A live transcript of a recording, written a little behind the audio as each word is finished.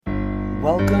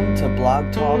Welcome to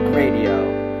Blog Talk Radio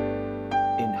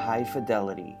in high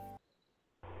fidelity.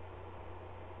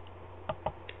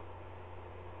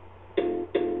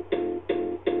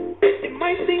 It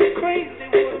might seem crazy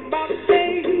what I'm about to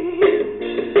say.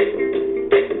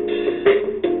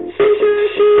 Sunshine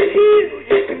should heal,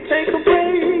 you can take a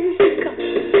break.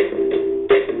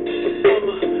 I'm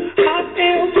a hot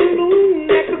air balloon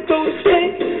that could go to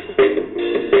space.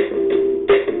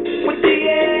 With the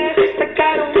air, like I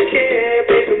don't care,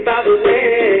 baby, by the way.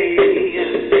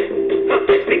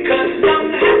 Because I'm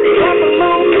happy, I'm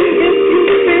alone. If you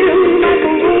feel like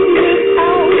a room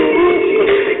without a roof.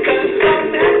 Because I'm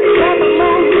happy, I'm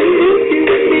alone. If you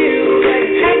feel like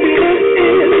happiness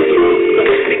is the truth.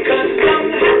 Because I'm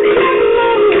happy, I'm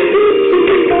alone. If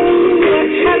you know what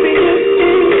happiness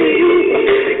is to you.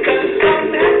 Because I'm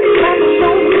happy, I'm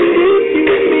alone. If you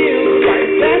feel like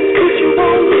that's what you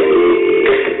want.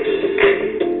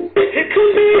 It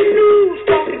could be news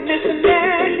talking this and that.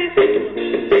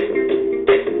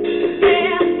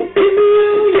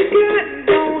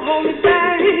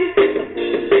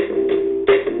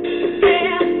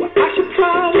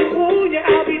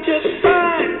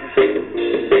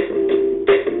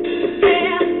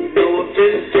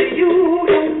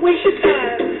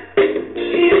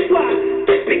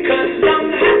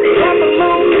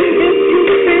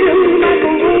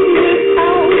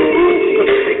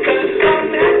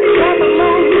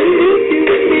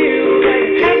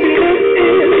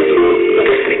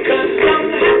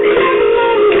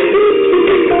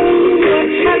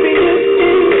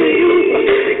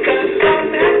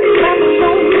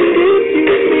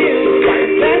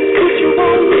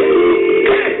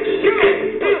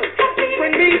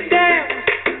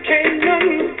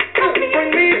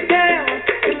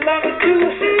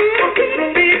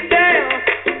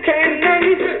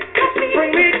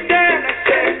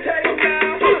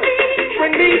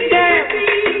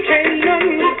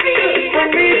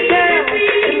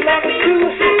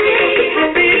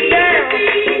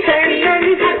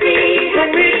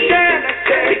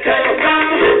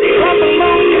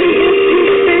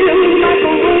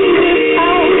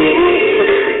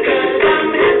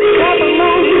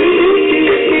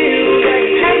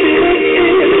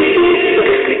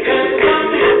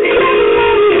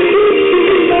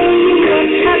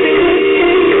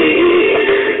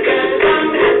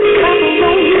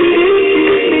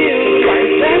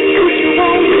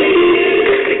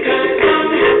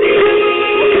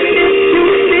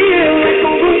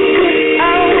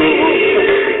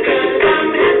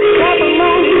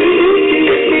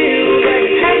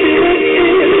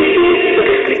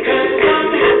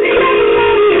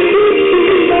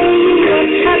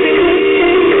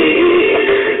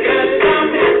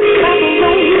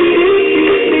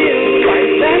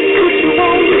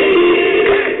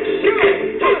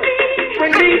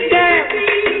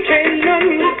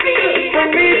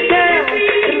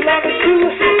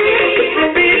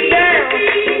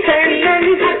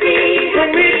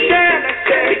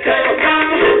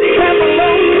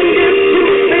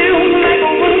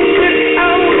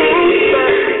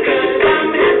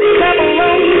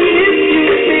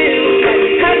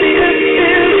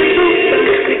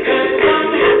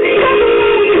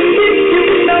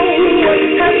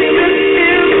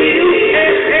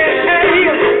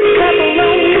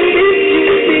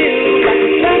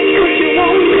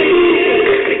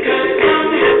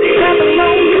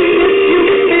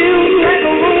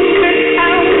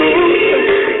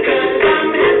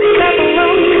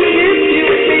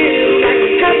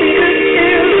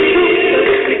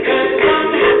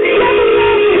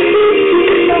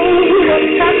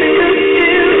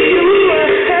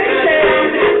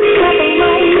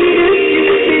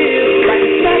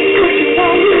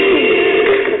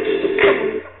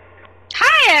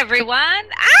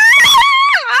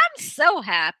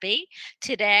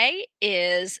 Today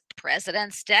is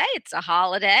President's Day. It's a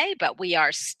holiday, but we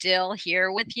are still here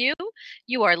with you.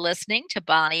 You are listening to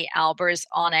Bonnie Albers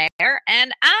on air,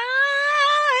 and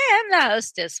I am the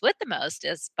hostess with the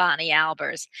mostest, Bonnie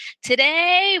Albers.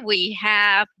 Today we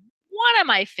have one of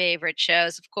my favorite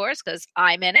shows, of course, because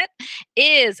I'm in it,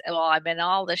 I'm in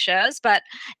all the shows, but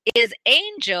is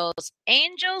Angels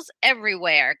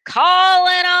Everywhere,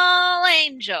 calling all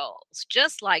angels,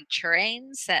 just like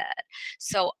Train said.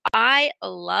 So I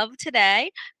love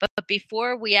today, but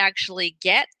before we actually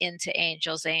get into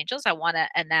Angels, I want to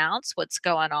announce what's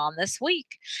going on this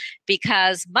week,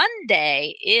 because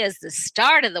Monday is the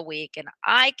start of the week, and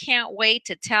I can't wait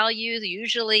to tell you.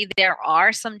 Usually there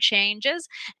are some changes,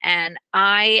 and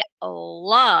I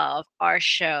love our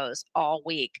shows all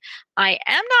week. I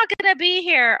am not going to be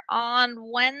here on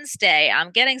Wednesday. I'm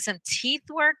getting some teeth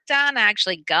work done,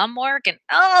 actually gum work, and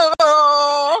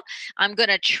I'm going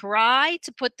to try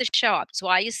to put the show up. That's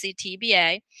why you see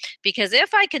TBA, because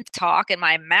if I can talk and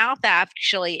my mouth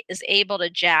actually is able to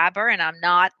jabber and I'm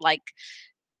not like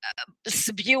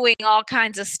spewing all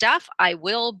kinds of stuff, I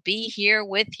will be here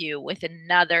with you with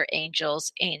another Angel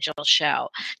show.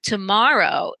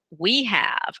 Tomorrow, we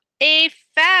have a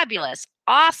fabulous,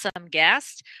 awesome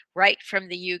guest right from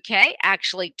the UK,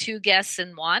 actually, two guests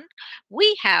in one.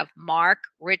 We have Mark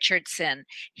Richardson.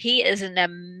 He is an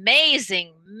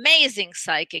amazing, amazing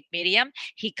psychic medium.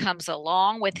 He comes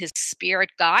along with his spirit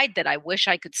guide that I wish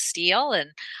I could steal. And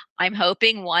I'm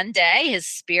hoping one day his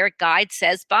spirit guide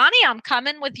says, Bonnie, I'm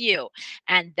coming with you.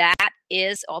 And that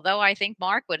is, although I think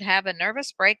Mark would have a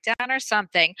nervous breakdown or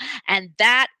something, and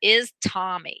that is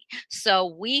Tommy. So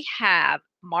we have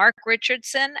Mark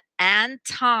Richardson and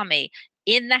Tommy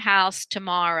in the house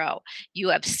tomorrow. You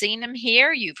have seen him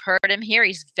here. You've heard him here.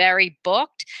 He's very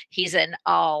booked. He's in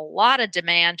a lot of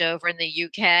demand over in the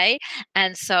UK.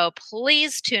 And so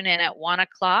please tune in at 1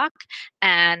 o'clock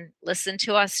and listen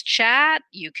to us chat.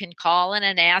 You can call in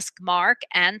and ask Mark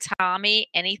and Tommy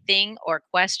anything or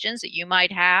questions that you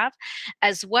might have,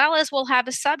 as well as we'll have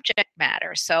a subject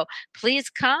matter. So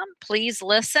please come, please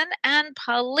listen, and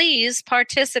please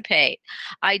participate.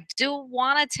 I do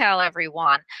want to tell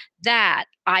everyone that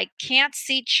I can't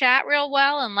see chat real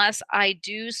well unless I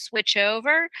do switch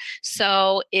over.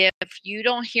 So if you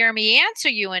don't hear me answer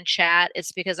you in chat,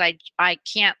 it's because I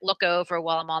can't look over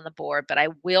while I'm on the board, but I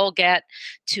will get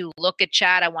to look at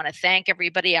chat. I want to thank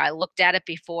everybody. I looked at it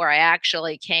before I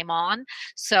actually came on.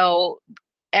 So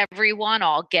everyone,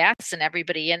 all guests and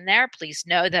everybody in there, please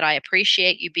know that I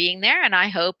appreciate you being there and I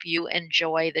hope you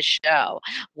enjoy the show.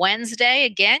 Wednesday,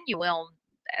 again, you will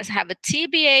have a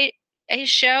TBA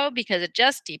show because it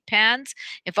just depends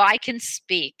if I can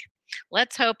speak.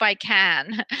 Let's hope I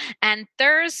can. And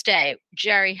Thursday,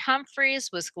 Jerry Humphreys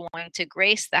was going to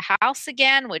grace the house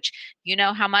again, which you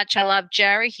know how much I love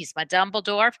Jerry. He's my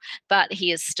Dumbledore, but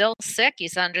he is still sick.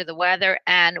 He's under the weather,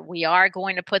 and we are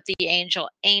going to put the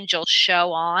Angel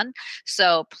show on.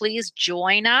 So please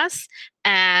join us.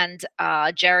 And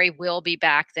Jerry will be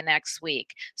back the next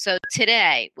week. So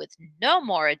today, with no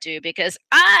more ado, because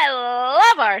I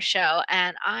love our show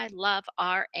and I love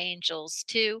our angels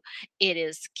too, it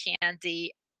is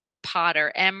CANDIE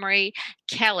Potter Emery,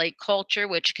 Kelly Coulter,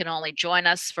 which can only join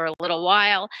us for a little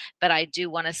while. But I do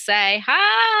want to say,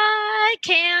 hi,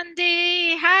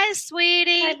 CANDIE. Hi,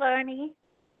 sweetie. Hi, Barney.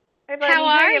 Hi, Barney. How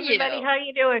are Hi, everybody. you? How are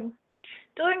you doing?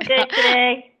 Doing good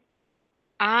today.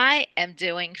 I am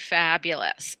doing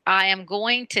fabulous. I am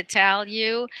going to tell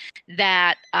you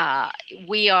that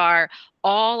we are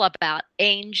all about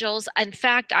angels. In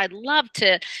fact, I'd love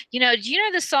to, do you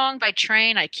know the song by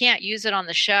Train? I can't use it on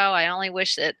the show. I only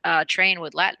wish that Train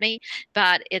would let me,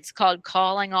 but it's called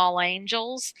Calling All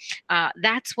Angels.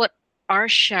 That's what our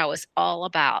show is all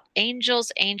about.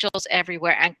 Angels, angels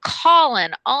everywhere, and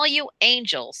calling all you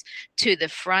angels to the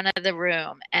front of the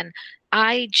room. And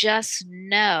I just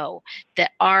know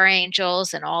that our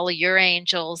angels and all of your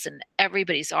angels and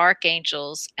everybody's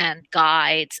archangels and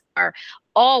guides are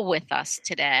all with us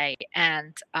today.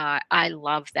 And I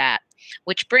love that.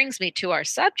 Which brings me to our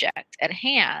subject at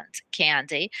hand,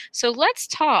 CANDIE. So let's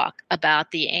talk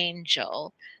about the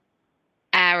angel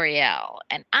Ariel.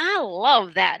 And I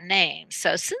love that name.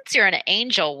 So since you're an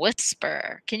angel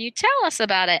whisperer, can you tell us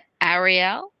about it,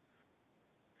 Ariel?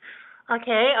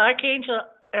 Okay, Archangel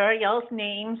Ariel's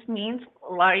name means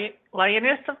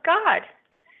lioness of God.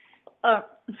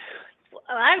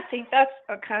 I think that's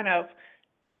a kind of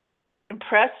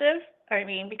impressive. I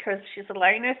mean, because she's a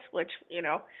lioness, which,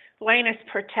 lioness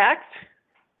protects.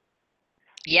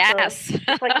 Yes. So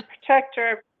she's like a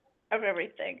protector of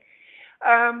everything.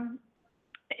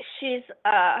 She's,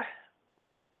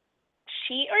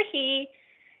 she or he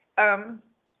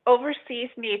oversees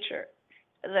nature,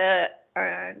 the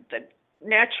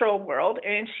natural world,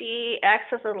 and she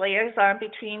acts as a liaison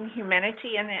between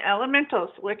humanity and the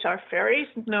elementals, which are fairies,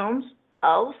 gnomes,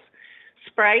 elves,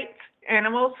 sprites,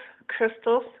 animals,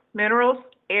 crystals, minerals,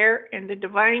 air, and the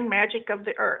divine magic of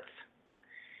the earth.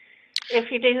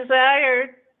 If you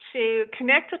desire to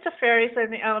connect with the fairies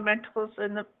and the elementals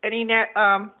and any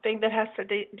thing that has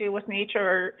to do with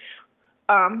nature,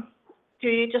 or do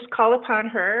you just call upon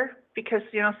her? Because,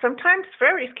 sometimes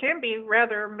fairies can be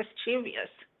rather mischievous.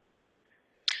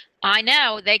 I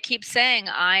know they keep saying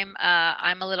I'm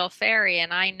a little fairy,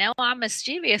 and I know I'm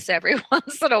mischievous every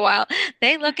once in a while.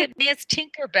 They look at me as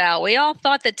Tinkerbell. We all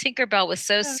thought that Tinkerbell was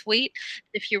so sweet.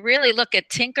 If you really look at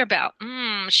Tinkerbell,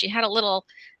 she had a little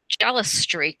jealous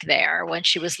streak there when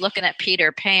she was looking at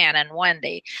Peter Pan and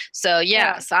Wendy. So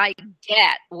yes, I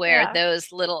get where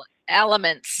those little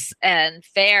elements and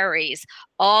fairies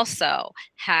also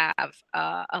have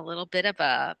a little bit of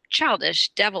a childish,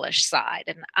 devilish side.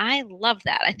 And I love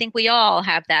that. I think we all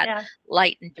have that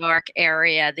light and dark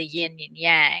area, the yin and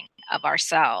yang of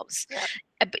ourselves.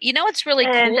 But you know what's really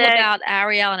cool about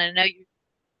Ariel, and I know you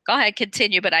go ahead,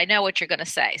 continue, but I know what you're going to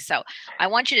say. So I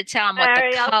want you to tell them what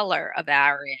the color of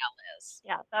Ariel is.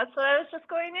 Yeah, that's what I was just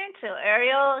going into.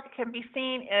 Ariel can be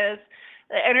seen as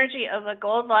the energy of a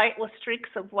gold light with streaks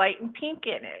of white and pink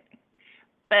in it.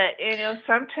 But,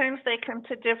 sometimes they come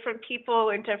to different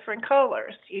people in different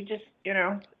colors. You just,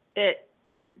 the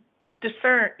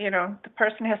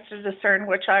person has to discern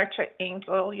which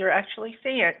archangel you're actually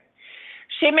seeing.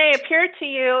 She may appear to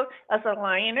you as a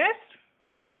lioness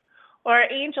or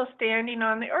an angel standing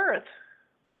on the earth,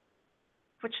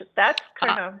 that's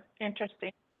kind of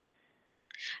interesting.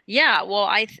 Yeah, well,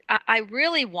 I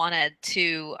really wanted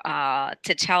to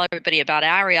tell everybody about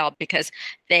Ariel because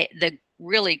the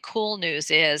really cool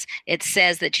news is it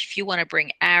says that if you want to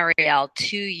bring Ariel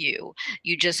to you,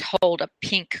 you just hold a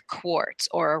pink quartz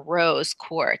or a rose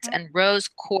quartz, and rose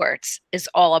quartz is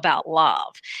all about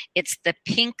love. It's the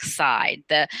pink side.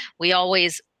 We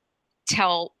always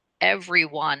tell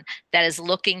everyone that is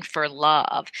looking for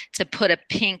love to put a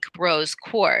pink rose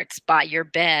quartz by your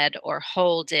bed or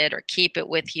hold it or keep it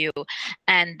with you.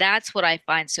 And that's what I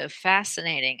find so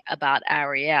fascinating about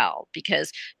Ariel,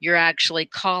 because you're actually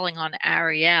calling on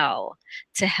Ariel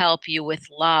to help you with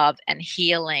love and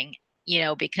healing,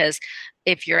 because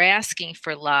if you're asking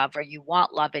for love or you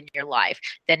want love in your life,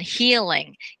 then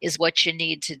healing is what you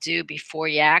need to do before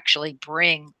you actually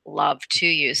bring love to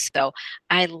you. So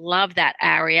I love that,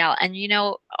 Ariel. And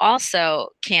also,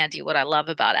 Candy, what I love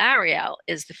about Ariel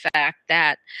is the fact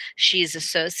that she's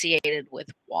associated with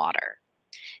water.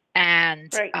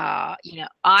 And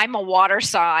I'm a water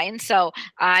sign, so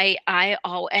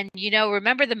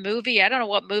remember the movie? I don't know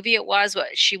what movie it was.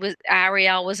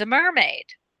 Ariel was a mermaid.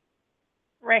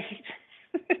 Right.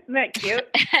 Isn't that cute?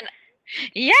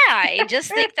 Yeah, I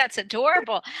just think that's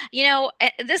adorable.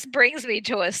 This brings me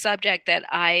to a subject that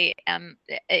I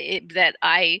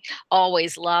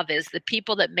always love is the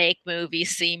people that make movies,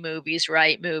 see movies,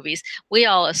 write movies. We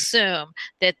all assume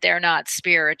that they're not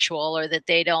spiritual or that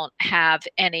they don't have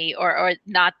any, or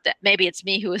not that maybe it's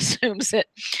me who assumes it,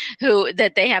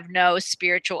 that they have no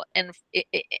spiritual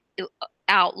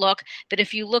outlook. But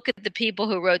if you look at the people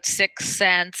who wrote Sixth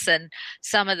Sense and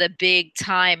some of the big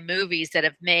time movies that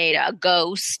have made a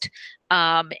Ghost,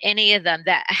 any of them,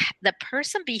 that the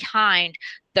person behind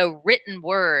the written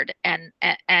word and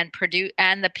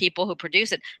the people who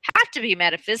produce it have to be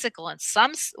metaphysical in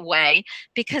some way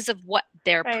because of what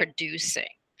they're producing.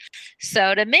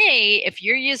 So to me, if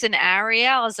you're using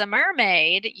Ariel as a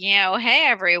mermaid, hey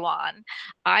everyone,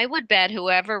 I would bet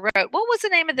whoever wrote, what was the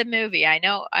name of the movie? I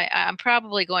know I'm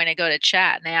probably going to go to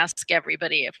chat and ask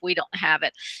everybody if we don't have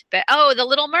it. But The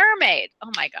Little Mermaid.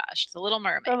 Oh my gosh, The Little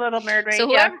Mermaid. The Little Mermaid.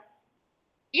 So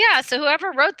so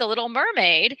whoever wrote The Little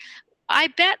Mermaid, I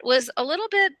bet was a little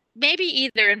bit maybe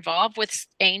either involved with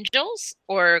angels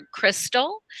or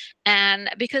crystal,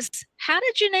 and because how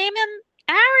did you name him?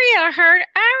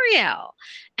 Ariel,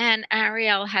 and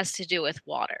Ariel has to do with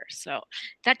water, so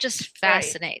that just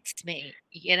fascinates me.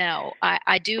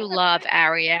 I do love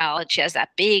Ariel, and she has that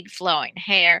big flowing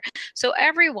hair. So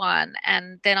everyone,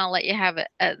 and then I'll let you have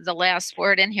the last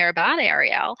word in here about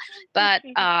Ariel, but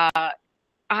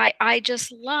I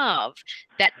just love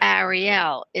that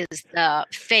Ariel is the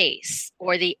face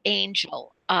or the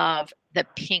angel of the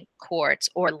pink quartz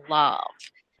or love.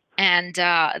 And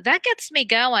that gets me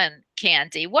going,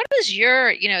 Candy. What is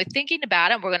your, thinking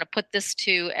about it, we're going to put this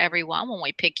to everyone when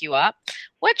we pick you up.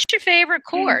 What's your favorite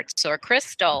quartz or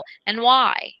crystal and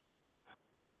why?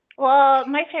 Well,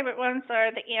 my favorite ones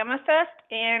are the amethyst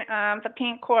and the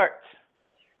pink quartz.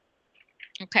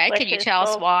 Okay, can you tell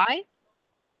us why?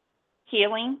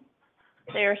 Healing.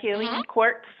 They're healing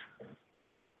quartz.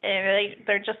 And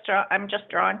I'm just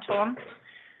drawn to them.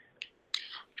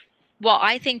 Well,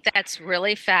 I think that's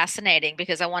really fascinating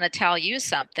because I want to tell you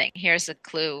something. Here's a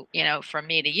clue, from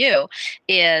me to you,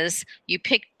 is you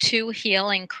picked 2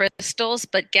 healing crystals,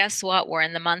 but guess what? We're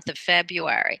in the month of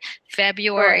February.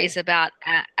 February is about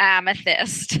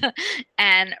amethyst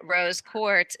and rose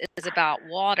quartz is about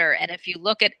water. And if you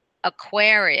look at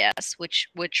Aquarius, which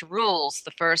rules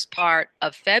the first part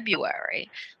of February,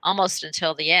 almost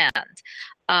until the end,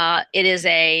 it is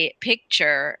a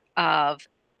picture of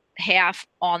half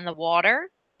on the water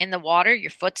in the water,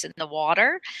 your foot's in the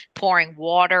water, pouring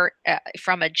water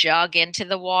from a jug into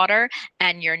the water,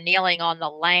 and you're kneeling on the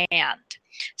land.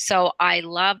 So I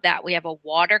love that. We have a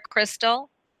water crystal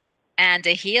and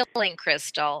a healing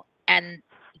crystal, and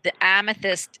the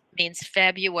amethyst means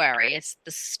February. It's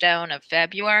the stone of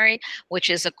February, which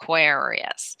is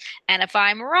Aquarius. And if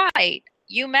I'm right,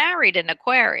 you married an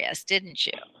Aquarius, didn't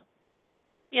you?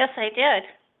 Yes, I did.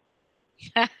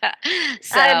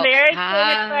 So I'm married to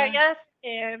an Aquarius,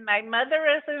 and my mother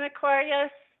is an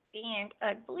Aquarius, and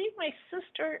I believe my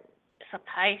sister is a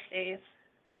Pisces.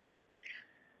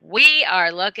 we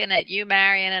are looking at you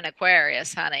marrying an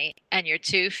Aquarius, honey, and your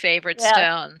two favorite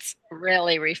stones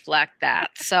really reflect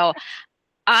that. So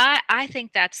I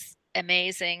think that's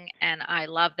amazing, and I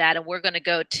love that. And we're going to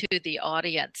go to the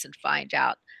audience and find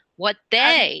out what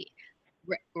they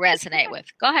resonate with.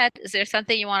 Go ahead. Is there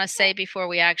something you want to say before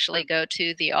we actually go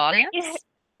to the audience?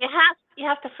 You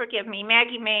have to forgive me.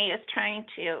 Maggie May is trying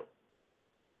to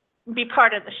be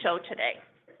part of the show today.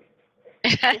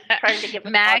 She's trying to give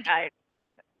us all guidance.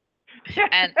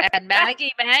 and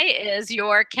Maggie May is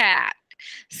your cat.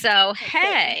 So,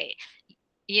 hey,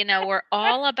 we're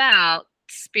all about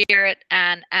spirit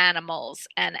and animals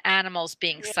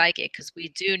being psychic, because we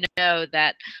do know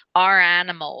that our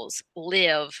animals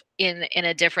live in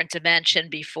a different dimension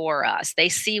before us. They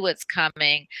see what's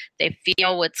coming, they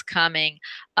feel what's coming.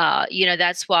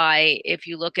 That's why if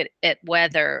you look at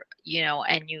weather,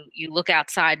 and you look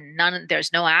outside, and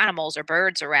there's no animals or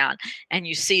birds around, and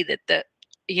you see that that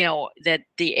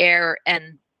the air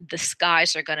and the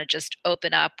skies are going to just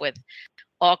open up with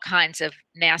all kinds of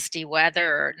nasty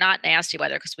weather, or not nasty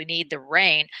weather because we need the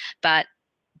rain, but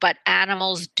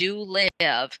animals do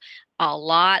live a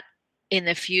lot in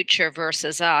the future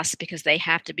versus us, because they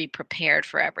have to be prepared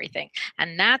for everything.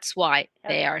 And that's why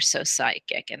they are so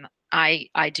psychic. And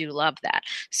I do love that.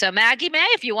 So Maggie May,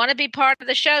 if you want to be part of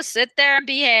the show, sit there and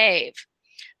behave.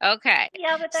 Okay.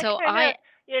 Yeah, but that's so I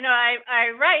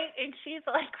write, and she's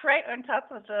like right on top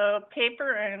of the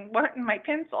paper and wanting my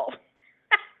pencil.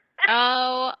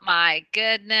 Oh my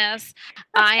goodness.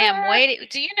 I am waiting.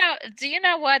 Do you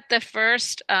know what the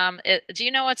first do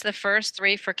you know what's the first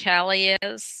three for Kelly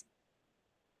is?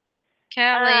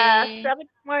 Kelly.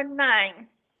 719.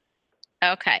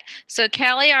 Okay. So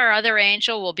Kelly, our other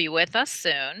angel, will be with us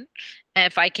soon. And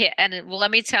if I can't, let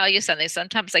me tell you something.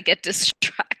 Sometimes I get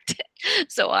distracted,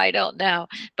 so I don't know.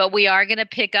 But we are going to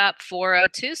pick up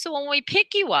 402. So when we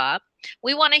pick you up,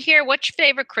 we want to hear what's your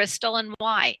favorite crystal and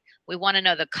why. We want to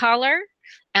know the color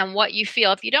and what you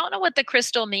feel. If you don't know what the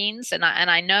crystal means, and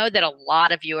I know that a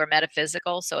lot of you are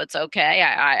metaphysical, so it's okay.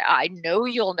 I know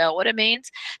you'll know what it means.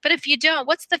 But if you don't,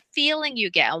 what's the feeling you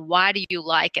get, and why do you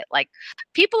like it? Like,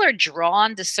 people are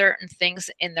drawn to certain things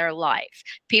in their life.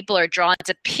 People are drawn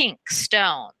to pink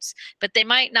stones, but they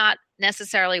might not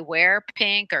necessarily wear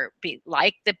pink or be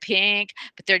like the pink,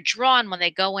 but they're drawn when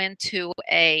they go into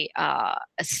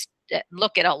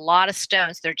look at a lot of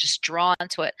stones. They're just drawn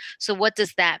to it. So what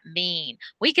does that mean?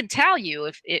 We can tell you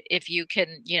if you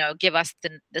can, give us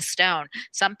the stone.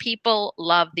 Some people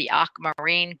love the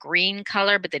aquamarine green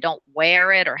color, but they don't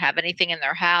wear it or have anything in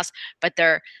their house, but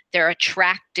they're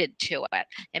attracted to it.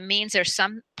 It means there's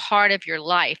some part of your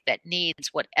life that needs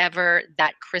whatever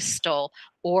that crystal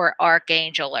or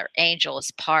archangel or angel is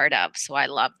part of. So I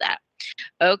love that.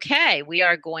 Okay, we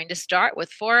are going to start with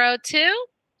 402.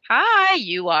 Hi,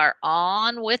 you are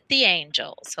on with the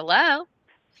angels. Hello.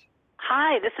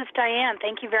 Hi, this is Diane.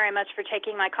 Thank you very much for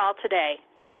taking my call today.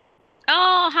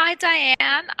 Oh, hi,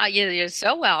 Diane. You're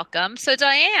so welcome. So,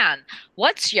 Diane,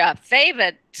 what's your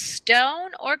favorite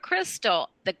stone or crystal,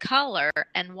 the color,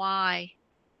 and why?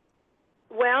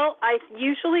 Well, I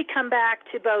usually come back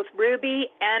to both ruby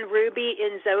and ruby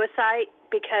in zoisite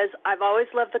because I've always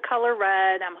loved the color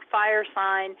red. I'm a fire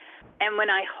sign. And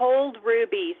when I hold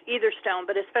rubies, either stone,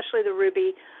 but especially the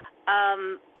ruby,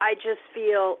 I just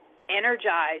feel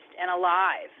energized and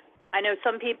alive. I know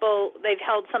some people, they've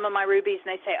held some of my rubies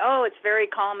and they say, oh, it's very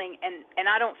calming. And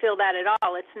I don't feel that at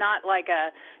all. It's not like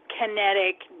a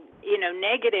kinetic,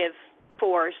 negative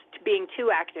force to being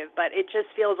too active, but it just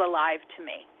feels alive to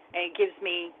me. And it gives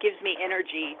me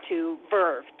energy to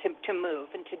verve, to move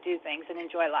and to do things and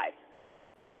enjoy life.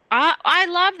 I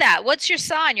love that. What's your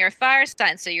sign? You're a fire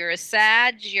sign. So you're a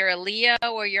Sag, you're a Leo,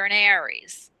 or you're an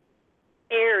Aries?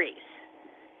 Aries.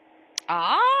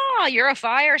 Ah, you're a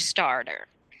fire starter.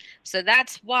 So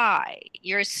that's why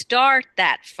you start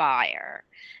that fire.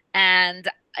 And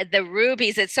the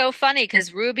rubies, it's so funny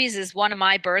because rubies is one of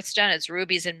my birthstone. It's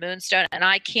rubies and moonstone, and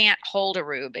I can't hold a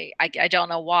ruby. I don't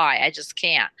know why. I just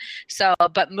can't. So,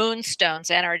 but moonstones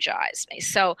energize me.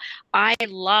 So I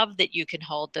love that you can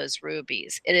hold those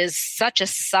rubies. It is such a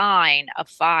sign of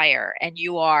fire, and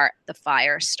you are the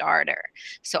fire starter.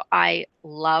 So I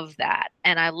love that.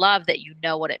 And I love that you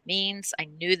know what it means. I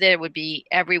knew there would be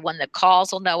everyone that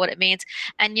calls will know what it means.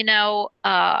 And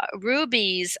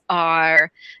rubies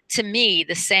are, to me,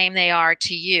 the same they are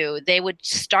to you. They would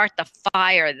start the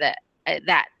fire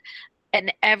that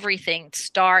and everything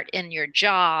start in your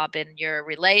job, in your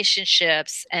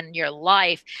relationships, and your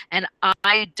life. And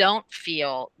I don't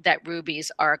feel that rubies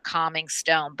are a calming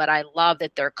stone, but I love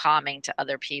that they're calming to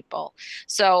other people.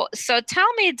 So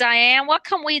tell me, Diane, what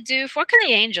can we do? What can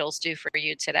the angels do for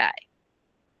you today?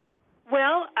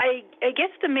 Well, I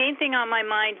guess the main thing on my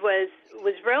mind was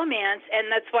romance, and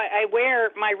that's why I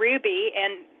wear my ruby.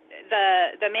 And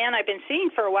the man I've been seeing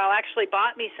for a while actually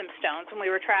bought me some stones when we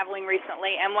were traveling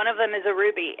recently, and one of them is a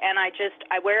ruby, and I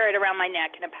wear it around my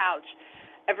neck in a pouch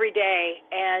every day.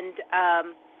 And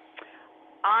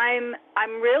I'm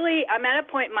at a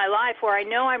point in my life where I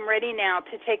know I'm ready now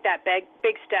to take that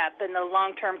big step in the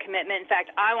long-term commitment. In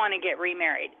fact, I want to get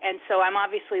remarried, and so I'm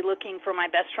obviously looking for my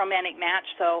best romantic match.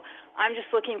 So I'm just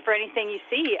looking for anything you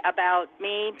see about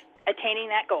me attaining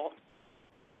that goal.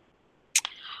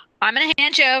 I'm going to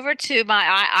hand you over to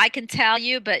I can tell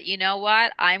you, but you know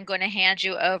what? I'm going to hand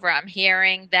you over. I'm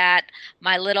hearing that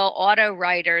my little auto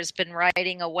writer's been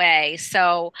writing away.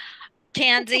 So,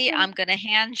 CANDIE, I'm going to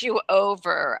hand you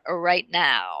over right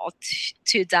now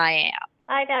to Diane.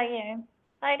 Hi, Diane.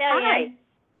 Hi, Hi. Diane.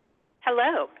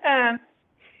 Hello.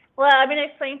 Well, I'm going to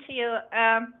explain to you.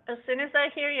 As soon as I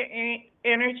hear your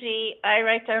energy, I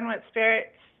write down what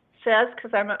Spirit says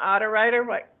because I'm an auto writer,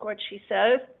 what she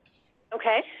says.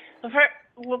 Okay.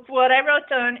 What I wrote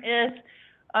down is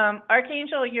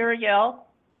Archangel Uriel,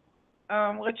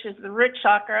 which is the root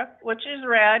chakra, which is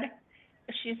red.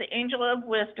 She's the angel of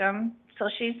wisdom, so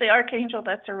she's the archangel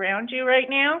that's around you right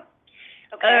now.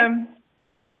 Okay.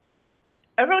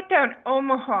 I wrote down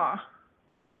Omaha.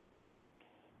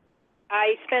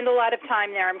 I spend a lot of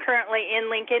time there. I'm currently in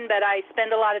Lincoln, but I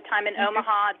spend a lot of time in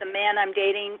Omaha. The man I'm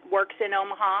dating works in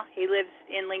Omaha. He lives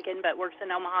in Lincoln but works in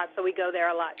Omaha, so we go there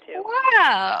a lot too.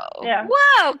 Wow. Yeah.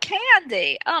 Wow,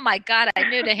 CANDIE. Oh my God, I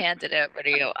knew to hand it over to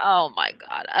you. Oh my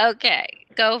God. Okay,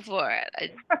 go for it.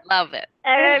 I love it.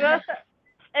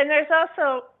 And there's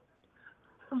also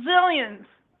zillions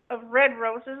of red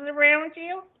roses around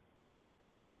you.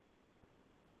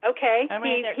 Okay.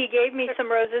 He gave me some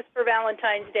roses for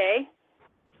Valentine's Day.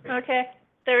 Okay.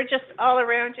 They're just all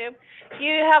around you.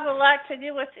 You have a lot to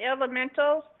do with the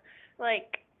elementals,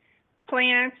 like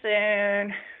plants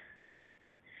and,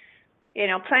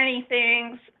 planting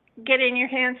things, getting your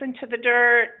hands into the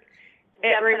dirt. It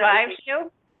Definitely. revives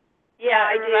you.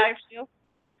 Yeah, it revives you.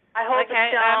 I hold the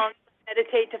stone,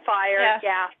 meditate to fire.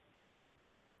 Yeah.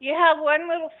 You have one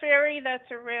little fairy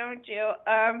that's around you.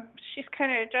 She's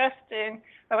kind of dressed in,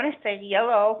 I want to say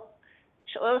yellow.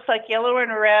 She looks like yellow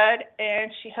and red,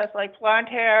 and she has like blonde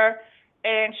hair,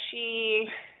 and she's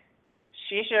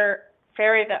your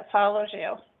fairy that follows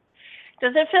you.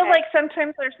 Does it feel like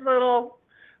sometimes there's little,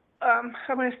 I'm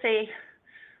going to say,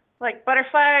 like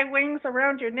butterfly wings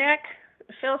around your neck?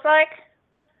 It feels like.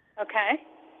 Okay.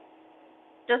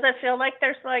 Does it feel like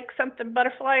there's like something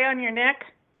butterfly on your neck?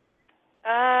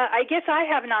 I guess I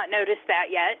have not noticed that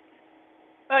yet.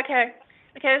 Okay,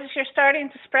 because you're starting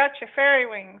to sprout your fairy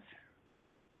wings.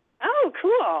 Oh,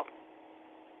 cool.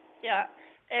 Yeah,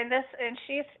 and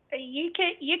you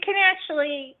can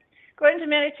actually go into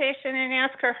meditation and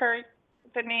ask her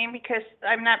the name, because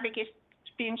I'm not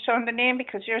being shown the name,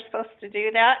 because you're supposed to do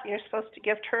that. You're supposed to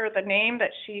give her the name that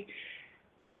she's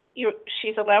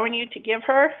allowing you to give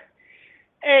her.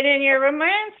 And in your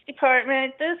romance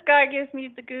department, this guy gives me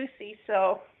the goosey,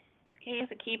 so he's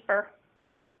a keeper.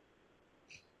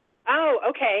 Oh,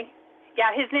 okay.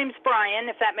 Yeah, his name's Brian,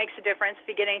 if that makes a difference, if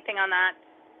you get anything on that.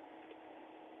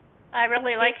 I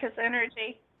really like his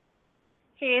energy.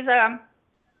 He's, I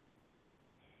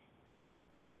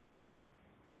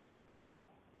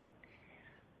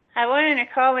wanted to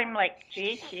call him like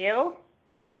GQ.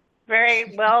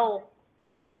 Very well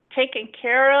taken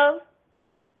care of.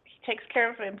 He takes care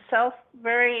of himself,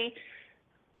 very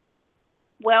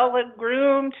well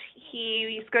groomed.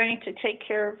 He's going to take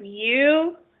care of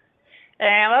you.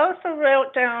 And I also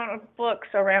wrote down books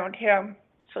around him.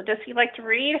 So does he like to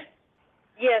read?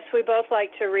 Yes, we both like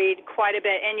to read quite a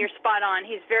bit, and you're spot on.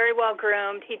 He's very well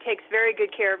groomed. He takes very good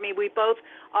care of me. We both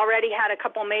already had a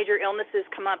couple major illnesses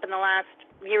come up in the last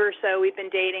year or so. We've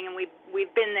been dating, and we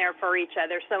we've been there for each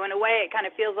other. So in a way, it kind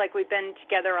of feels like we've been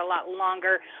together a lot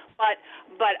longer. But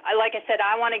like I said,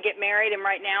 I want to get married, and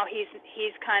right now he's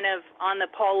kind of on the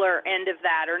polar end of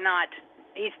that, or not.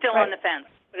 He's still on the fence.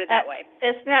 Put it that way.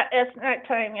 It's not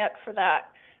time yet for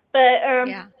that. But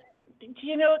Yeah. do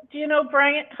you know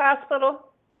Bryant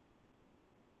Hospital?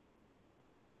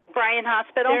 Bryant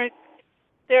Hospital?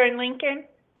 They're in Lincoln.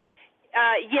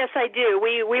 Yes, I do.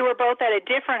 We were both at a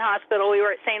different hospital. We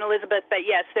were at St. Elizabeth, but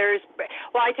yes,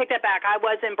 well, I take that back. I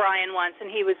was in Bryan once, and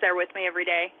he was there with me every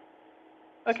day.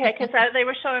 Okay, because they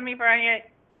were showing me Bryant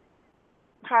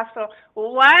Hospital.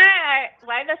 Why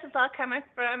this is all coming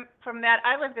from that?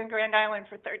 I lived in Grand Island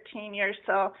for 13 years,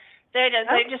 so they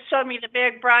just showed me the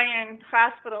big Bryan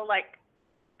Hospital, like,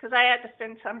 because I had to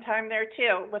spend some time there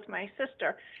too with my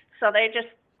sister. So they just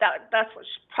that's what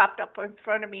popped up in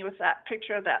front of me was that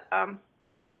picture of that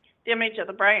the image of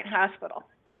the Bryant Hospital.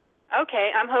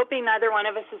 Okay, I'm hoping neither one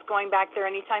of us is going back there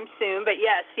anytime soon, but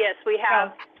yes, we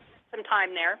have some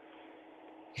time there.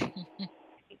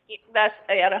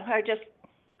 I just,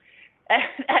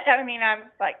 I mean, I'm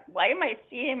like, why am I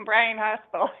seeing Bryant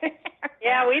Hospital?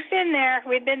 Yeah, we've been there.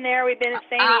 We've been at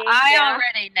St. I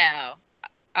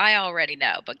already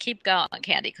know, but keep going,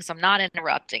 Candy, because I'm not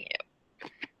interrupting you.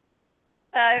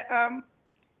 I'm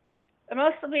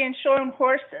mostly in showing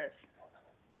horses.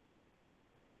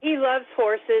 He loves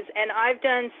horses, and I've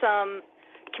done some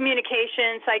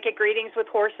communication, psychic readings with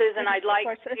horses, and I'd like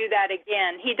to do that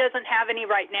again. He doesn't have any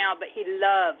right now, but he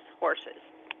loves horses.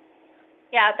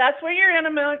 Yeah, that's where your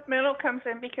middle comes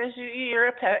in because you're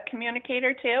a pet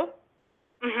communicator too.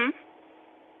 Mhm.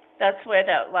 That's where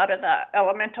a lot of the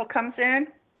elemental comes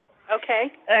in.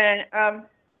 Okay. And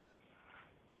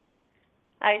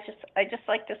I just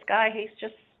like this guy. He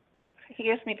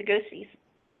gives me the goosies.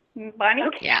 Bonnie?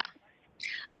 Okay. Yeah.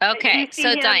 Okay,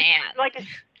 so Diane.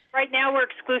 Right now we're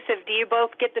exclusive. Do you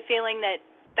both get the feeling that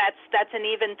that's an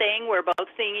even thing? We're both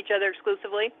seeing each other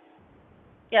exclusively?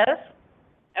 Yes.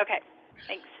 Okay,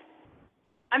 thanks.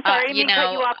 I'm sorry, I didn't mean to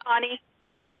cut you off, Bonnie.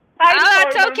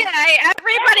 That's okay.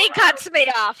 Everybody cuts me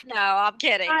off. No, I'm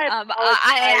kidding.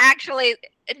 I actually,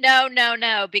 no,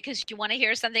 because you want to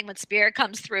hear something when spirit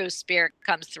comes through,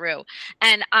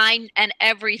 and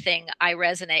everything I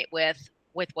resonate with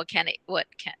what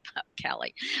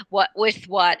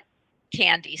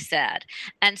Candy said.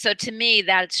 And so to me,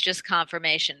 that's just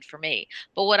confirmation for me.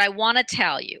 But what I want to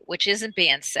tell you, which isn't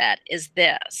being said, is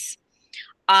this.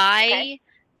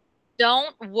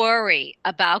 Don't worry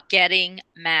about getting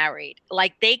married.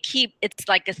 It's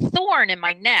like a thorn in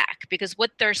my neck because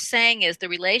what they're saying is the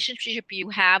relationship you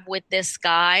have with this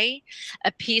guy,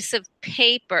 a piece of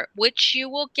paper, which you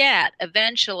will get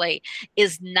eventually,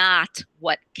 is not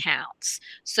what counts.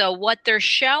 So what they're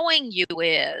showing you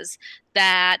is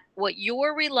that what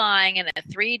you're relying in a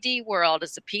 3D world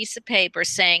is a piece of paper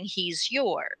saying he's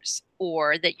yours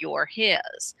or that you're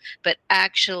his. But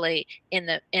actually in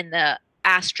the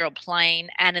astral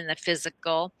plane and in the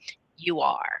physical, you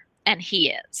are and he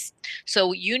is.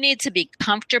 So you need to be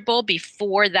comfortable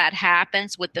before that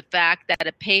happens with the fact that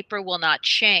a paper will not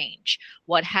change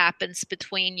what happens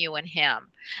between you and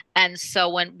him. And so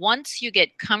once you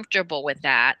get comfortable with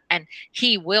that, and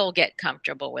he will get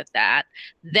comfortable with that,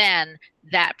 then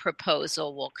that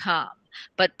proposal will come.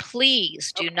 But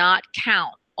please do not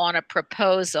count on a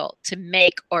proposal to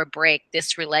make or break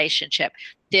this relationship.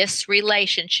 This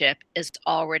relationship is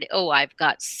already, I've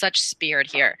got such spirit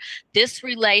here. This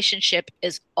relationship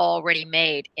is already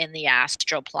made in the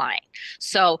astral plane.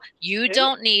 So you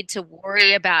don't need to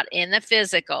worry about in the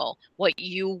physical what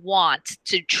you want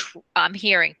to, I'm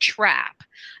hearing trap.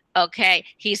 Okay,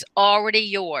 he's already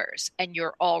yours and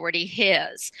you're already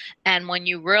his. And when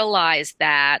you realize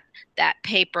that, that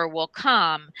paper will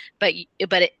come, but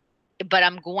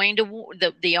I'm going to,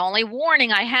 the only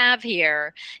warning I have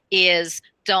here is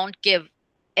don't give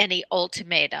any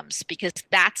ultimatums because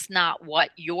that's not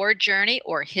what your journey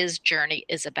or his journey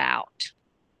is about.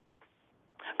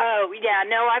 Oh, yeah.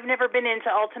 No, I've never been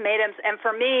into ultimatums. And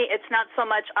for me, it's not so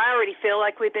much, I already feel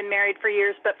like we've been married for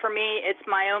years, but for me, it's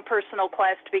my own personal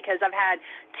quest because I've had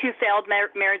 2 failed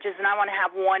marriages and I want to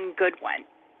have one good one.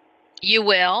 You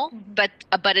will, but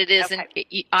it isn't,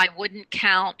 okay. I wouldn't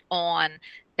count on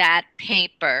that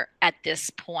paper at this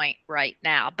point right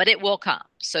now, but it will come.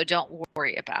 So don't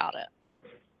worry about it.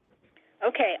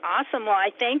 Okay, awesome. Well,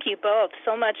 I thank you both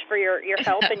so much for your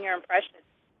help and your impressions.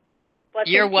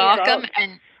 You're welcome.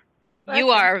 And you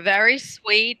are very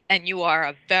sweet and you are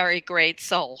a very great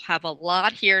soul. Have a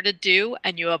lot here to do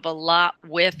and you have a lot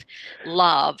with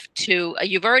love to,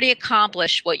 you've already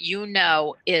accomplished what you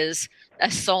know is a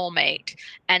soulmate.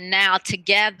 And now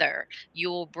together you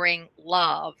will bring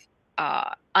love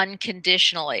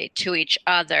unconditionally to each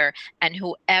other and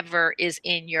whoever is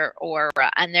in your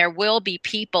aura. And there will be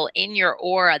people in your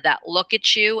aura that look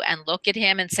at you and look at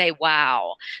him and say,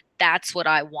 wow, that's what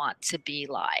I want to be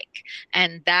like.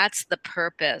 And that's the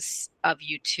purpose of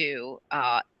you two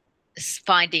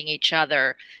finding each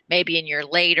other maybe in your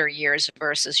later years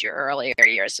versus your earlier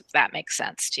years, if that makes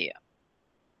sense to you.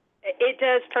 It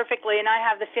does perfectly, and I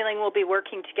have the feeling we'll be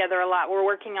working together a lot. We're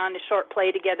working on a short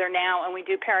play together now, and we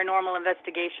do paranormal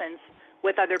investigations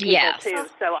with other people too.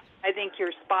 So I think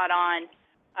you're spot on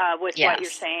with what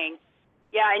you're saying.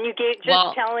 Yeah, and you gave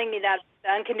telling me that the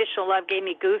unconditional love gave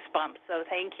me goosebumps. So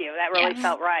thank you. That really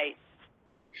felt right.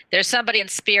 There's somebody in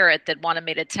spirit that wanted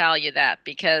me to tell you that,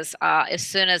 because as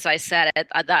soon as I said it,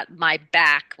 I thought my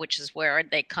back, which is where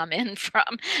they come in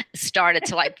from, started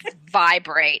to like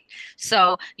vibrate.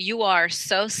 So you are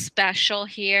so special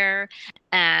here,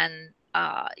 and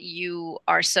you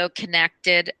are so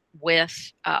connected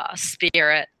with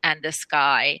spirit and this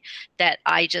guy that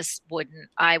I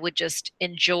would just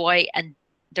enjoy. And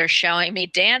they're showing me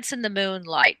dance in the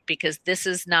moonlight, because this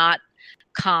is not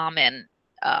common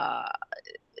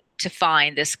to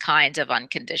find this kind of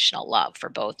unconditional love for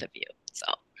both of you. So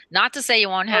not to say you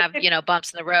won't have,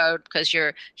 bumps in the road because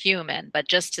you're human, but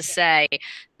just to say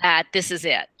that this is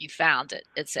it. You found it.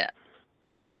 It's it.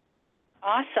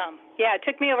 Awesome. Yeah, it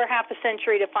took me over half a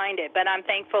century to find it, but I'm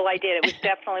thankful I did. It was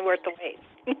definitely worth the wait.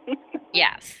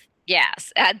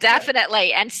 Yes,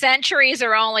 definitely. And centuries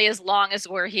are only as long as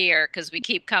we're here, because we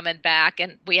keep coming back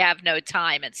and we have no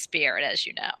time in spirit, as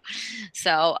you know.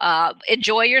 So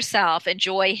enjoy yourself,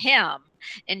 enjoy him,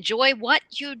 enjoy what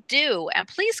you do, and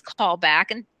please call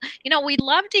back. And, we'd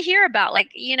love to hear about,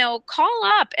 call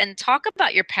up and talk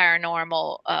about your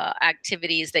paranormal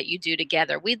activities that you do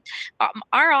together.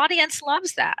 Our audience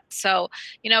loves that. So,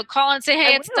 call and say,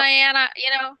 hey, it's Diana,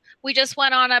 we just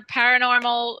went on a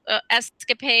paranormal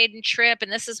escapade and trip,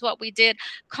 and this is what we did.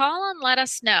 Call and let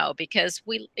us know, because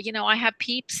I have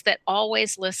peeps that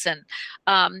always listen.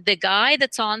 The guy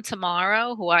that's on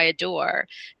tomorrow, who I adore,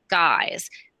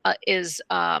 is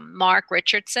Mark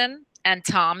Richardson. And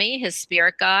Tommy, his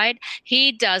spirit guide,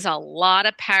 he does a lot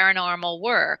of paranormal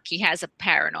work. He has a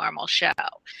paranormal show.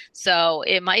 So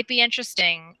it might be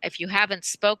interesting, if you haven't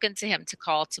spoken to him, to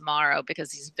call tomorrow,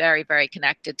 because he's very, very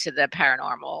connected to the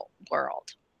paranormal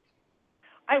world.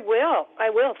 I will.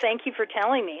 Thank you for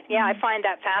telling me. Yeah, I find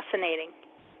that fascinating.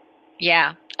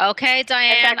 Yeah. Okay,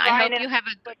 Diane, I hope you have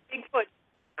a Bigfoot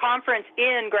conference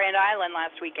in Grand Island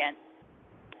last weekend.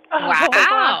 Wow.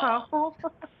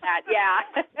 Yeah.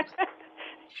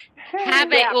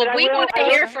 We want to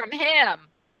hear from him.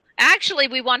 Actually,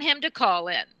 we want him to call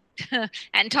in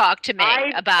and talk to me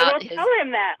about I will tell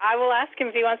him that. I will ask him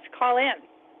if he wants to call in.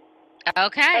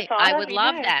 Okay, I would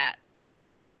love that.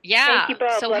 Yeah. Thank you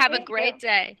both. So have a great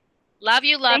day. Love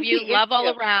you. Love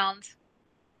all around.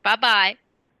 Bye-bye.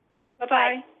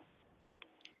 Bye-bye.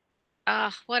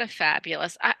 Oh, what a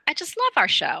fabulous. I just love our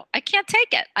show. I can't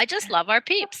take it. I just love our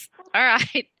peeps. All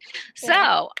right.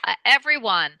 So,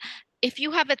 everyone, if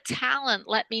you have a talent,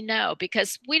 let me know,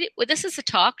 because this is a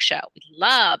talk show. We'd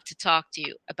love to talk to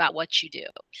you about what you do,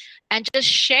 and just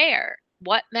share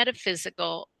what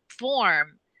metaphysical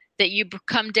form that you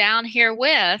come down here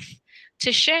with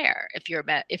to share. If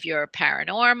you're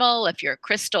paranormal, if you're a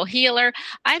crystal healer,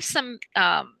 I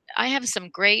have some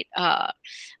great,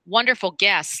 wonderful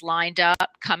guests lined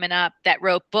up coming up that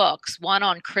wrote books. One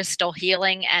on crystal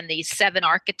healing and the 7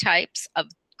 archetypes of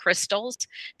crystals.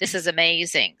 This is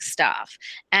amazing stuff.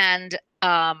 And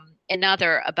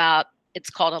another about, it's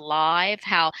called Alive,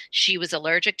 how she was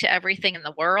allergic to everything in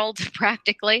the world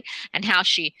practically, and how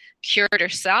she cured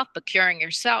herself. But curing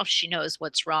herself, she knows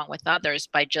what's wrong with others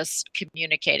by just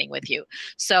communicating with you.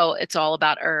 So it's all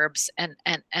about herbs and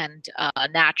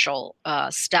natural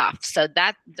stuff. So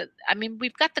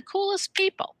we've got the coolest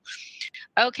people.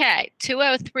 Okay,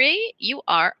 203, you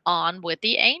are on with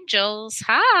the angels.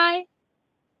 Hi.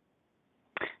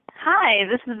 Hi,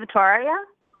 this is Victoria.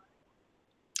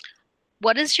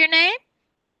 What is your name?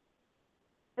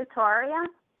 Victoria.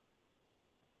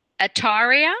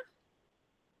 Ataria?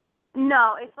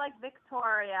 No, it's like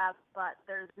Victoria, but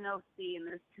there's no C and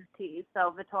there's 2 T's,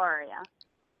 so Victoria.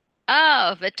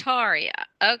 Oh, Victoria.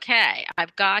 Okay,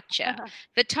 I've got you.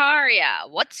 Victoria,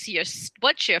 what's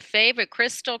your favorite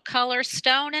crystal color,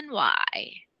 stone, and why?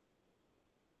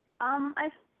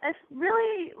 I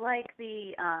really like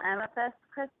the amethyst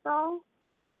crystal.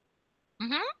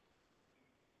 Mhm.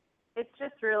 It's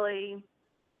just really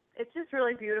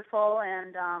beautiful,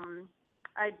 and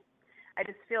I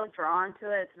just feel drawn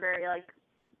to it. It's very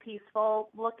peaceful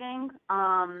looking.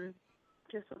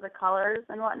 just with the colors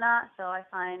and whatnot. So I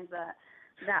find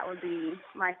that would be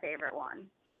my favorite one.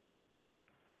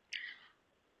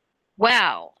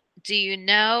 Wow. Do you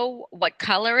know what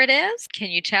color it is? Can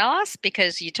you tell us?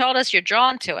 Because you told us you're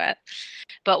drawn to it.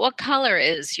 But what color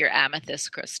is your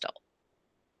amethyst crystal?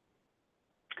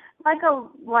 Like a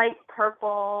light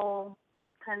purple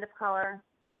kind of color.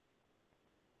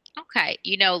 Okay,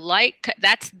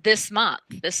 that's this month.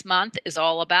 This month is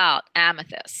all about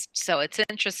amethyst. So it's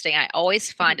interesting. I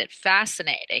always find it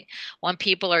fascinating when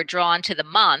people are drawn to the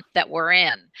month that we're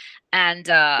in. And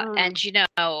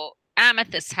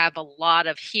amethysts have a lot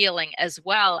of healing as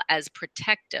well as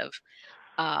protective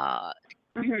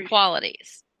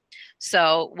qualities.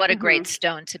 So what a great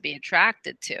stone to be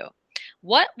attracted to.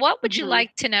 What would you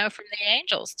like to know from the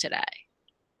angels today?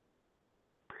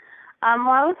 Well,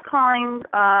 I was calling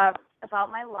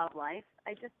about my love life.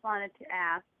 I just wanted to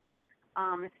ask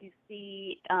if you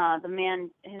see the man,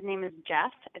 his name is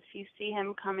Jeff, if you see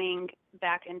him coming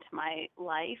back into my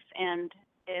life, and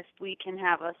if we can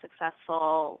have a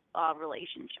successful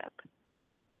relationship.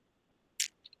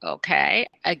 Okay.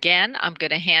 Again, I'm going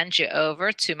to hand you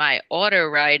over to my auto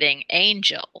writing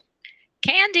angel,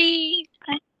 Candy.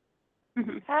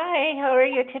 Hi, how are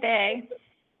you today?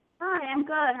 Hi, I'm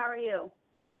good. How are you?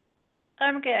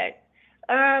 I'm good.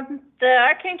 The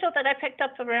archangel that I picked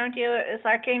up around you is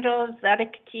Archangel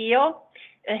Zadkiel.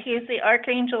 He's the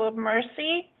Archangel of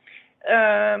Mercy.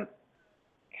 Do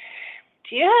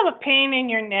you have a pain in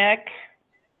your neck?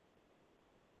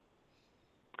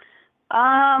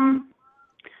 No,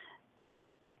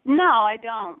 I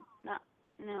don't.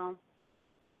 No.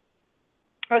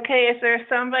 Okay, is there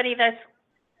somebody that's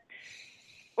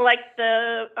like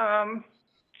the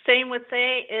saying would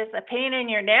say is a pain in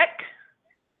your neck?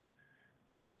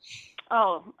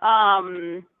 Oh,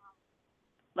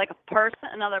 like a person,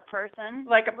 another person?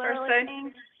 Like a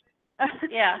person?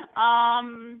 Yeah. I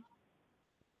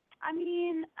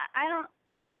mean, I don't.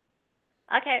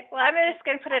 Okay, well, I'm just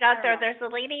going to put it out there. There's a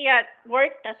lady at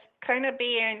work that's kind of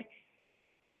being,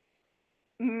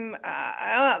 I don't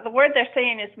know, the word they're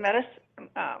saying is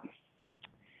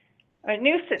a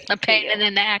nuisance. A pain in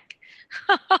the neck.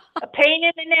 A pain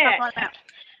in the neck.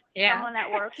 Someone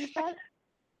at work, you said?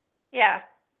 Yeah.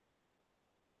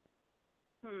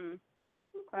 Okay.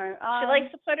 She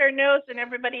likes to put her nose in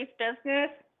everybody's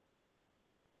business.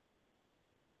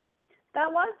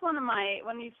 That was one of my,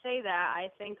 when you say that, I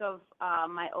think of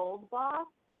my old boss.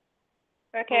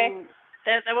 Okay.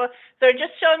 They're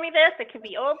just showing me this. It could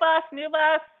be old boss, new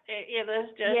boss.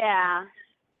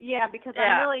 Yeah, because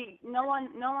I'm really, no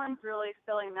one's really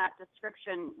filling that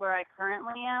description where I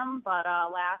currently am, but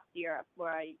last year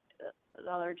where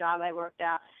the other job I worked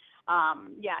at,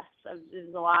 yes,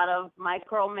 there's a lot of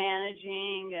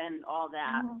micromanaging and all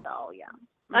that. So yeah.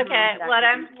 Okay,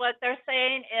 what they're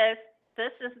saying is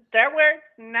this is their words,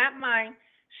 not mine.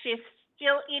 She's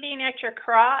still eating at your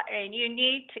craw, and you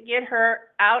need to get her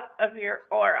out of your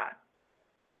aura.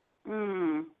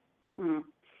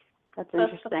 That's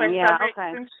interesting. Yeah.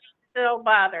 Okay. She's still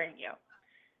bothering you.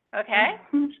 Okay.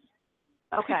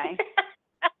 Okay.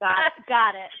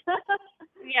 Got it.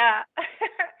 Yeah.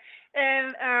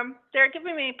 And they're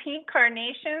giving me pink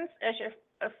carnations as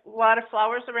a lot of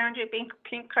flowers around you,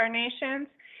 pink carnations.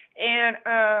 And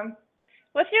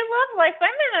with your love life,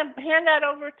 I'm going to hand that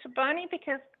over to Bonnie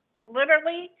because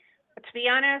literally, to be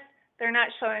honest, they're not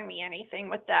showing me anything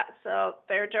with that. So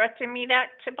they're directing me that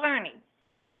to Bonnie.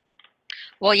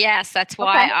 Well, yes, that's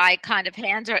why I kind of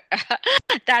hand her.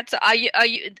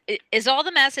 Is all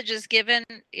the messages given,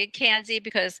 Candy?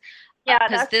 Because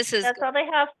that's all they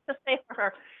have to say for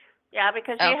her. Yeah,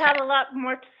 because you have a lot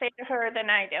more to say to her than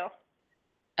I do.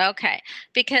 Okay,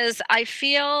 because I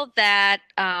feel that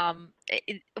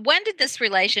when did this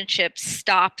relationship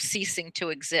stop ceasing to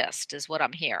exist is what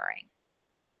I'm hearing.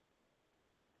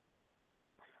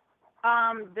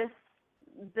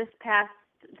 This past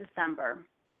December.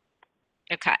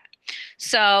 Okay,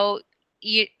 so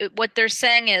what they're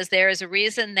saying is there is a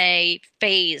reason they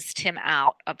phased him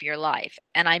out of your life,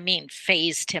 and I mean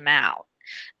phased him out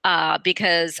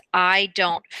because I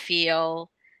don't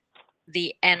feel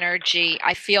the energy.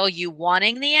 I feel you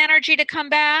wanting the energy to come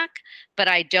back, but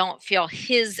I don't feel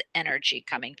his energy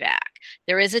coming back.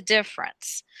 There is a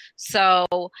difference.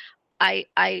 So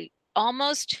I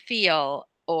almost feel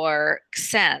or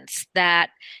sense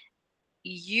that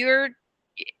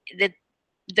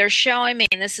they're showing me,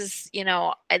 and this is,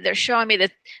 they're showing me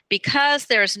that because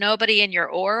there's nobody in your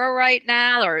aura right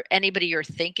now or anybody you're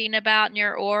thinking about in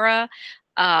your aura,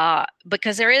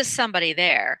 because there is somebody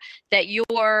there that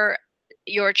you're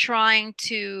trying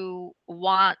to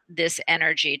want this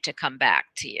energy to come back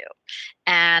to you.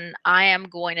 And I am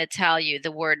going to tell you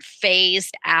the word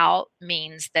phased out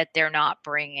means that they're not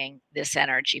bringing this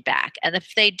energy back. And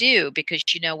if they do, because,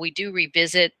 we do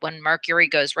revisit when Mercury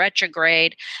goes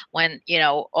retrograde, when,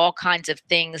 all kinds of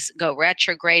things go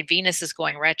retrograde. Venus is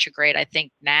going retrograde, I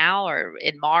think now or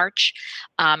in March.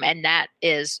 And that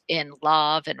is in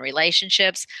love and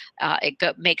relationships.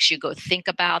 Makes you go think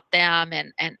about them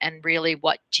and really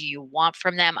what do you want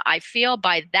from them. I feel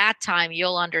by that time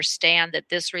you'll understand that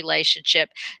this relationship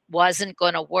wasn't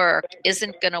going to work,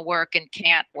 isn't going to work, and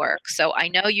can't work. So I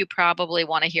know you probably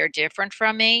want to hear different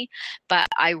from me, but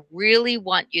I really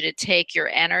want you to take your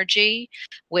energy,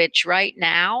 which right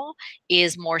now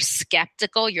is more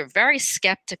skeptical. You're very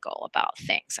skeptical about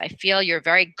things. I feel you're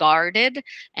very guarded,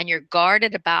 and you're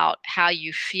guarded about how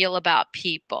you feel about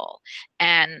people.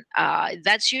 And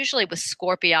that's usually with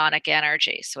scorpionic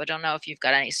energy. So I don't know if you've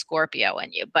got any Scorpio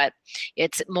in you, but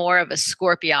it's more of a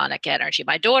scorpionic energy.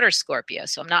 My daughter's Scorpio,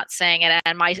 so I'm not saying it.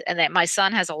 And my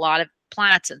son has a lot of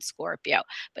planets in Scorpio,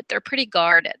 but they're pretty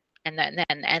guarded, and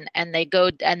they go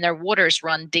and their waters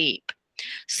run deep.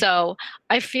 So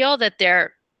I feel that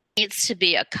there needs to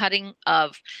be a cutting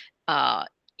of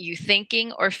you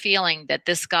thinking or feeling that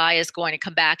this guy is going to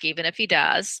come back, even if he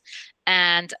does.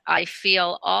 And I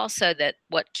feel also that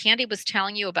what CANDIE was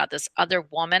telling you about this other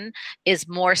woman is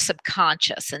more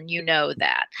subconscious, and you know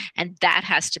that. And that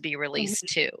has to be released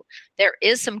too. There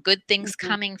is some good things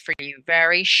coming for you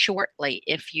very shortly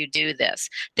if you do this.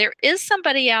 There is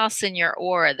somebody else in your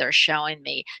aura, they're showing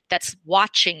me, that's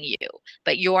watching you,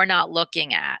 but you're not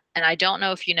looking at. And I don't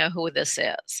know if you know who this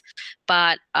is,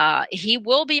 but he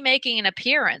will be making an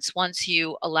appearance once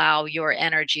you allow your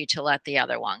energy to let the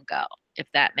other one go.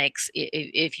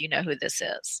 If you know who this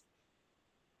is.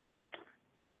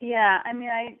 Yeah, I mean,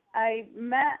 I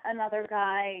met another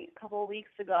guy a couple of weeks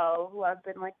ago who I've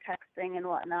been like texting and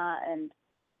whatnot, and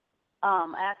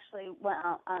I actually went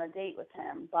out on a date with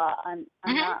him, but I'm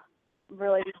not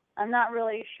really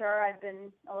sure. I've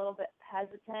been a little bit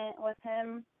hesitant with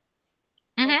him.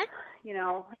 I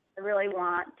really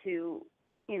want to,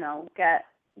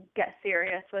 get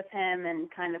serious with him and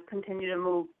kind of continue to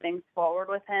move things forward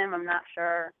with him. I'm not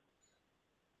sure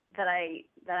that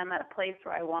I'm at a place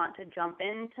where I want to jump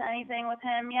into anything with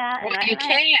him yet. Well, and you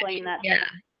I explain can't. that.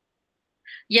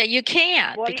 Yeah, you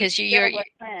can't because you're. With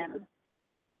him?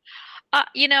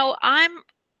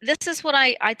 This is what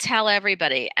I tell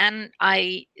everybody, and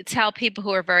I tell people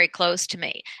who are very close to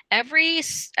me.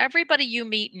 Everybody you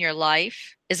meet in your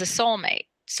life is a soulmate.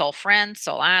 Soul friend,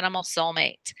 soul animal,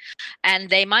 soulmate. And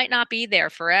they might not be there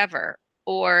forever,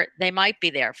 or they might be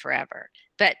there forever,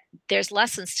 but there's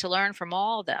lessons to learn from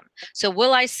all of them. So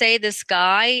will I say this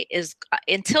guy is,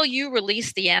 until you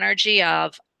release the energy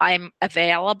of I'm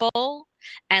available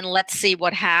and let's see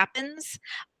what happens,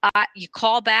 you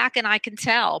call back and I can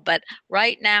tell, but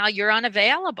right now you're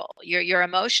unavailable. You're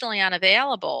emotionally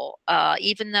unavailable,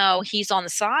 even though he's on the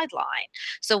sideline.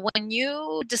 So when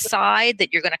you decide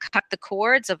that you're going to cut the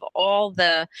cords of all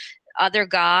the other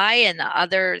guy and the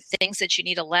other things that you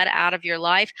need to let out of your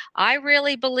life, I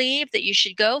really believe that you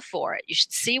should go for it. You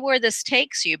should see where this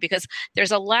takes you, because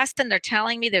there's a lesson. They're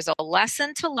telling me there's a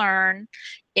lesson to learn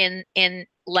in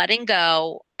letting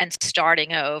go and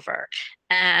starting over.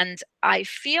 And I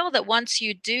feel that once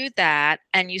you do that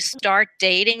and you start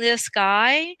dating this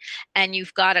guy and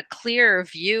you've got a clearer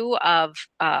view of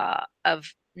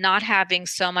not having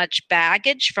so much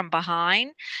baggage from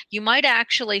behind, you might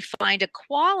actually find a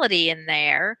quality in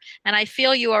there. And I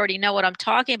feel you already know what I'm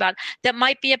talking about, that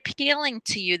might be appealing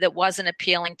to you that wasn't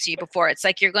appealing to you before. It's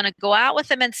like you're going to go out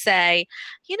with him and say,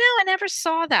 I never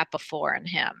saw that before in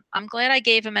him. I'm glad I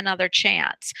gave him another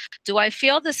chance. Do I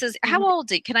feel this is, how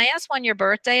old can I ask when your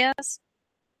birthday is?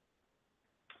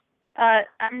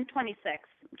 I'm 26,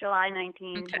 July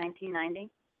 1990.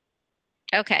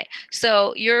 Okay,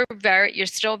 so you're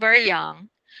still very young,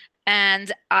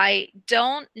 and I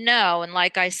don't know. And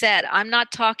like I said, I'm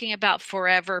not talking about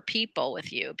forever people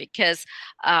with you, because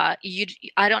I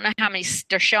don't know how many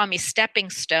they're showing me stepping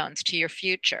stones to your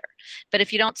future. But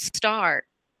if you don't start,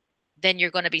 then you're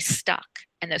going to be stuck,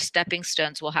 and those stepping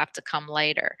stones will have to come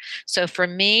later. So for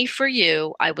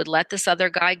you, I would let this other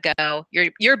guy go.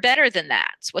 You're better than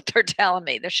that. It's what they're telling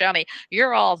me. They're showing me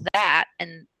you're all that,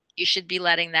 and you should be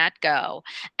letting that go.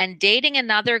 And dating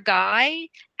another guy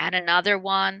and another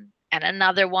one and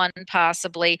another one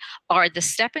possibly are the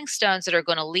stepping stones that are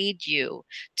going to lead you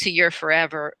to your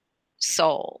forever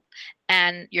soul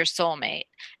and your soulmate.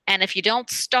 And if you don't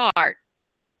start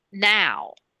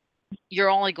now, you're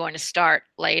only going to start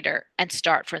later and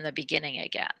start from the beginning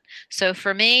again. So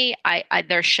for me,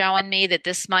 they're showing me that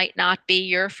this might not be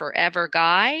your forever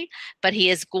guy, but he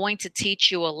is going to teach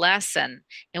you a lesson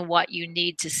in what you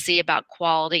need to see about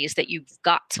qualities that you've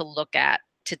got to look at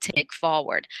to take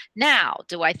forward. Now,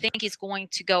 do I think he's going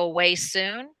to go away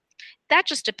soon? That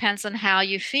just depends on how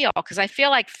you feel, because I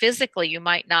feel like physically you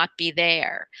might not be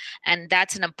there, and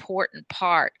that's an important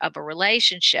part of a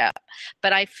relationship.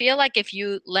 But I feel like if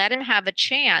you let him have a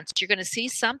chance, you're going to see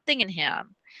something in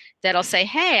him that'll say,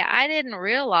 hey, I didn't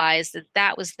realize that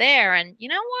that was there, and you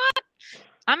know what,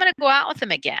 I'm going to go out with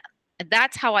him again. And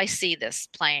that's how I see this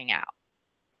playing out.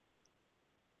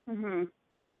 Mhm.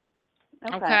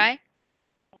 Okay.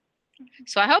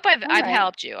 So I hope I've right.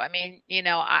 helped you. I mean,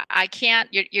 I can't.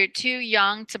 You're too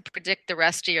young to predict the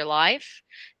rest of your life.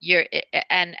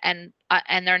 And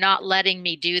they're not letting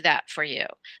me do that for you.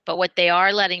 But what they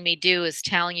are letting me do is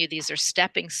telling you these are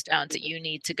stepping stones that you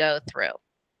need to go through.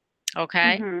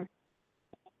 Okay. Mhm.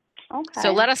 Okay.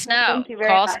 So let us know. Thank you very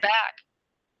Call us much. back.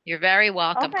 You're very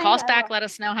welcome. Okay, Call us I back. will. Let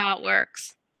us know how it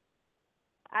works.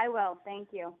 I will.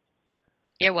 Thank you.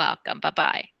 You're welcome.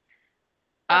 Bye-bye.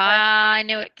 Bye-bye. I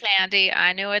knew it, Candy.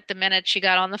 I knew it the minute she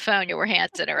got on the phone. You were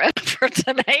handing her over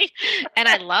to me. And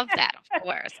I love that, of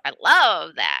course. I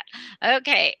love that.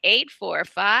 Okay,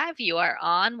 845, you are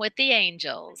on with the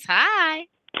Angels. Hi.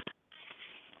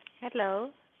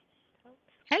 Hello.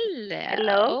 Hello.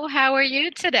 Hello. How are you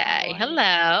today?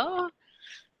 Hello.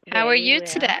 How are Very you well.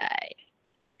 today?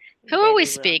 Who are we Very well.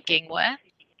 speaking with?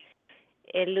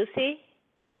 Lucy.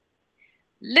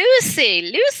 Lucy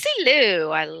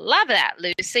Lou. I love that,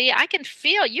 Lucy. I can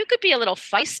feel you could be a little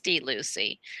feisty,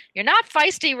 Lucy. You're not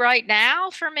feisty right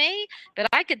now for me, but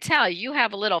I could tell you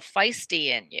have a little feisty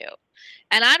in you.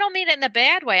 And I don't mean it in a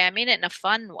bad way, I mean it in a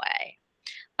fun way.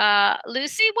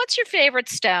 Lucy, what's your favorite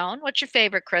stone? What's your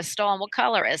favorite crystal? And what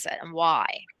color is it and why?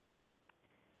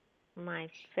 My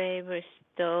favorite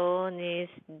stone is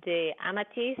the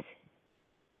amethyst.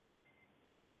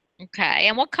 Okay.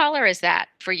 And what color is that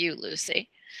for you, Lucy?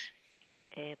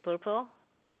 Purple.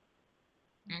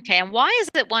 Okay. And why is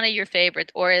it one of your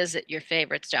favorites, or is it your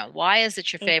favorite stone? Why is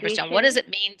it your favorite stone? What does it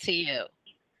mean to you?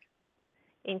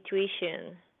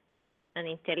 Intuition and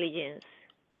intelligence.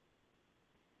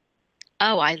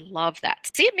 Oh, I love that.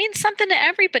 See, it means something to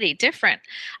everybody different.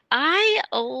 I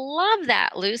love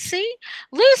that, Lucy.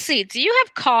 Lucy, do you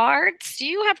have cards? Do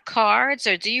you have cards,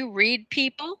 or do you read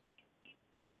people?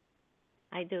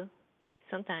 I do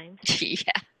sometimes.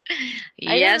 Yeah.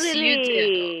 Yes, you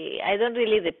do. I don't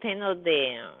really depend on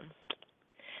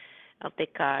the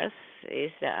cards.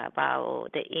 It's about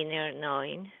the inner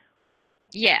knowing.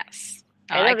 Yes.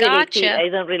 I gotcha. I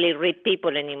don't really read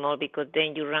people anymore, because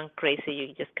then you run crazy.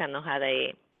 You just cannot have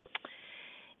a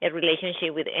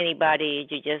relationship with anybody.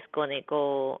 You're just gonna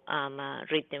go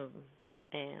read them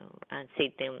and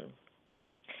see them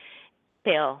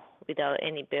pale without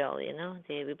any pale.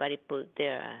 Everybody put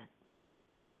their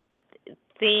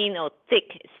thin or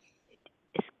thick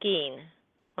skin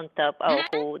on top of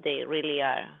who they really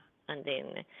are, and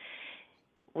then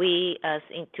we as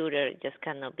intruder just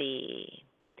cannot be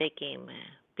taking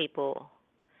people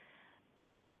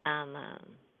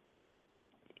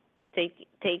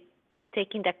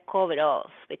taking that cover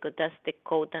off, because that's the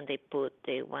code that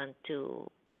they want to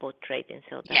portray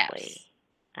themselves that way,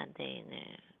 and then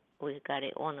we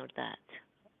gotta honor that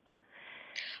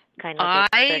kind of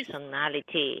the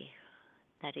personality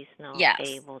that is not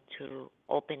able to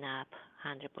open up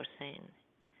 100%.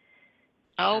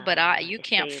 Oh, but you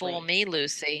can't fool me,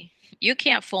 Lucy. You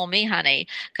can't fool me, honey,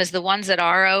 because the ones that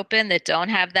are open, that don't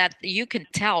have that, you can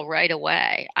tell right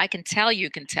away. I can tell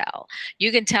you can tell.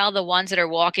 You can tell the ones that are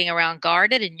walking around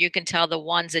guarded, and you can tell the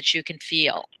ones that you can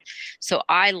feel. So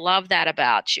I love that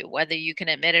about you, whether you can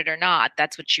admit it or not.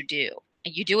 That's what you do.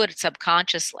 And you do it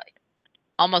subconsciously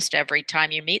almost every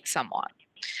time you meet someone.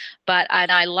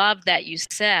 And I love that you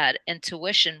said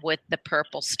intuition with the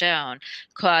purple stone,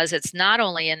 because it's not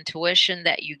only intuition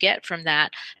that you get from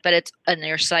that, but it's in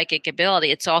your psychic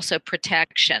ability. It's also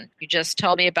protection. You just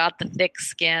told me about the thick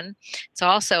skin. It's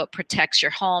also, it protects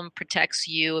your home, protects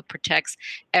you, it protects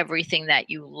everything that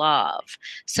you love.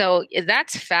 So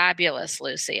that's fabulous,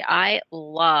 Lucy. I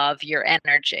love your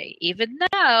energy. Even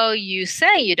though you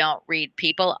say you don't read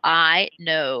people, I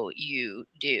know you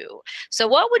do. So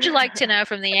what would you like to know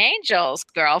from the angels,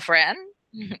 girlfriend?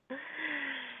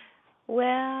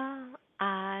 Well,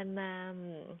 I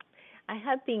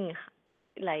have been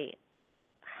like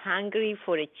hungry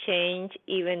for a change,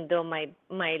 even though my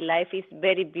life is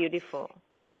very beautiful.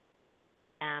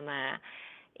 It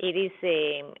is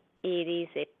a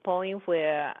point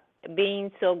where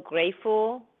being so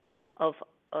grateful of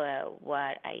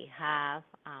what I have,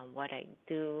 what I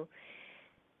do.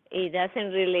 It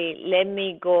doesn't really let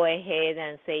me go ahead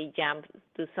and say jump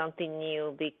to something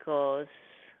new because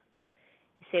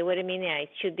say, wait a minute, I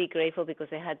should be grateful because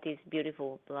I had this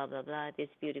beautiful blah blah blah, this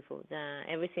beautiful that.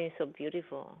 Everything is so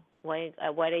beautiful. Why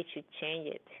I should change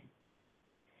it?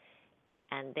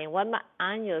 And then what my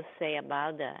angels say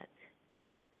about that?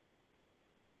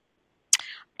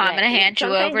 I'm going to hand you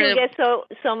over sometimes you to. get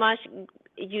so much.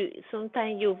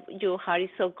 Sometimes your heart is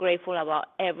so grateful about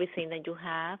everything that you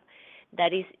have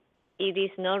that it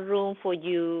is no room for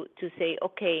you to say,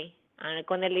 okay, I'm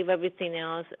going to leave everything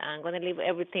else. I'm going to leave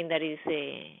everything that is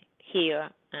here.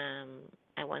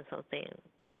 I want something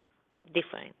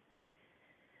different.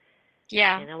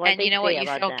 Yeah, and you know what? You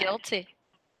feel that? guilty.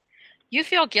 You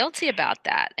feel guilty about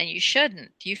that, and you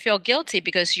shouldn't. You feel guilty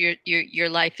because your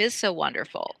life is so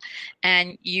wonderful,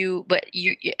 and you're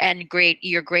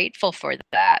grateful for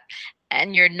that.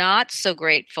 And you're not so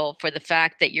grateful for the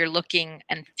fact that you're looking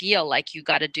and feel like you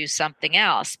got to do something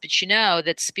else. But you know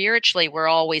that spiritually we're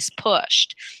always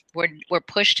pushed. We're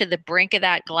pushed to the brink of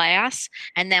that glass.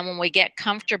 And then when we get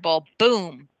comfortable,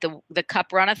 boom, the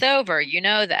cup runneth over. You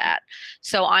know that.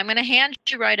 So I'm going to hand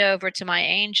you right over to my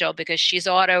angel because she's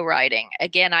auto writing.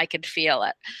 Again, I could feel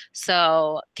it.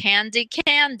 So Candy,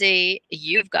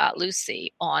 you've got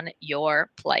Lucy on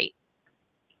your plate.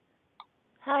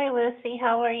 Hi, Lucy.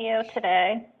 How are you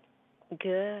today?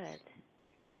 Good.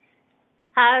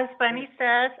 As Bunny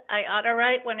says, I auto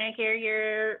write when I hear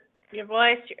your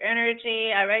voice, your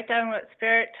energy. I write down what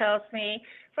Spirit tells me.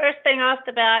 First thing off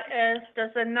the bat is,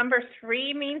 does the number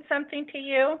 3 mean something to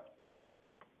you?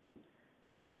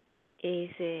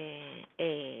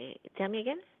 Tell me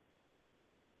again?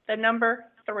 The number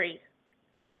 3.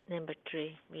 Number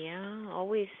 3. Yeah,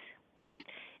 always.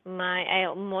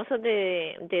 Most of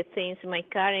the things, my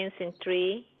car is in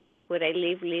 3. Where I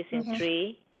lives in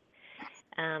 3.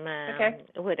 Okay.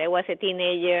 When I was a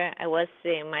teenager, I was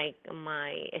my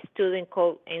student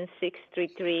code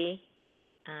N633,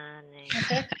 and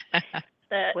Okay.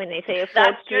 when I say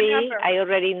That's 43, your number. I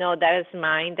already know that is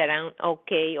mine. That I'm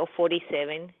okay. Or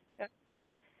 47.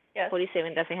 Yes.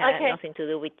 47 doesn't have Okay. nothing to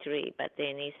do with 3, but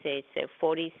then it says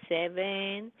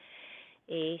 47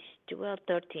 is 12,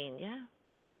 13. Yeah.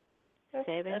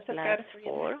 7 That's plus okay.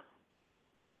 4,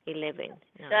 11.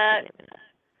 No, That- it's 11.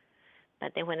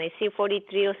 But then when I see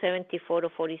 43 or 74 or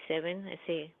 47, I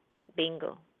say,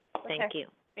 bingo. Thank Okay.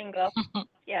 you. Bingo.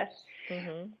 Yes.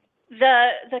 Mhm.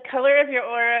 The color of your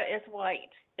aura is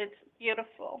white. It's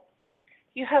beautiful.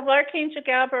 You have Archangel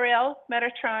Gabriel,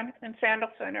 Metatron, and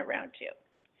Sandalphon around you.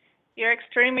 You're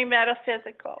extremely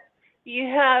metaphysical. You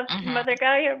have Mother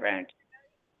Gaia around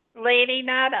you, Lady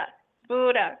Nada,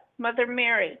 Buddha, Mother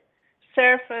Mary,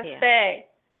 Serapis Bey,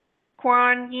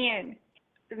 Kuan Yin,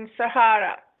 and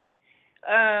Sahara.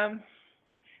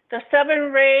 The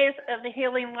 7 rays of the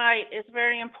healing light is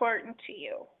very important to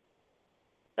you.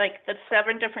 Like the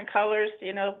 7 different colors,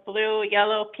 blue,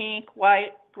 yellow, pink,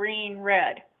 white, green,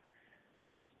 red.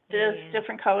 Those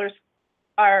different colors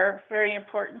are very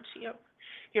important to you.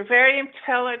 You're very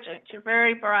intelligent. You're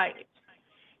very bright.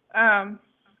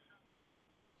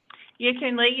 You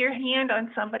can lay your hand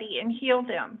on somebody and heal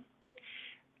them.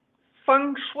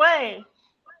 Feng Shui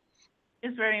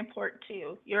is very important to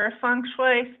you. You're a Feng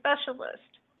Shui specialist.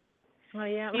 Oh,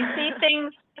 yeah. You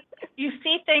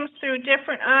see things through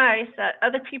different eyes that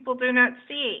other people do not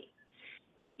see.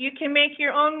 You can make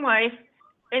your own life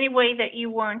any way that you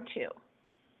want to.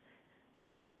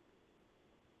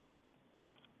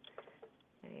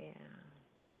 Yeah.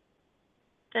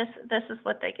 This is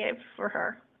what they gave for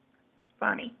her.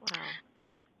 Funny. Wow.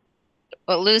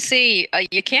 Well, Lucy,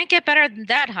 you can't get better than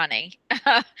that, honey.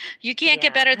 You can't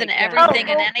get better than everything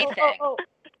and anything.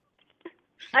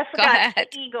 I forgot the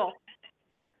eagle.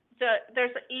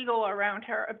 There's an eagle around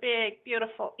her, a big,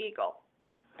 beautiful eagle.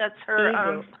 That's her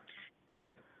and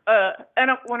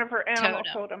one of her animal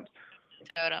totems.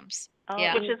 Oh,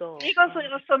 yeah. Which is eagles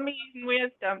also mean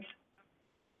wisdom.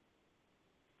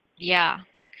 Yeah.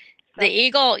 The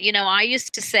eagle, I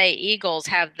used to say eagles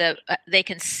have they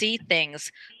can see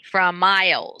things from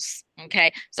miles.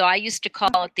 Okay. So I used to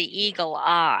call it the eagle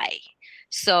eye.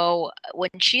 So when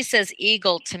she says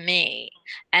eagle to me,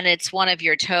 and it's one of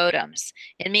your totems,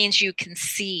 it means you can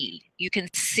see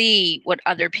what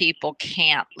other people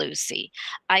can't, Lucy.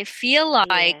 I feel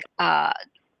like,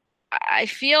 I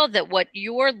feel that what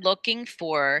you're looking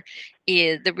for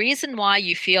is the reason why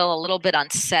you feel a little bit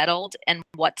unsettled and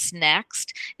what's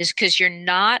next is because you're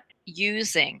not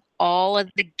using all of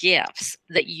the gifts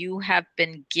that you have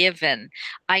been given.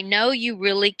 I know you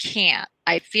really can't.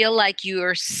 I feel like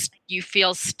you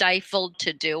feel stifled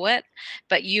to do it,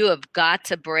 but you have got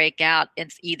to break out in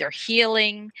either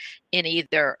healing, in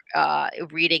either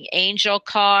reading angel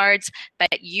cards,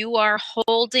 but you are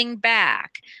holding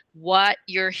back what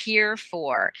you're here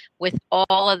for with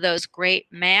all of those great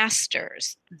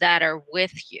masters that are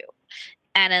with you.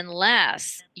 And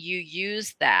unless you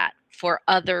use that for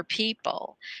other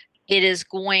people, it is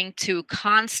going to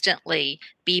constantly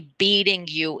be beating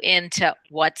you into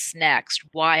what's next.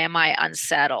 Why am I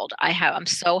unsettled? I'm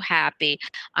so happy.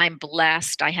 I'm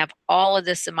blessed. I have all of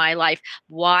this in my life.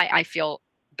 Why I feel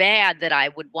bad that I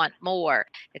would want more.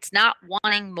 It's not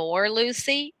wanting more,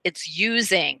 Lucy. It's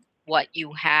using what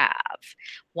you have.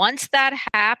 Once that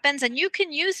happens, and you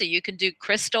can use it, you can do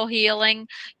crystal healing,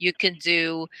 you can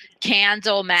do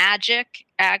candle magic,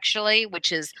 actually,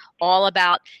 which is all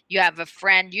about, you have a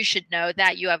friend, you should know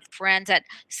that you have friends that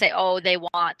say, oh, they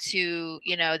want to,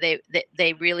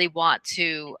 they really want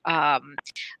to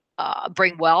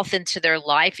bring wealth into their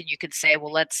life, and you could say,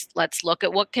 well, let's look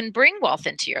at what can bring wealth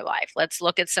into your life. Let's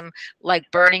look at some, like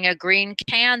burning a green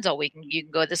candle. You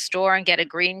can go to the store and get a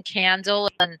green candle,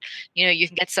 and you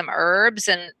can get some herbs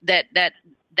and that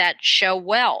show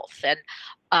wealth, and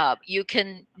you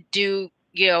can do,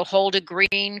 hold a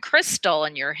green crystal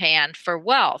in your hand for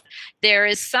wealth. There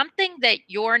is something that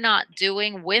you're not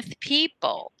doing with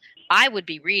people. I would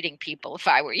be reading people if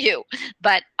I were you,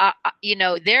 but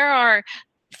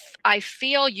I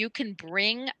feel you can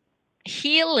bring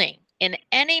healing in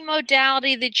any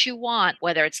modality that you want,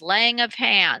 whether it's laying of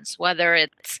hands, whether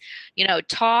it's,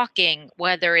 talking,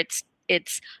 whether it's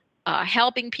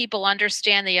helping people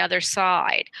understand the other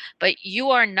side. But you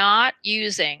are not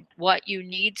using what you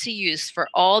need to use for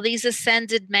all these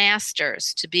ascended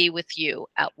masters to be with you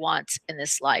at once in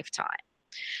this lifetime.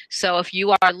 So if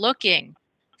you are looking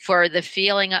for the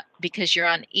feeling because you're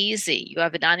uneasy, you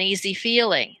have an uneasy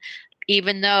feeling,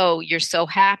 even though you're so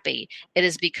happy, it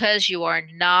is because you are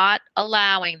not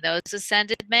allowing those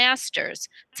ascended masters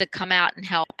to come out and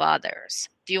help others.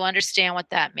 Do you understand what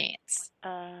that means?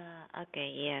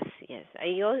 Okay, yes. I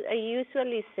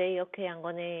usually say, okay, I'm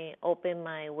going to open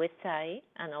my website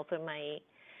and offer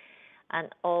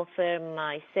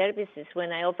my services.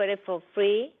 When I offer it for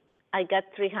free, I got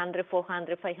 300,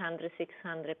 400, 500,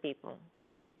 600 people,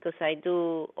 because I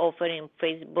do offer in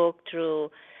Facebook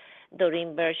through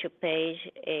Doreen Bershop page,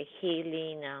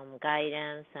 healing,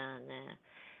 guidance, and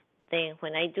then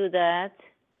when I do that,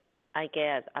 I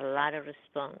get a lot of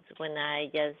response. When I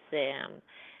just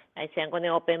I say I'm going to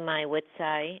open my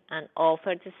website and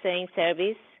offer the same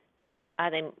service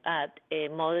at a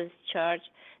modest charge,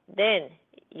 then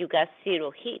you got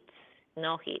 0 hits,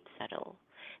 no hits at all.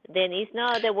 Then it's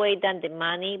not the way than the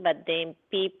money, but then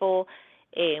people.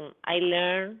 I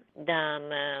learned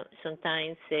that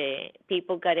sometimes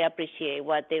people gotta appreciate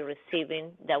what they're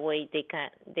receiving. That way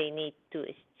they need to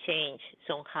exchange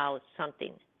somehow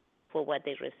something for what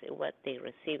they're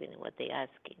receiving, what they're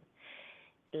asking.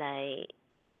 Like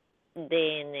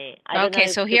then I don't know. Okay,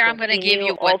 so here I'm going to give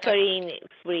you what offering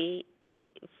free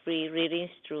readings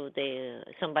through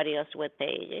somebody else's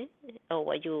webpage,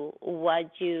 or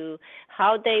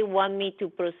how they want me to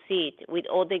proceed with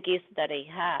all the gifts that I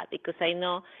have, because I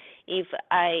know if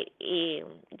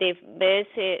the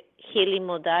best healing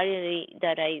modality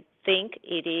that I think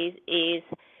it is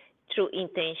through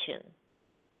intention.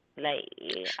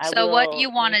 What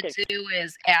you want to do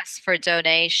is ask for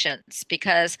donations,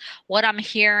 because what I'm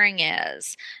hearing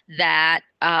is that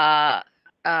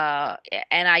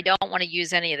and I don't want to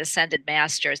use any of the ascended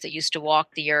masters that used to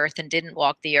walk the earth and didn't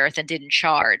walk the earth and didn't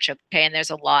charge. Okay. And there's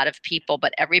a lot of people,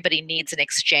 but everybody needs an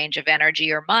exchange of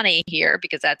energy or money here,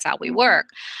 because that's how we work.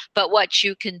 But what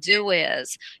you can do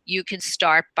is you can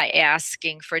start by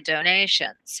asking for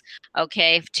donations,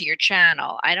 okay, to your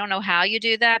channel. I don't know how you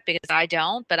do that, because I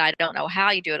don't, but I don't know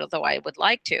how you do it, although I would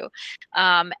like to.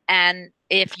 And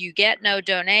if you get no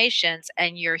donations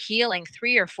and you're healing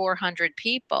 300 or 400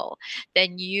 people,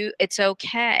 then it's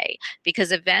okay,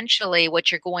 because eventually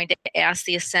what you're going to ask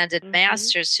the ascended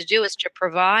masters to do is to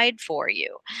provide for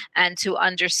you and to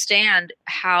understand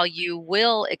how you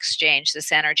will exchange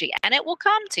this energy, and it will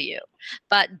come to you.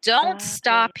 But don't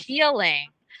stop healing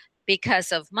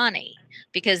because of money,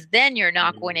 because then you're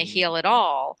not going to heal at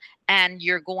all, and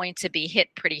you're going to be hit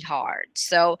pretty hard.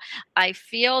 So I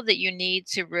feel that you need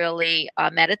to really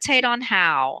meditate on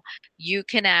how you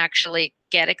can actually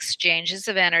get exchanges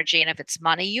of energy. And if it's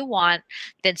money you want,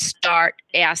 then start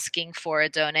asking for a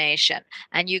donation.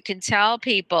 And you can tell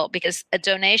people, because a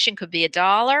donation could be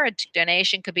 $1, a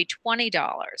donation could be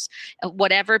 $20,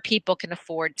 whatever people can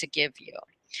afford to give you.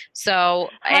 So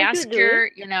ask your,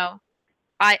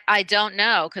 I don't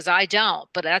know because I don't,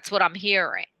 but that's what I'm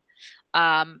hearing.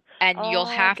 And you'll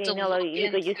have Okay, to no, but look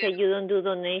because you into. say you don't do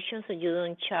donations, so you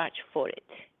don't charge for it.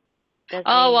 That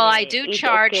Oh, means well, I do it's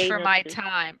charge okay for not my to.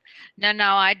 time.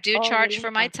 No, I do Oh, charge really?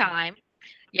 for my Okay. time.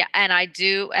 Yeah, and I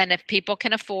do, and if people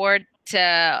can afford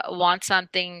to want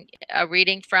something, a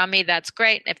reading from me, that's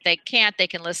great. If they can't, they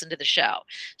can listen to the show.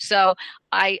 So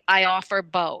I offer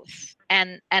both.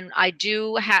 And I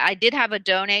did have a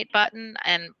donate button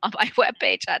and on my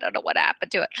webpage, I don't know what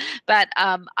happened to it. But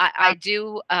I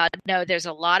do know there's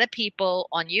a lot of people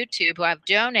on YouTube who have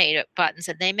donate buttons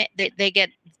and they get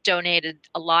donated.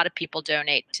 A lot of people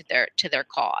donate to their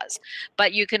cause.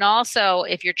 But you can also,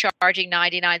 if you're charging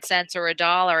 99 cents or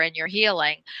 $1 and you're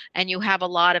healing and you have a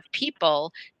lot of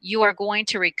people, you are going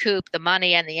to recoup the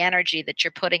money and the energy that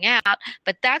you're putting out.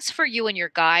 But that's for you and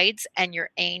your guides and your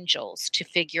angels to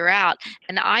figure out.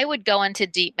 And I would go into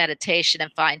deep meditation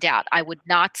and find out. I would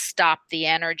not stop the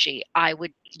energy. I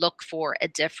would look for a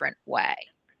different way.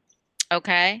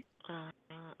 Okay?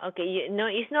 Okay, no,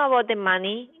 it's not about the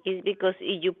money. It's because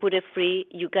if you put it free,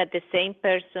 you got the same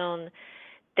person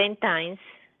 10 times,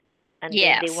 and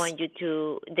then they Yes. want you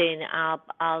to. Then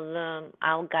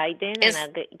I'll guide them and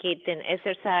I'll give them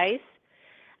exercise.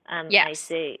 I Yes.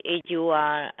 say you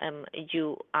are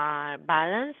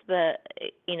balanced, but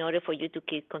in order for you to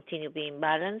continue being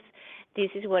balanced, this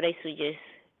is what I suggest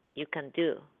you can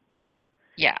do.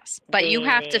 Yes, but you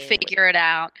have to figure it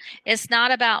out. It's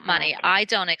not about money. Okay. I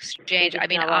don't exchange. It's I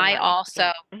mean, not about I money.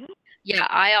 also, Yeah. yeah,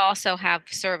 I also have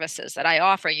services that I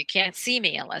offer. You can't see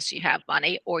me unless you have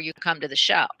money or you come to the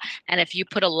show. And if you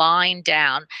put a line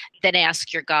down, then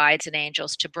ask your guides and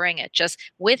angels to bring it. Just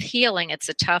with healing, it's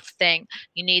a tough thing.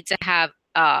 You need to have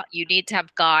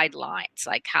guidelines,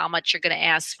 like how much you're going to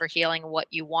ask for healing, what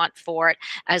you want for it,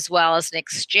 as well as an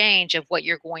exchange of what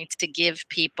you're going to give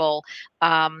people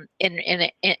in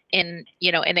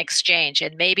exchange.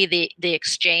 And maybe the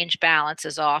exchange balance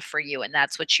is off for you, and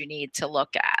that's what you need to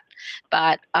look at.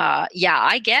 But yeah,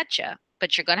 I get you,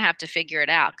 but you're going to have to figure it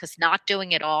out because not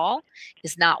doing it all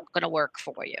is not going to work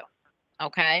for you.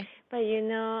 Okay. But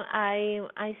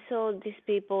I saw these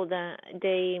people that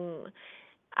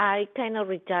I kind of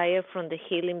retired from the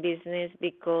healing business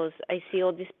because I see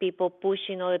all these people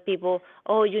pushing other people.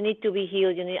 Oh, you need to be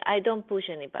healed. I don't push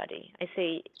anybody. I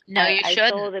say no, you I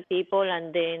shouldn't. saw the people,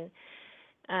 and then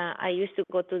I used to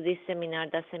go to this seminar,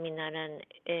 that seminar, and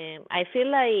I feel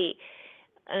like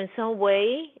in some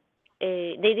way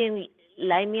they didn't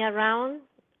like me around.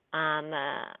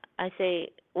 I say,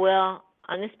 well,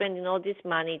 I'm spending all this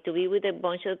money to be with a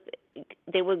bunch of.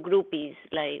 They were groupies,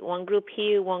 like one group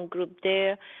here, one group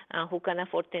there, who can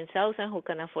afford 10,000, who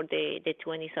can afford the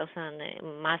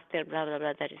 20,000 master, blah blah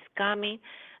blah that is coming.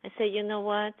 I say, you know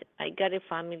what? I got a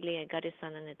family, I got a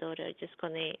son and a daughter. I'm just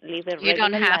gonna live a regular life. You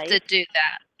don't have to do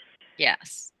that.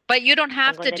 Yes, but you don't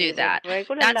have to do that. I'm gonna live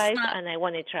a regular That's life, not. and I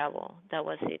want to travel. That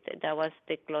was it. That was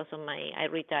the close of my. I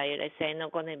retired. I say I'm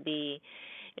not gonna be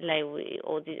like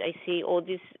all this. I see all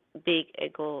these big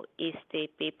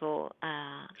egoistic people.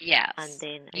 Yes, And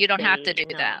then you don't have to do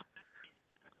that.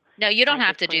 No, you don't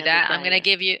have to do that. I'm going to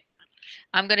give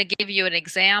you an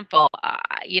example.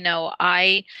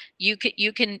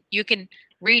 You can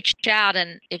reach out,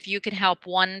 and if you can help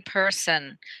one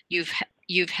person,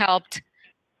 you've helped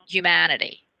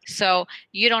humanity. So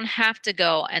you don't have to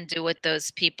go and do what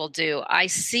those people do. I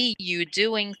see you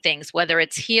doing things, whether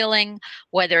it's healing,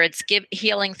 whether it's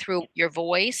healing through your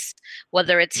voice,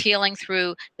 whether it's healing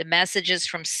through the messages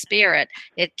from spirit.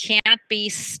 It can't be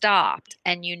stopped,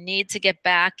 and you need to get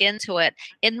back into it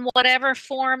in whatever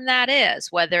form that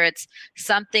is, whether it's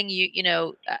something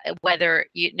whether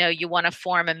you want to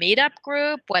form a meetup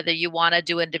group, whether you want to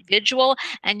do individual.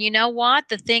 And you know what?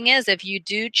 The thing is, if you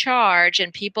do charge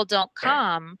and people don't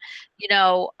come,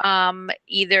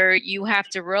 either you have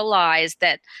to realize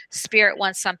that spirit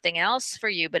wants something else for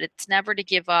you, but it's never to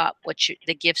give up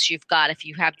the gifts you've got. If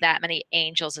you have that many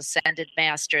angels, ascended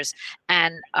masters,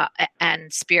 and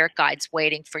spirit guides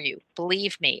waiting for you,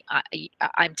 believe me,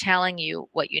 I'm telling you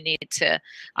what you need to.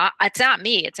 It's not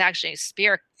me; it's actually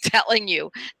spirit telling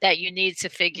you that you need to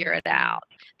figure it out.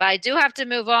 But I do have to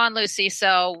move on, Lucy.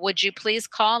 So would you please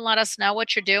call and let us know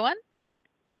what you're doing?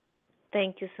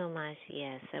 Thank you so much.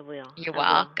 Yes, I will. You're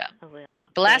welcome. I will.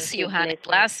 Bless you, honey.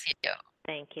 Bless you.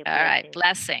 Thank you. All right.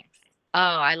 Blessings. Oh,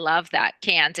 I love that,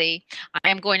 Candy. I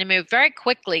am going to move very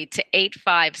quickly to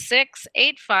 856.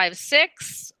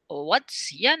 856.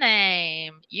 What's your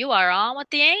name? You are on with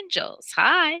the angels.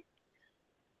 Hi.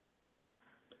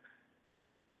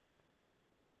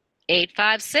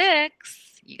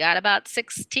 856. You got about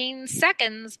 16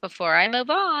 seconds before I move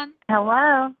on.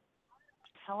 Hello.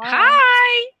 Hello.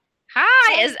 Hi.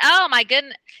 Hi. Oh my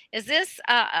goodness. Is this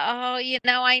oh,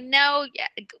 I know. Yeah,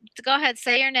 go ahead,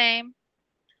 say your name.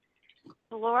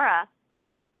 Laura.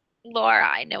 Laura.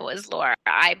 I knew it was Laura.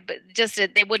 But just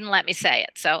they wouldn't let me say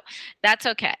it. So that's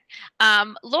okay.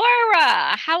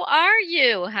 Laura, how are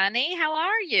you, honey? How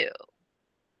are you?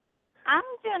 I'm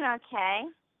doing okay.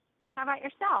 How about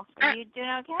yourself? Are you doing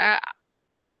okay?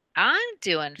 I'm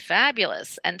doing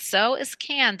fabulous, and so is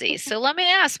Candy. So let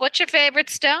me ask, what's your favorite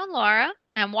stone, Laura,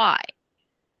 and why?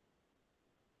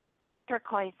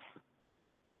 Turquoise.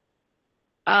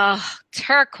 Oh,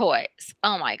 turquoise.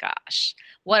 Oh my gosh.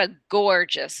 What a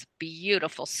gorgeous,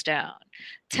 beautiful stone.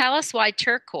 Tell us why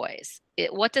turquoise.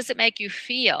 What does it make you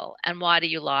feel, and why do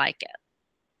you like it?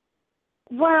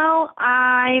 Well,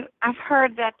 I've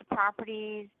heard that the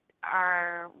properties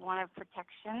are one of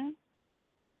protection,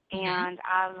 and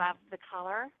I love the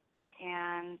color,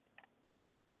 and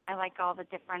I like all the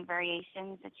different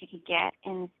variations that you could get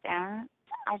in the stone.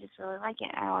 I just really like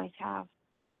it. I always have.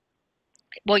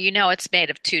 Well, it's made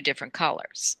of two different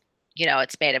colors.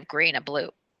 It's made of green and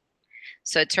blue.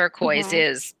 So turquoise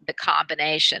is the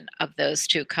combination of those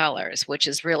two colors, which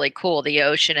is really cool, the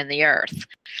ocean and the earth,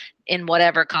 in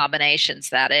whatever combinations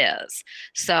that is.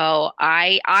 So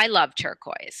I love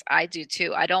turquoise. I do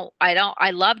too. I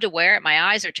love to wear it.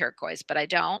 My eyes are turquoise, but I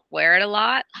don't wear it a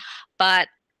lot. But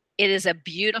it is a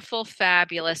beautiful,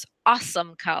 fabulous,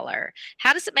 awesome color.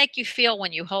 How does it make you feel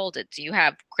when you hold it? Do you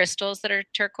have crystals that are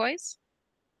turquoise?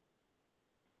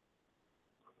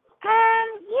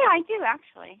 Yeah, I do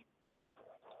actually.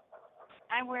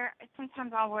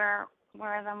 Sometimes I'll wear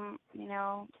them,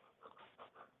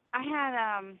 I had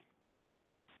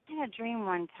a dream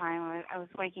one time. I was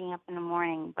waking up in the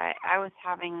morning, but I was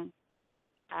having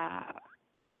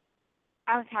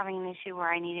an issue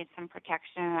where I needed some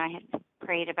protection, and I had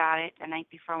prayed about it the night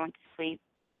before I went to sleep.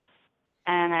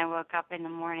 And I woke up in the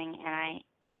morning,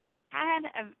 and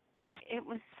it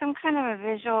was some kind of a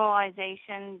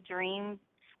visualization dream.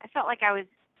 I felt like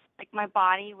my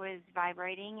body was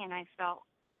vibrating, and I felt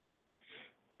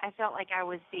like I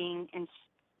was being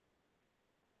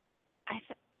I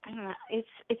don't know.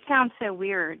 It sounds so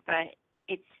weird, but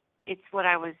it's what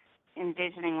I was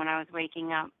envisioning when I was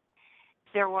waking up.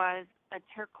 There was a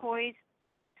turquoise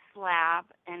slab,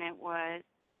 and it was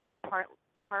part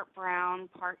brown,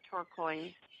 part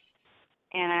turquoise,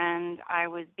 and I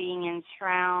was being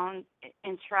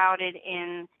enshrouded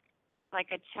in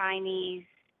like a Chinese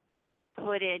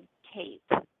hooded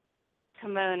cape,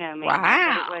 kimono maybe.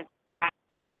 Wow. But it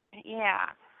was, yeah.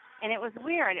 And it was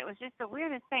weird. It was just the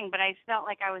weirdest thing, but I felt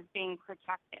like I was being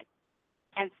protected.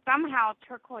 And somehow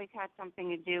turquoise had something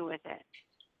to do with it.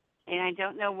 And I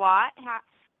don't know what,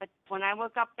 but when I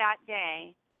woke up that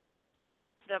day,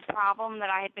 the problem that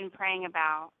I had been praying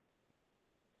about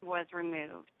was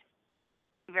removed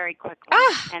very quickly.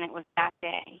 And it was that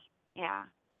day. Yeah.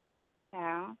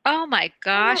 So, Oh my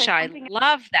gosh, I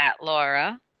love that,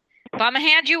 Laura. If I'm going to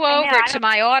hand you over to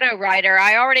my auto writer,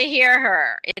 I already hear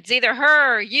her. It's either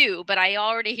her or you, but I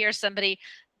already hear somebody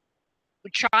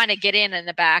trying to get in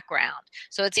the background.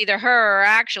 So it's either her or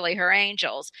actually her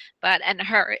angels. And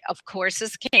her, of course,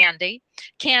 is Candy.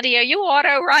 Candy, are you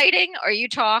auto writing or are you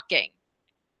talking?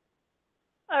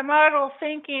 I'm auto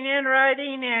thinking and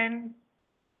writing and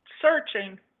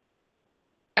searching.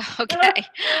 Okay.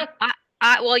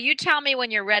 Well, you tell me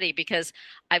when you're ready, because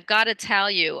I've got to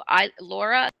tell you,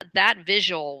 Laura, that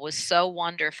visual was so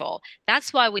wonderful.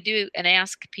 That's why we do and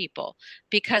ask people,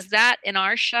 because that in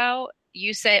our show,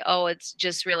 you say, oh, it's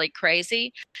just really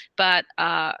crazy, but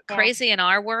crazy in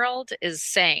our world is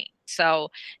sane.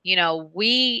 So,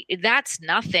 that's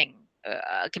nothing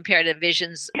compared to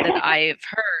visions that I've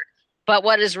heard. But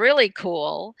what is really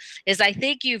cool is I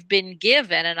think you've been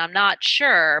given, and I'm not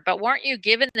sure, but weren't you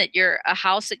given that a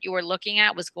house that you were looking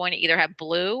at was going to either have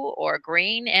blue or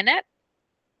green in it?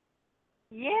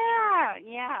 Yeah,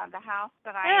 the house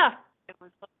that I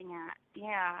was looking at.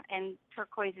 Yeah, and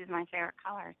turquoise is my favorite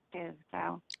color too.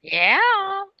 So. Yeah.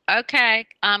 Okay.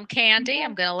 Candy,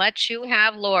 I'm going to let you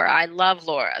have Laura. I love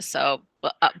Laura. So,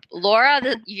 Laura,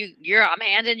 I'm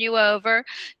handing you over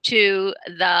to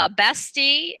the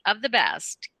bestie of the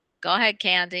best. Go ahead,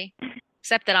 Candy.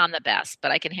 Except that I'm the best,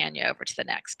 but I can hand you over to the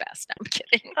next best. I'm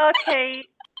kidding. Okay.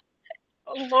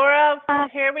 Laura,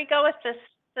 here we go with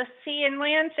the sea and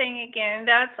land thing again.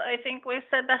 I think we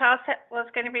said the house was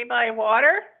going to be by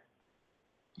water.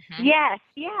 Mm-hmm. Yes,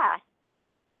 yeah.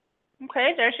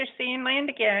 Okay, there's your sea and land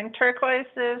again. Turquoise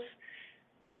is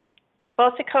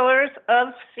both the colors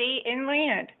of sea and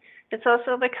land. It's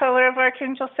also the color of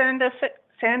Archangel Sandal.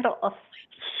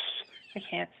 I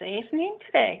can't say his name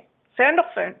today.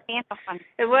 Sandalphon. Sandalphon.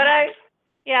 And what I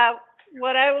Yeah,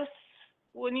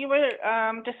 when you were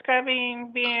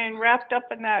describing being wrapped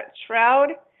up in that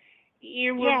shroud,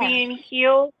 you were being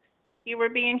healed. You were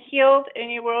being healed,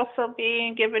 and you were also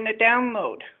being given a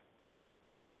download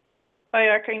by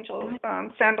Archangel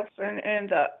Sandalphon and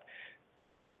the,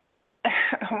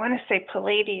 I want to say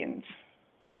Palladians.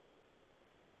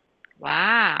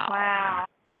 Wow. Wow.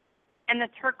 And the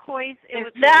turquoise,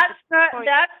 That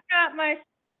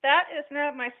is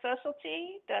not my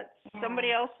specialty. That's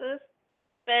somebody else's.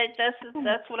 But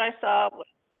that's what I saw with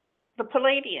the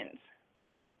Palladians,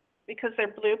 because they're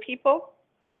blue people.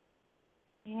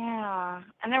 Yeah.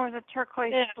 And there was a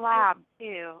turquoise slab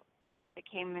too that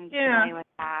came into play with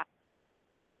that.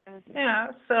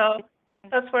 So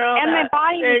that's where all and that. my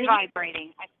body was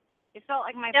vibrating. It felt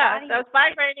like my body was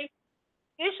vibrating.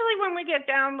 Usually when we get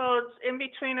downloads in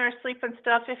between our sleep and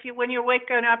stuff, when you're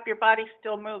waking up, your body's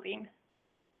still moving.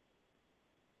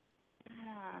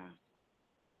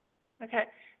 Okay.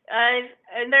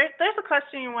 And there's a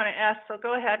question you want to ask, so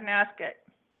go ahead and ask it.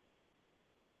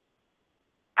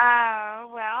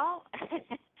 Well,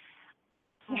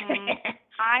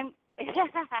 I'm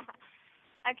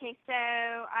okay. So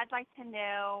I'd like to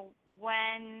know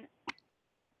when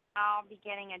I'll be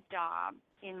getting a job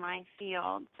in my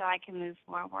field so I can move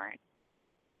forward.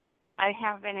 I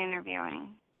have been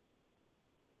interviewing.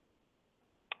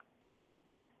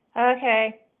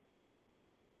 Okay.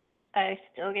 I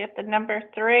still get the number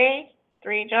 3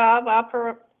 job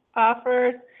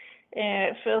offers, and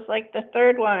it feels like the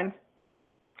third one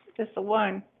is the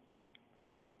one.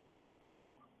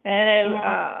 And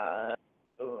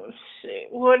let's see,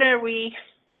 what are we?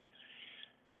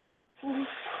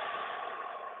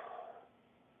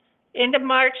 End of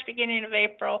March, beginning of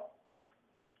April.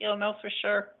 You'll know for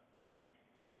sure.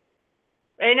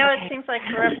 I know it seems like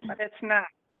forever, but it's not.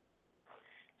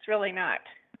 It's really not.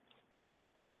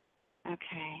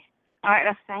 Okay. All right.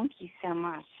 Well, thank you so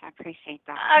much. I appreciate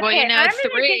that. Okay, Well, you know, I'm it's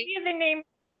going to 3. give you the name.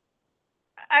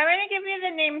 I'm going to give you the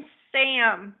name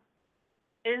Sam.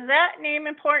 Is that name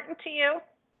important to you?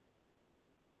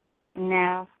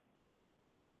 No.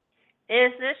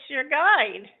 Is this your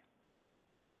guide?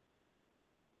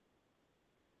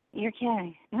 You're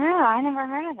kidding. No, I never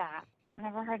heard of that. I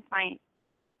never heard my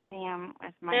Sam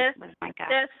was my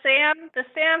guide. The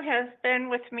Sam has been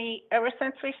with me ever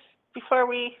since before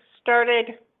we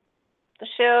started the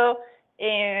show,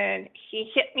 and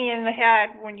he hit me in the head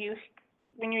when you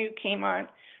came on.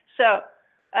 So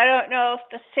I don't know if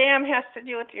the Sam has to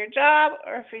do with your job,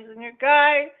 or if he's a new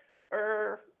guy,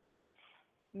 or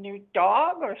new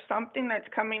dog, or something that's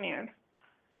coming in.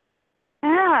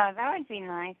 Ah, that would be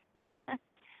nice.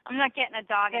 I'm not getting a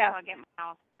dog until I get my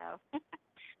house, so.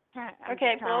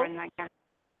 Okay, well,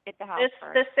 get the house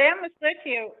first. the Sam is with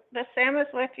you. The Sam is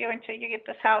with you until you get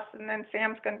this house, and then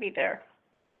Sam's going to be there.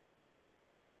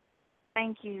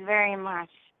 Thank you very much.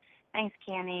 Thanks,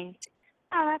 Candy.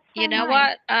 Oh, that's so You know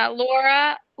nice. what,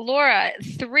 Laura,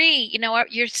 3, you know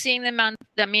what, you're seeing them on,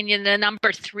 the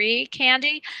number 3,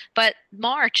 Candy, but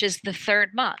March is the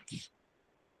 3rd month.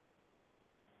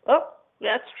 Oh,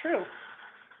 that's true.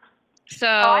 So,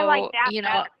 I like that. you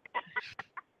know,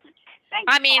 Thanks,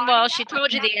 I mean, Bonnie. well, she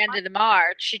told you the end of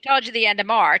March. She told you the end of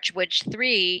March, which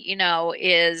 3, you know,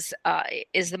 is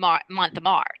the month of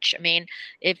March. I mean,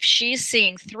 if she's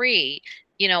seeing 3,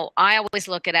 you know, I always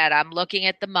look at it. I'm looking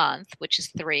at the month, which is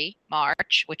 3,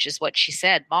 March, which is what she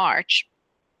said, March,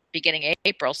 beginning of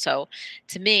April. So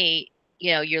to me,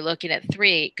 you know, you're looking at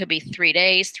 3. It could be 3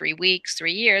 days, 3 weeks,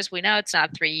 3 years. We know it's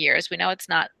not 3 years. We know it's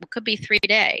not. It could be 3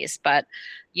 days, but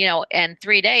you know, and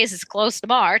 3 days is close to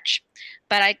March.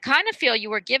 But I kind of feel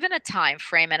you were given a time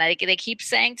frame, and they keep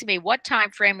saying to me, "What time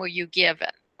frame were you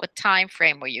given? What time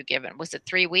frame were you given? Was it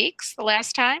 3 weeks the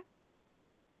last time?"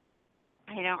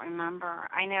 I don't remember.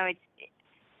 I know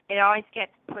it always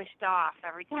gets pushed off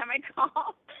every time I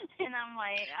call, and I'm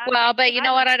like, okay, well, but you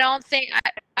know what? I don't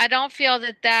feel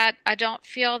that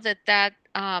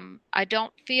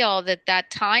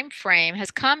time frame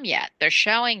has come yet. They're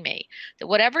showing me that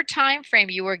whatever time frame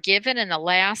you were given in the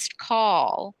last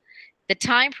call, the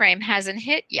time frame hasn't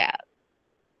hit yet.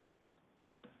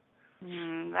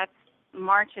 That's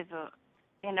March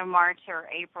end of March or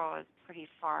April is pretty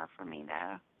far for me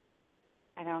though.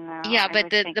 I don't know. Yeah, but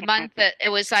the month that it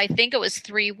was, I think it was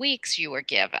 3 weeks you were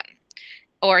given,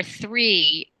 or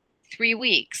 3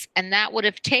 weeks, and that would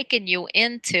have taken you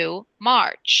into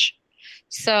March.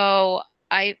 So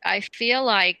I feel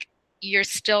like you're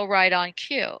still right on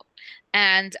cue,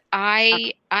 and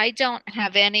I don't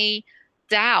have any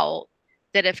doubt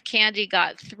that if Candy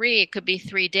got 3, it could be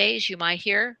 3 days. You might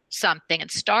hear something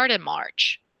and start in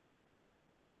March.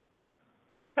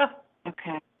 Oh.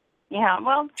 Okay. Yeah,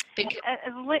 well, Bec-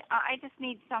 I just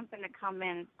need something to come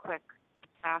in quick, as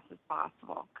fast as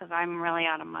possible, because I'm really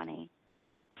out of money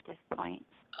at this point.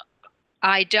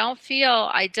 I don't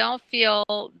feel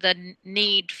the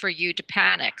need for you to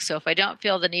panic. So if I don't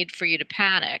feel the need for you to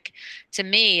panic, to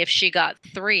me, if she got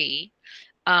 3,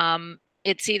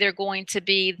 it's either going to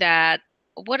be that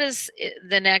what is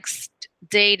the next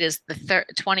date is the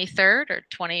 23rd or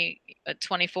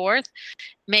 24th.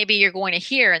 Maybe you're going to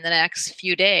hear in the next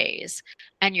few days,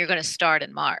 and you're going to start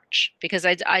in March, because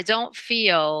I don't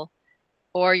feel,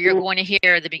 or you're going to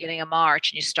hear the beginning of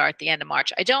March and you start the end of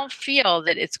March. I don't feel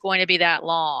that it's going to be that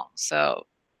long. So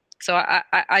but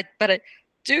I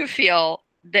do feel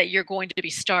that you're going to be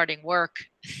starting work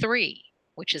 3,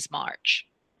 which is March.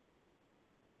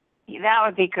 That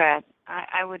would be good.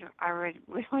 I would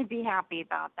really be happy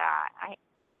about that. I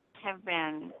have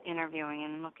been interviewing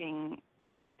and looking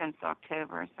since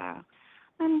October, so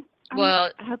I'm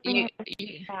hoping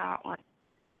that one.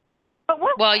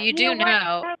 But you do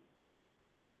know.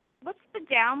 What's the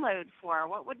download for?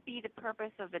 What would be the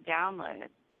purpose of the download?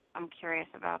 I'm curious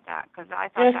about that, because I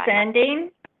thought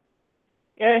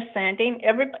You're sending.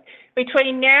 Everybody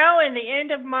between now and the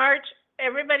end of March,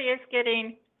 everybody is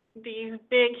getting these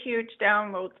big, huge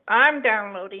downloads. I'm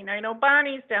downloading. I know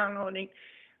Bonnie's downloading.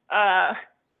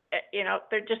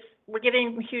 We're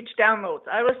getting huge downloads.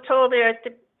 I was told that at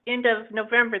the end of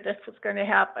November this was going to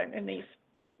happen, and these,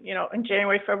 in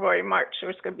January, February, March, there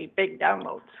was going to be big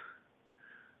downloads.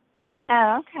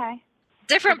 Oh, okay.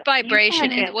 Different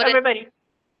vibration.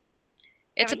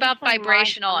 It's about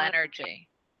vibrational energy.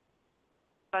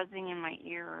 Buzzing in my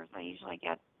ears. I usually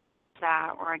get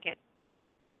that, or I get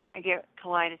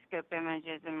kaleidoscope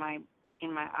images in my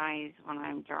eyes when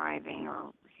I'm driving,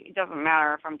 or it doesn't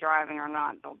matter if I'm driving or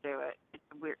not. They'll do it.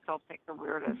 They'll pick the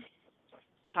weirdest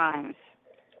times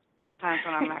when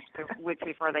I'm actually, week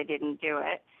before they didn't do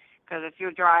it. Because if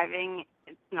you're driving,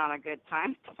 it's not a good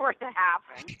time for it to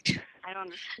happen. I don't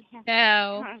understand.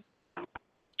 No.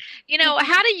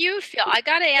 How do you feel? I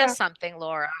got to ask something,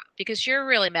 Laura, because you're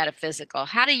really metaphysical.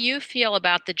 How do you feel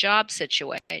about the job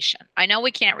situation? I know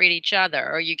we can't read each other,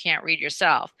 or you can't read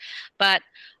yourself, but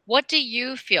what do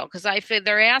you feel? Because I feel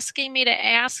they're asking me to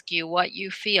ask you what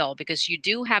you feel, because you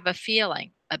do have a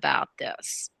feeling about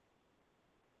this.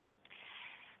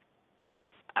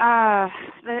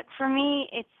 For me,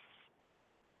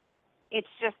 it's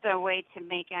just a way to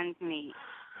make ends meet,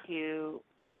 to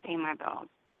pay my bills.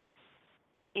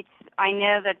 I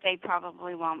know that they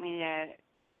probably want me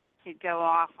to go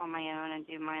off on my own and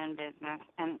do my own business,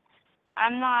 and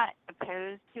I'm not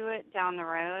opposed to it down the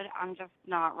road. I'm just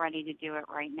not ready to do it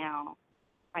right now.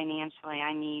 Financially,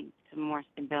 I need some more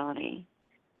stability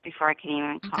before I can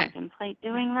even contemplate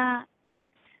doing that.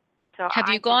 So have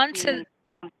you gone to?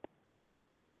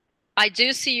 I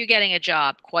do see you getting a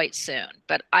job quite soon,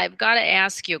 but I've got to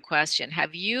ask you a question.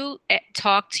 Have you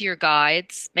talked to your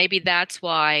guides? Maybe that's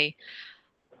why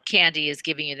CANDIE is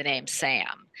giving you the name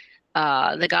Sam.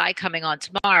 The guy coming on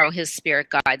tomorrow, his spirit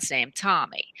guide's named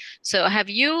Tommy. So have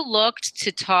you looked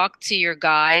to talk to your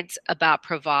guides about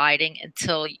providing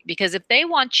because if they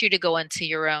want you to go into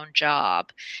your own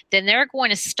job, then they're going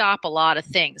to stop a lot of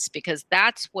things, because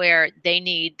that's where they're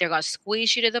going to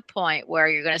squeeze you to the point where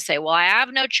you're going to say, well, I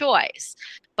have no choice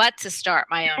but to start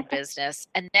my own business.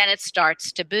 And then it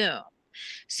starts to boom.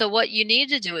 So what you need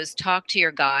to do is talk to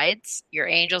your guides, your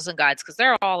angels and guides, because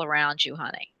they're all around you,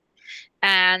 honey.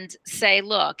 And say,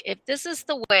 look, if this is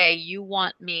the way you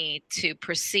want me to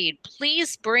proceed,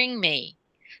 please bring me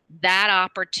that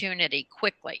opportunity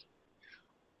quickly.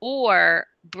 Or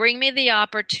bring me the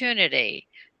opportunity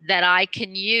that I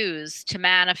can use to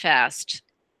manifest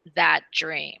that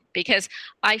dream. Because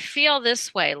I feel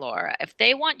this way, Laura, if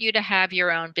they want you to have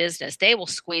your own business, they will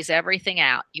squeeze everything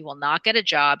out. You will not get a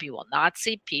job. You will not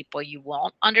see people. You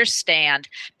won't understand,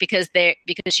 because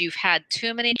you've had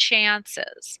too many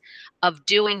chances of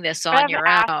doing this on your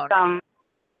own.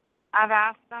 I've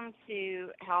asked them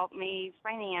to help me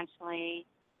financially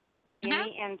in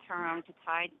the interim to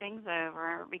tide things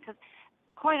over, because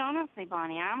quite honestly,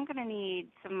 Bonnie, I'm going to need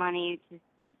some money to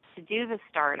do the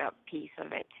startup piece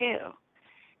of it too.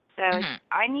 So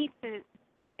I need to,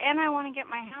 and I want to get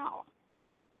my house.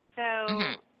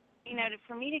 So,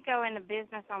 for me to go into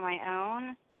business on my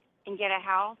own and get a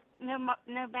house,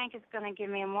 no bank is going to give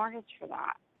me a mortgage for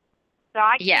that. So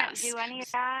I can't do any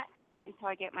of that until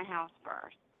I get my house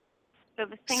first. So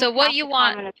the things what you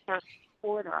want in a certain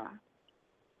order.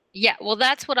 Yeah, well,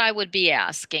 that's what I would be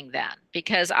asking then,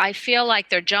 because I feel like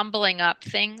they're jumbling up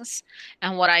things.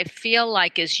 And what I feel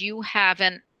like is you have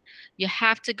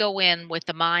to go in with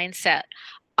the mindset,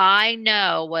 I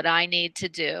know what I need to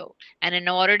do. And in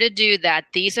order to do that,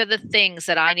 these are the things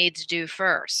that I need to do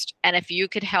first. And if you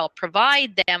could help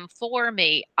provide them for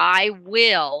me, I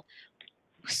will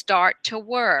start to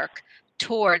work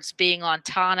towards being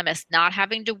autonomous, not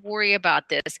having to worry about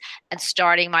this, and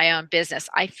starting my own business.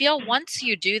 I feel once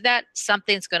you do that,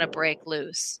 something's going to break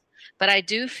loose. But I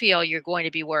do feel you're going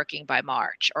to be working by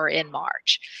March or in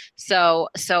March. So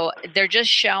they're just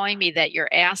showing me that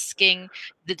you're asking.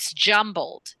 That's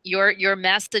jumbled. Your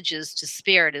messages to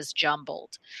spirit is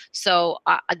jumbled. So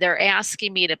they're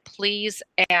asking me to please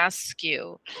ask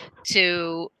you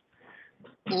to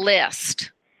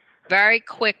list very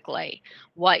quickly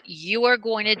what you are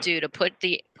going to do to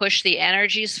push the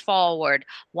energies forward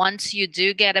once you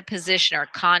do get a position or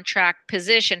contract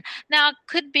position. Now, it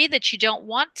could be that you don't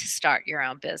want to start your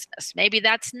own business. Maybe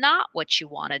that's not what you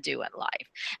want to do in life.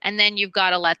 And then you've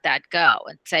got to let that go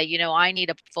and say, I need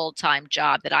a full-time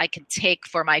job that I can take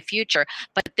for my future.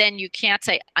 But then you can't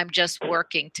say, I'm just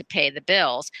working to pay the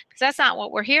bills, because that's not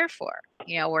what we're here for.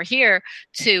 We're here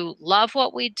to love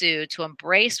what we do, to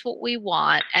embrace what we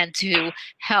want, and to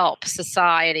help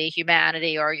society,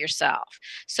 humanity, or yourself.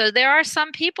 So there are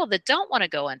some people that don't want to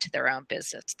go into their own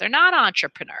business. They're not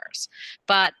entrepreneurs.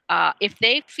 But if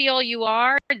they feel you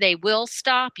are, they will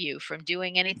stop you from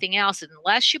doing anything else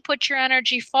unless you put your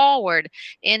energy forward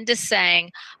into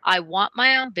saying, I want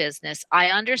my own business. I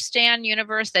understand,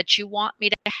 universe, that you want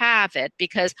me to have it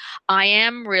because I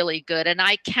am really good and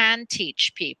I can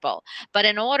teach people. But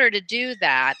in order to do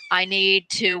that, I need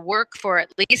to work for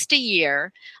at least a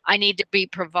year. I need to be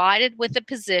provided with a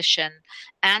position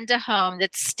and a home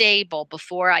that's stable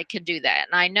before I can do that.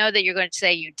 And I know that you're going to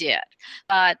say you did,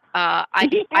 but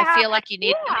I feel like you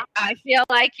need. I feel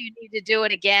like you need to do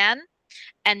it again,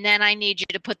 and then I need you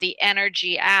to put the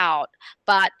energy out.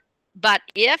 But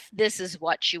if this is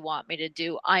what you want me to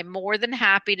do, I'm more than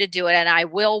happy to do it. And I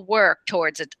will work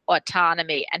towards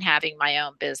autonomy and having my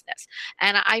own business.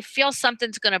 And I feel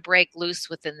something's going to break loose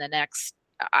within the next,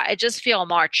 I just feel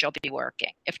March you'll be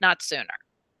working, if not sooner.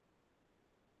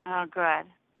 Oh, good.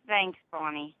 Thanks,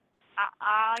 Bonnie.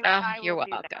 You're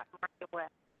welcome.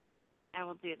 I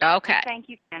will do that. Okay. Well, thank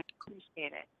you, Ken.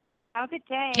 Appreciate it. Have a good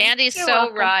day. Candy's You're so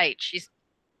welcome. right. She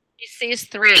sees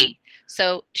 3.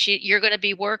 So you're going to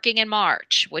be working in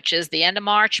March, which is the end of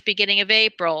March, beginning of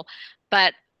April.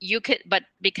 But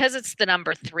because it's the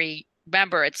number 3,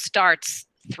 remember it starts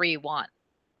 3-1.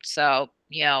 So,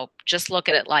 just look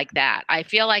at it like that. I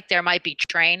feel like there might be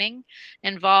training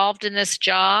involved in this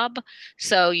job.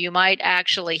 So you might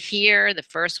actually hear the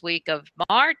first week of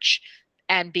March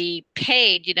and be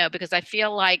paid, because I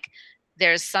feel like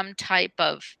there's some type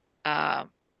of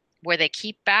where they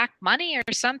keep back money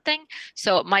or something.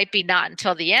 So it might be not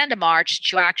until the end of March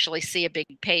that you actually see a big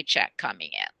paycheck coming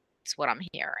in. That's what I'm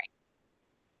hearing.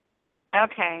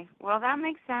 Okay. Well, that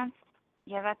makes sense.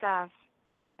 Yeah, that does.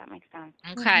 That makes sense.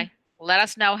 Okay. Let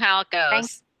us know how it goes.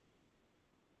 Thanks.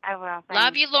 I will. Thanks.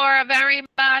 Love you, Laura, very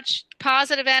much.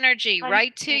 Positive energy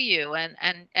right to you,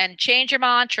 and change your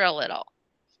mantra a little.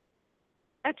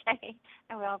 Okay.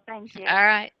 I will. Thank you. All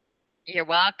right. You're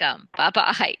welcome.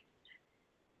 Bye-bye.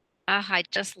 Oh, I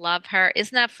just love her.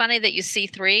 Isn't that funny that you see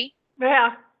 3?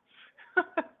 Yeah.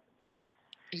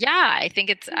 Yeah, I think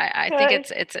it's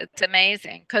it's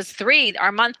amazing because 3,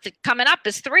 our month coming up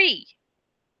is 3.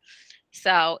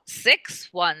 So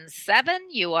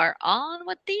 617, you are on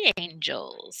with the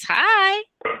angels. Hi.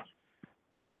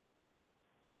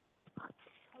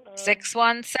 Hello.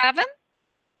 617.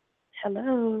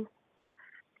 Hello.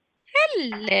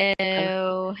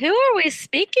 Hello. Who are we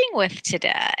speaking with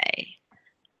today?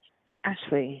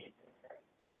 Ashley.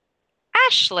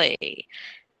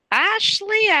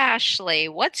 Ashley,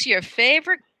 what's your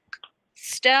favorite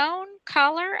stone,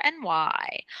 color, and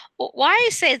why? Why I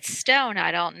say it's stone,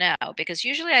 I don't know, because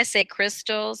usually I say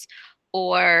crystals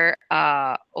or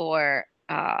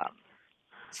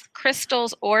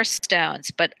crystals or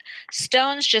stones, but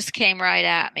stones just came right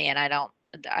at me, and I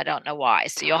don't know why.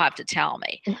 So you'll have to tell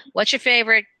me. What's your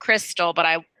favorite crystal?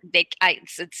 But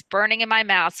it's burning in my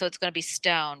mouth, so it's going to be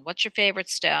stone. What's your favorite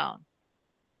stone?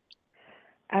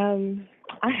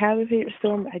 I have a favorite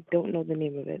stone, but I don't know the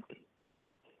name of it.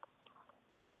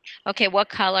 Okay, what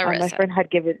color is my it? friend had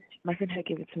given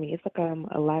it to me. It's like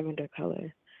a lavender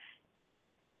color.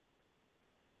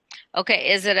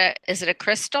 Okay, is it a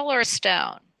crystal or a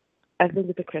stone? I think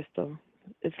it's a crystal.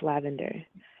 It's lavender.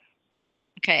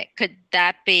 Okay, could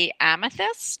that be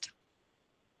amethyst?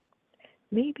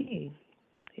 Maybe.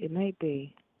 It might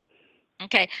be.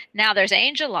 Okay, now there's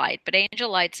angelite, but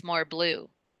angelite's more blue,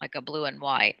 like a blue and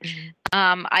white.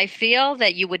 I feel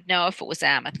that you would know if it was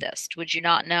amethyst. Would you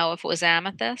not know if it was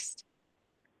amethyst?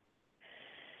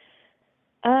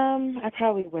 I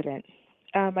probably wouldn't.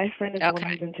 My friend is the one Okay.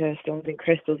 who's into stones and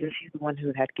crystals, and she's the one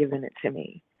who had given it to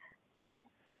me.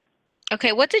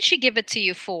 Okay, what did she give it to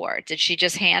you for? Did she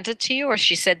just hand it to you, or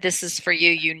she said, this is for you,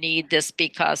 you need this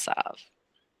because of?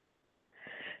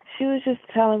 She was just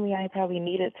telling me I probably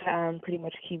needed to pretty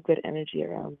much keep good energy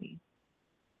around me.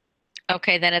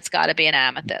 Okay, then it's got to be an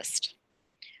amethyst.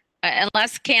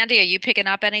 Unless, Candy, are you picking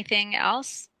up anything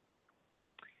else?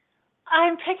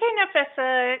 I'm picking up as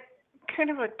a kind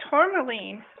of a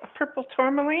tourmaline, a purple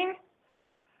tourmaline.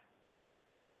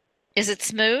 Is it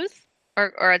smooth,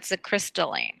 or it's a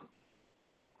crystalline?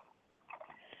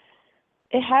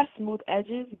 It has smooth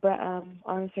edges, but on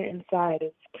a certain side,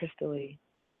 it's crystally.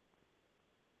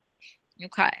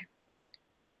 Okay.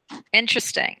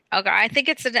 Interesting. Okay, I think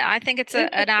it's an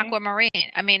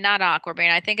aquamarine. I mean, not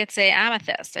aquamarine. I think it's a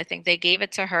amethyst. I think they gave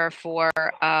it to her for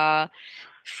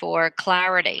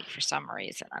clarity for some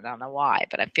reason. I don't know why,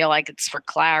 but I feel like it's for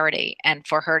clarity and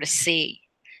for her to see.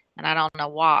 And I don't know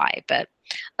why, but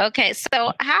okay.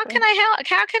 So how can I help?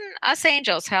 How can us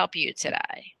angels help you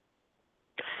today?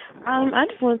 I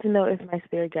just wanted to know if my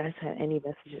spirit guides had any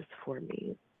messages for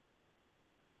me.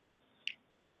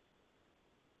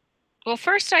 Well,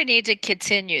 first I need to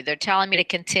continue. They're telling me to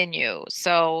continue.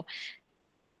 So,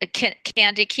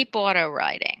 Candy, keep auto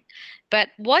writing. But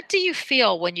what do you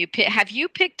feel when have you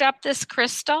picked up this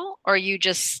crystal, or you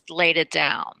just laid it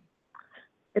down?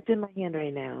 It's in my hand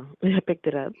right now. I picked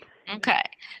it up. Okay.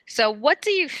 So what do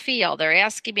you feel? They're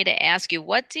asking me to ask you,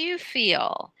 what do you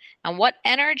feel? And what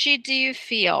energy do you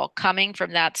feel coming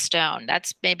from that stone?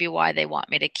 That's maybe why they want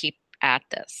me to keep at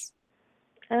this.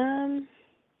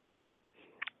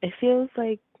 It feels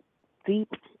like deep,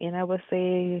 and I would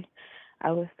say,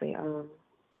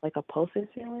 like a pulsing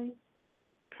feeling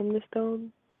from the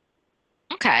stone.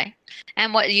 Okay.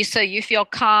 And so you feel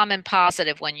calm and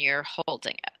positive when you're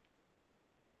holding it?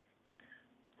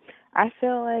 I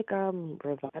feel like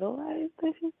revitalized,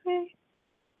 I should say.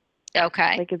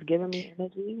 Okay. Like it's giving me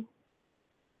energy.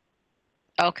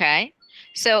 Okay.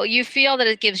 So you feel that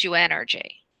it gives you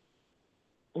energy.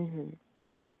 Mhm.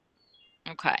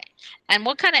 Okay. And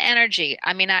what kind of energy?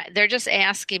 I mean, they're just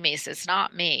asking me, so it's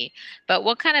not me, but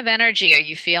what kind of energy are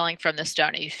you feeling from the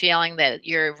stone? Are you feeling that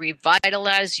you're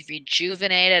revitalized, you've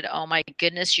rejuvenated? Oh my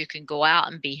goodness, you can go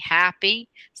out and be happy.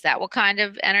 Is that what kind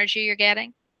of energy you're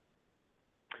getting?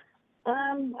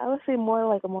 I would say more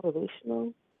like a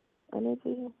motivational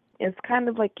energy. It's kind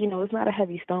of like, it's not a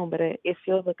heavy stone, but it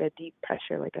feels like a deep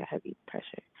pressure, like a heavy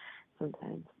pressure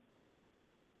sometimes.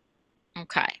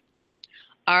 Okay.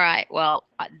 All right. Well,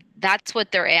 that's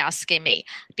what they're asking me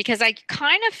because I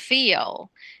kind of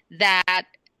feel that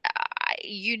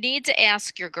you need to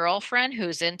ask your girlfriend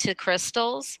who's into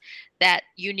crystals that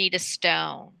you need a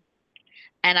stone.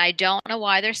 And I don't know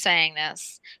why they're saying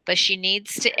this, but she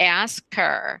needs to ask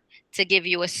her to give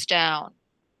you a stone,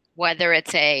 whether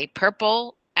it's a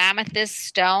purple amethyst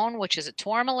stone, which is a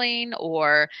tourmaline,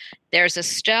 or there's a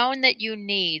stone that you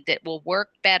need that will work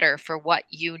better for what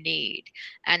you need.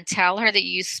 And tell her that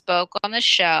you spoke on the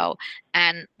show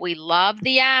and we love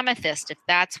the amethyst if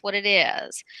that's what it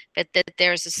is, but that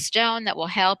there's a stone that will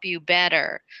help you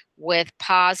better with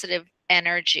positive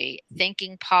energy,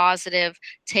 thinking positive,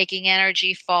 taking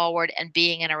energy forward, and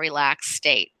being in a relaxed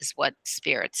state is what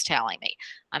Spirit's telling me.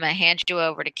 I'm going to hand you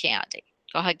over to Candy.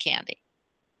 Go ahead, Candy.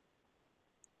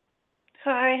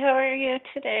 Hi, how are you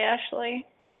today, Ashley?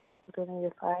 Good on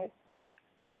your side.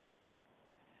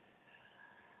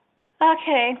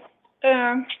 Okay.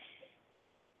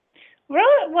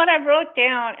 What I wrote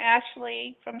down,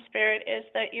 Ashley, from Spirit is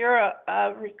that you're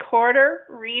a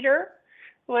reader,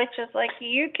 which is like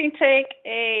you can take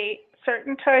a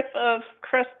certain type of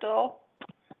crystal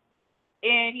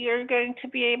and you're going to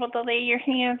be able to lay your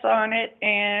hands on it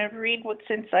and read what's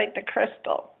inside the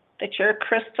crystal. That you're a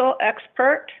crystal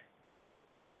expert.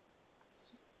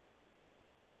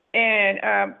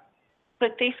 And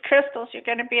but these crystals, you're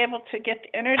going to be able to get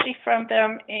the energy from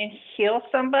them and heal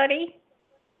somebody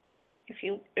if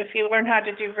you learn how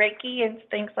to do Reiki and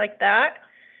things like that,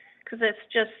 because it's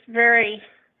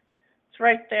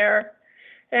right there.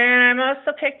 And I'm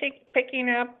also picking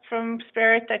up from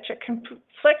Spirit that you're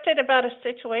conflicted about a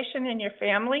situation in your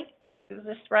family. Is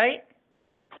this right?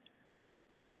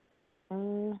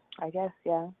 I guess,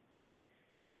 yeah.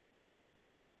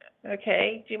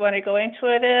 Okay. Do you want to go into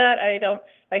it?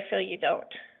 I feel you don't.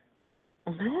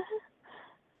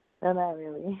 No, not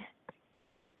really.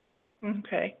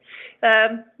 Okay.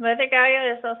 Mother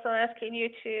Gaia is also asking you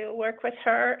to work with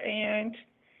her, and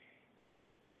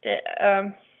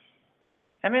I'm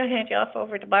going to hand you off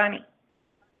over to Bonnie.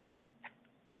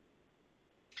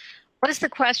 What is the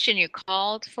question you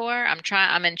called for?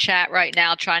 I'm in chat right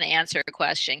now trying to answer a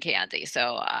question, Candy.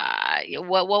 So,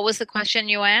 what was the question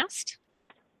you asked?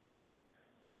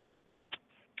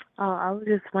 Oh, I was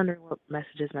just wondering what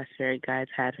messages my spirit guides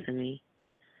had for me.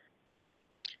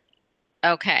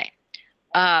 Okay.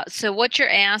 So what you're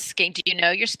asking, do you know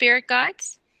your spirit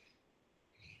guides?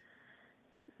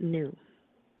 No.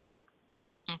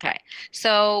 Okay.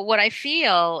 So what I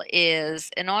feel is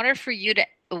in order for you to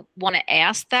want to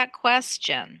ask that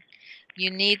question,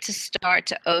 you need to start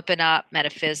to open up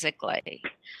metaphysically.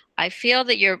 I feel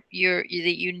that that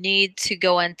you need to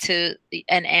go into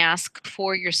and ask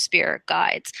for your spirit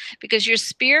guides, because your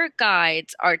spirit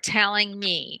guides are telling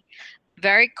me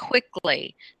very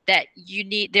quickly that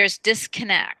there's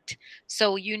disconnect.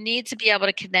 So you need to be able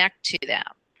to connect to them.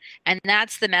 And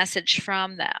that's the message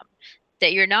from them,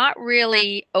 that you're not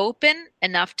really open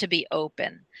enough to be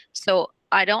open. So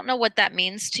I don't know what that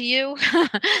means to you,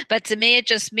 but to me, it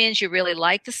just means you really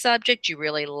like the subject. You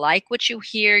really like what you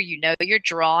hear. You know you're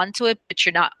drawn to it, but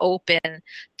you're not open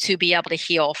to be able to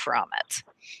heal from it.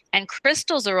 And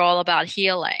crystals are all about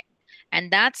healing.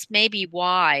 And that's maybe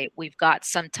why we've got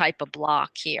some type of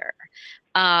block here.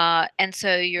 And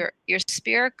so your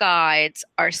spirit guides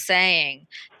are saying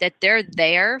that they're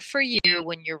there for you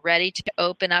when you're ready to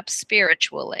open up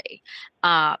spiritually.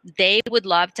 They would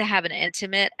love to have an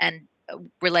intimate and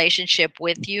relationship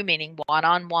with you, meaning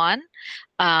one-on-one,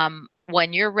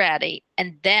 when you're ready,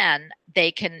 and then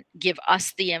they can give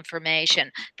us the information.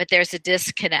 But there's a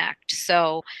disconnect.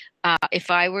 So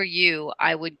if I were you,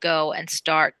 I would go and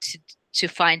start to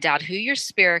find out who your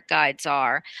spirit guides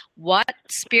are, what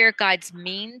spirit guides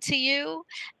mean to you,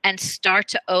 and start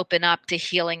to open up to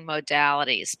healing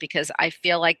modalities, because I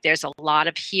feel like there's a lot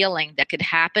of healing that could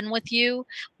happen with you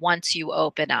once you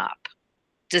open up.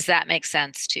 Does that make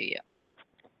sense to you?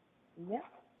 Yeah.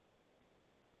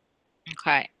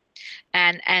 Okay.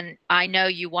 And I know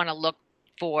you want to look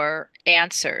for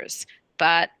answers,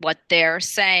 but what they're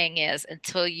saying is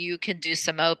until you can do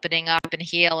some opening up and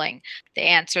healing, the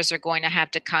answers are going to have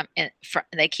to come in.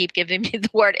 They keep giving me the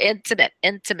word intimate.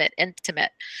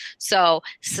 So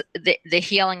the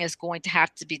healing is going to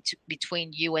have to be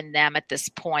between you and them at this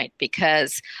point,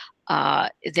 because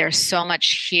there's so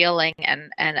much healing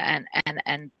and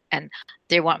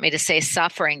they want me to say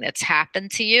suffering that's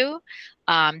happened to you,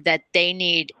 that they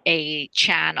need a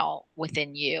channel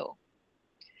within you.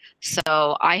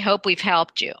 So I hope we've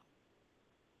helped you.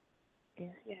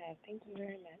 Yes, yeah. Thank you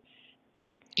very much.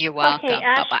 You're welcome. Okay,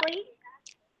 Bye-bye.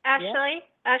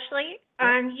 Ashley,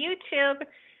 on YouTube,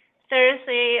 there's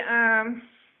a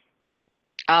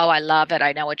Oh, I love it.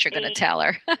 I know what you're going to tell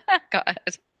her. Go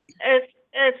ahead.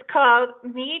 It's called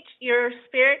Meet Your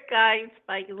Spirit Guides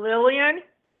by Lillian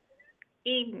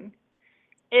Eden.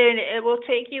 And it will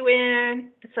take you in.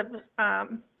 It's a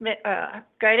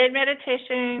guided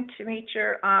meditation to meet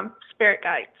your spirit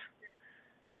guides.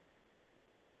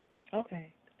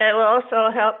 Okay. It will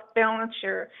also help balance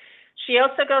she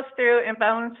also goes through and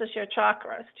balances your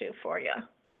chakras too for you.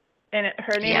 And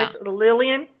her name is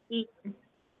Lillian Eden.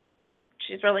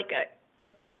 She's really good.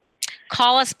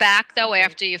 Call us back, though,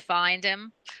 after you find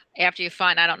him. After you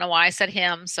find, I don't know why I said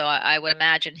him, so I would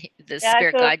imagine the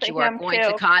spirit guide you are going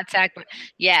to contact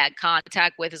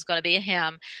with is going to be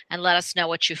him, and let us know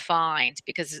what you find,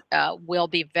 because we'll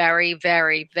be very,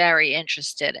 very, very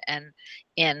interested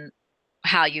in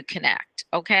how you connect.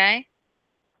 Okay?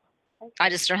 I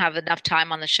just don't have enough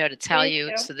time on the show to tell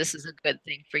you, so this is a good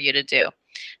thing for you to do.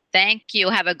 Thank you.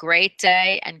 Have a great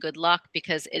day and good luck,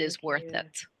 because it is worth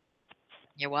it.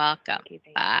 You're welcome.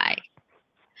 Bye.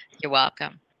 You're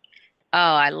welcome. Oh,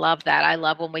 I love that. I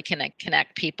love when we can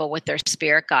connect people with their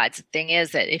spirit guides. The thing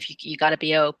is that if you got to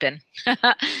be open,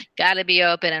 got to be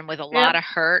open, and with a lot of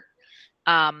hurt,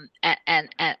 and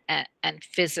and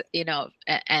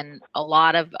a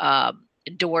lot of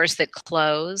doors that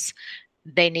close,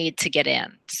 they need to get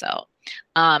in. So,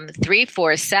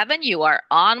 347, you are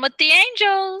on with the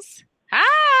angels.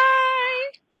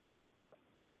 Hi.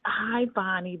 Hi,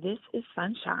 Bonnie. This is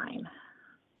Sunshine.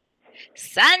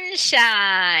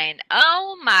 Sunshine.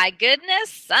 Oh my goodness,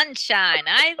 sunshine.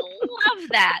 I love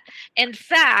that. In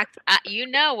fact, you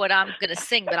know what I'm going to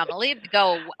sing, but I'm going to leave it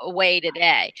go away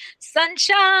today.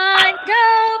 Sunshine,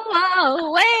 go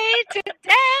away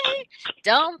today.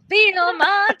 Don't feel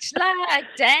much like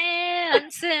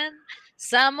dancing.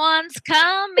 Someone's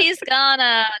come, he's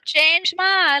gonna change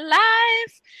my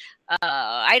life.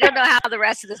 I don't know how the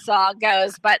rest of the song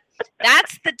goes, but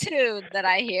that's the tune that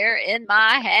I hear in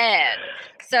my head.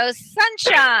 So,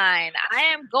 Sunshine, I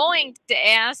am going to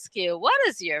ask you, what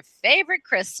is your favorite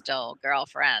crystal,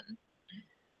 girlfriend?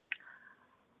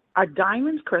 Are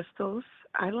diamonds crystals?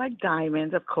 I like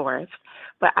diamonds, of course,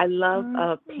 but I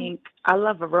love pink. I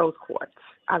love a rose quartz.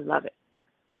 I love it.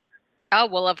 Oh,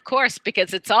 well, of course,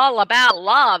 because it's all about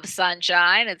love,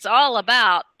 Sunshine. It's all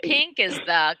about pink is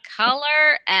the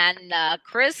color and the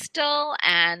crystal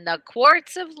and the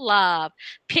quartz of love.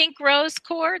 Pink rose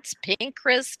quartz, pink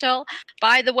crystal.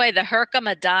 By the way, the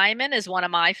Herkimer diamond is one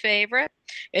of my favorite.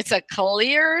 It's a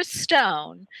clear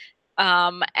stone.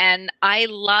 And I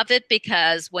love it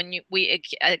because when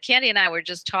Candy and I were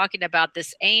just talking about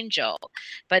this angel,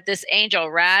 but this angel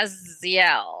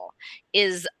Raziel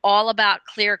is all about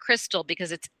clear crystal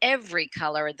because it's every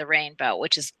color of the rainbow,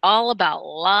 which is all about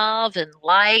love and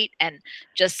light and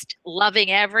just loving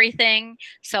everything.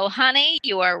 So, honey,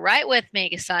 you are right with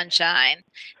me, Sunshine.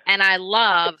 And I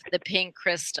love the pink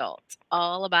crystal. It's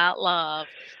all about love.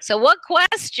 So, what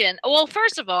question? Well,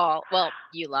 first of all,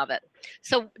 you love it.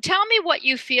 So tell me what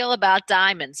you feel about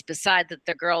diamonds, besides that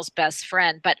they're girl's best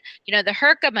friend. But the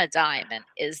Herkimer diamond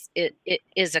is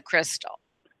a crystal.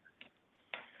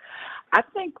 I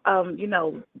think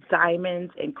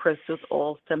diamonds and crystals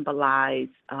all symbolize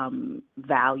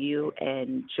value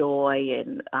and joy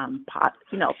and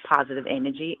positive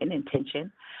energy and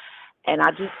intention. And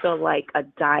I just feel like a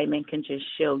diamond can just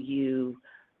show you,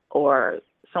 or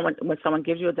when someone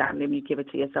gives you a diamond and you give it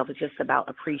to yourself, it's just about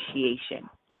appreciation.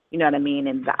 You know what I mean?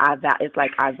 And it's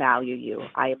like, I value you,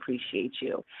 I appreciate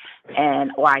you,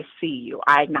 or I see you,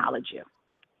 I acknowledge you.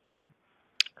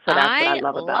 So that's what I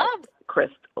love about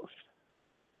crystals.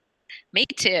 Me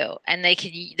too. And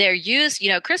they're used,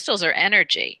 crystals are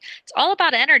energy. It's all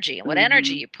about energy and what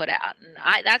energy you put out. And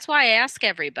that's why I ask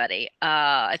everybody.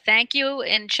 Thank you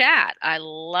in chat. I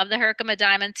love the Herkimer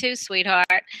diamond too, sweetheart.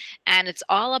 And it's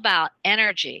all about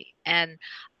energy. And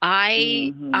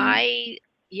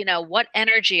what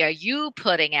energy are you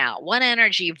putting out? What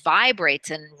energy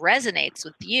vibrates and resonates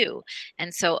with you?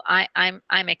 And so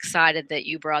I'm excited that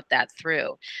you brought that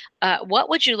through. What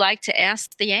would you like to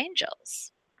ask the angels?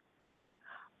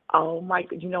 Oh my,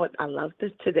 you know what? I love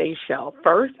today's show.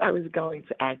 First, I was going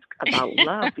to ask about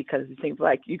love because it seems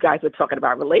like you guys were talking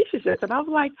about relationships. And I was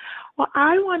like, well,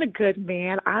 I want a good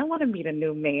man. I want to meet a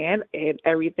new man and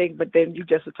everything. But then you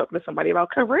just were talking to somebody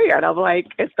about career. And I'm like,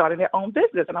 and starting their own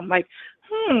business. And I'm like,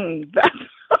 that's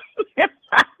something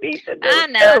I need to do. I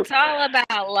know. It's all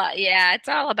about love. Yeah, it's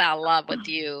all about love with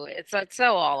you. It's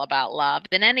so all about love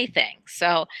than anything.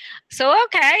 So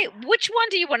okay. Which one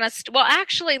do you want us to? Well,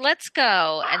 actually, let's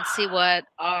go and see what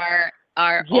our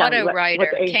auto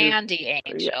writer CANDIE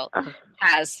angel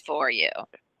has for you.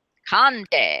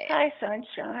 CANDIE. Hi,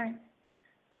 Sunshine.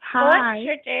 Hi. What's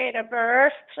your date of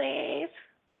birth, please?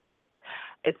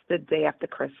 It's the day after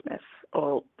Christmas,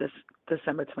 or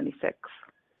December 26th.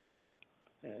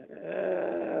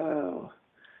 Oh.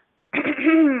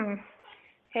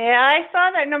 Hey, I saw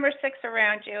that number 6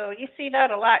 around you. You see that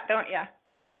a lot, don't you?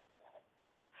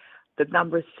 The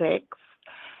number 6?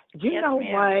 You know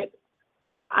what?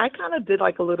 I kind of did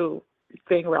like a little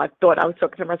thing where I thought I was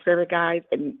talking to my spirit guides,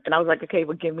 and I was like, okay,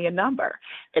 well, give me a number.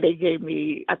 And they gave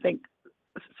me, I think,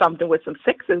 something with some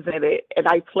 6s in it, and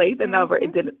I played the number,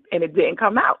 and it didn't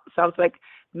come out. So I was like,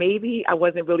 maybe I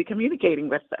wasn't really communicating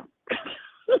with them.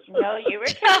 No, you were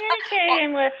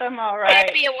communicating with them, all right.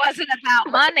 Maybe it wasn't about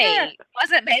money.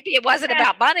 Maybe it wasn't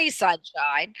about money,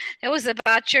 Sunshine. It was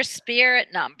about your spirit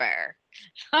number.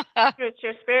 It's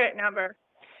your spirit number.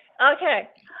 Okay.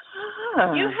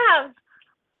 You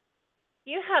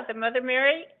have the Mother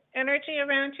Mary energy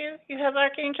around you. You have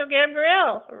Archangel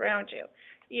Gabriel around you.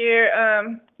 You're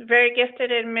very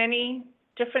gifted in many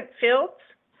different fields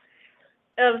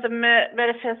of the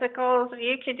metaphysical.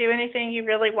 You could do anything you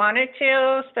really wanted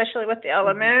to, especially with the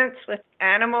elements, with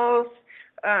animals.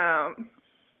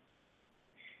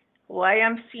 Why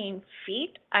I'm seeing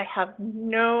feet, I have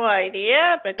no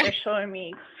idea, but they're showing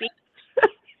me feet.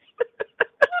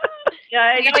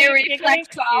 Yeah, you do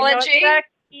reflexology?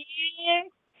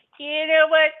 You know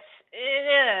what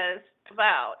it is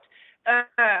about.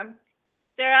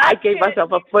 I gave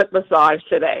myself a foot massage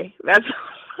today. That's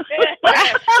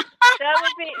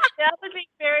that would be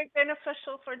very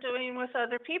beneficial for doing with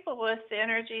other people with the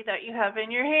energy that you have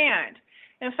in your hand.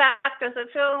 In fact, does it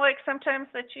feel like sometimes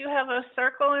that you have a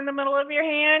circle in the middle of your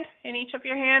hand, in each of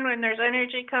your hand, when there's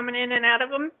energy coming in and out of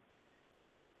them?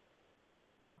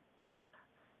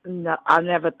 No, I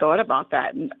never thought about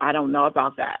that. I don't know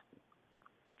about that.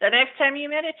 The next time you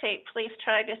meditate, please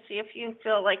try to see if you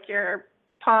feel like your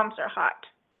palms are hot.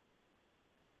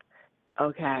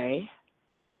 Okay.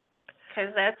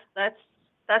 Because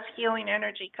that's healing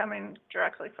energy coming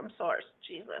directly from Source,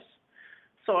 Jesus,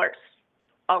 Source,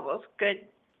 all those good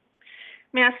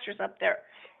masters up there.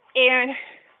 And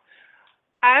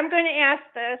I'm going to ask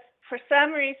this. For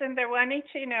some reason, they're wanting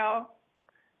to know,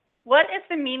 what is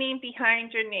the meaning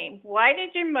behind your name? Why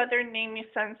did your mother name you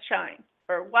Sunshine?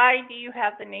 Or why do you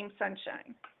have the name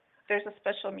Sunshine? There's a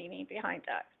special meaning behind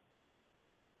that.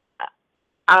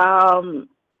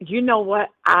 You know what?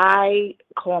 I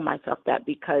call myself that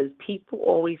because people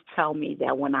always tell me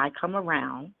that when I come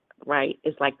around, right,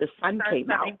 it's like the sun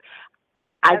came out.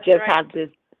 I just have this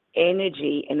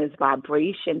energy and this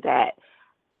vibration that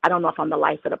I don't know if I'm the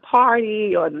life of the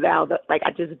party or now that, like,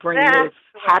 I just bring this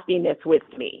happiness with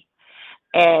me.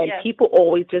 And people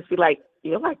always just be like,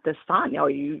 you're like the sun, or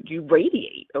you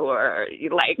radiate, or you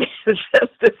like, it's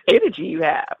just this energy you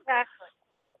have.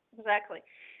 Exactly.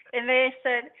 And they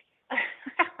said,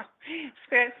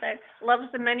 Spirit said, love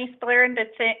is a many splendid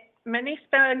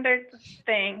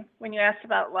thing when you asked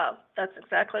about love. That's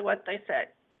exactly what they said.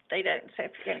 They didn't say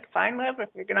if you're going to find love, if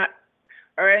you're not,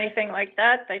 or anything like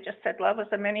that. They just said love is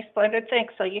a many splendid thing.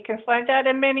 So you can find that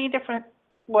in many different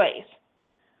ways.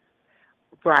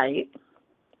 Right.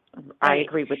 I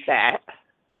agree with that.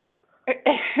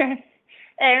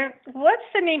 And what's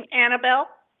the name Annabelle?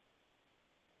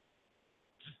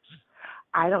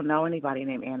 I don't know anybody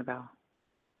named Annabelle.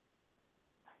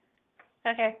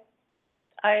 Okay.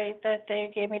 That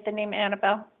they gave me the name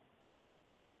Annabelle.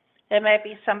 It might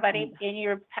be somebody in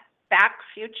your past.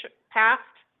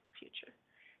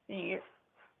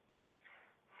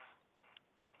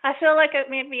 I feel like it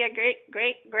may be a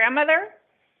great grandmother.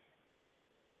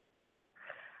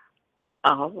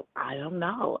 Oh, I don't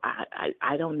know.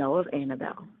 I don't know of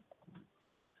Annabelle.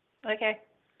 Okay.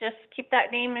 Just keep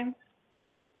that name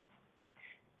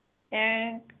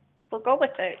and we'll go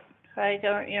with it. I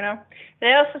don't,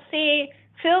 They also see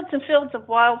fields and fields of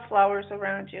wildflowers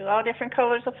around you, all different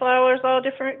colors of flowers, all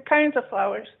different kinds of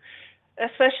flowers,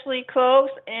 especially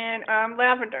cloves and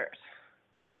lavenders.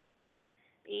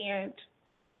 And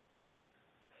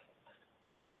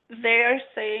they are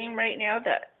saying right now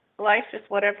that life is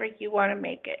whatever you want to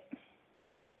make it.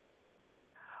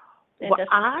 Well,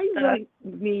 I really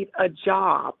need a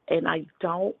job, and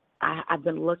I've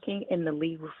been looking in the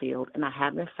legal field, and I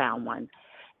haven't found one.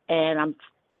 And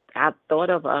I've thought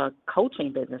of a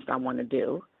coaching business I want to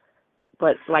do,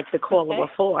 but like the caller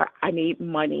before, I need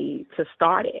money to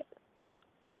start it.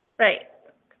 Right.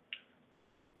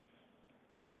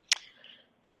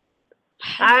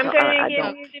 I'm going to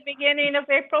give you the beginning of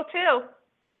April, too.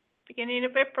 Beginning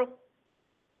of April.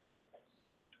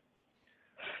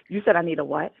 You said I need a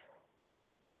what?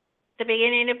 The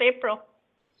beginning of April.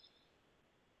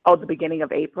 Oh, the beginning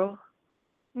of April?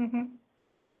 Mm-hmm.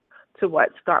 To what?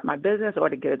 Start my business or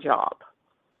to get a job?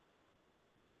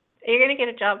 You're going to get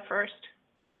a job first.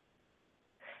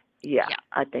 Yeah,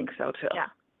 I think so, too. Yeah.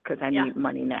 Because I need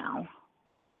money now.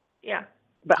 Yeah.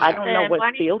 But I don't know what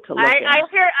Bonnie, field to look in. I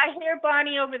hear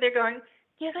Bonnie over there going,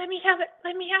 yeah, let me have it.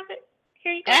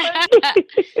 Here you go, Bonnie.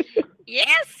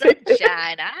 Yes,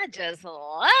 sunshine. I just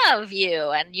love you.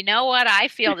 And you know what? I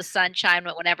feel the sunshine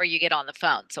whenever you get on the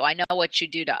phone. So I know what you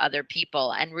do to other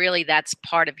people. And really, that's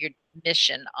part of your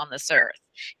mission on this earth,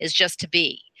 is just to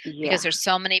be. Because there's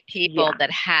so many people that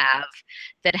have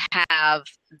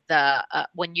the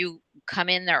when you come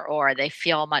in their aura, they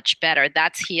feel much better.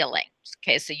 That's healing.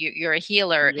 Okay, so you're a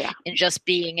healer in just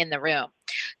being in the room.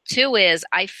 2 is,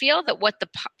 I feel that what the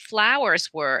flowers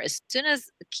were, as soon as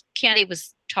Candy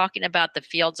was talking about the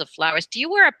fields of flowers, do you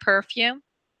wear a perfume?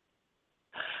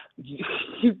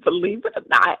 You believe it or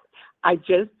not, I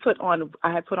put on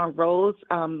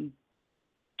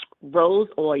rose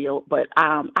oil, but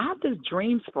I have this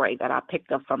dream spray that I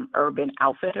picked up from Urban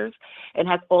Outfitters, and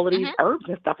has all of these herbs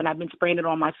and stuff, and I've been spraying it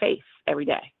on my face every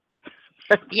day.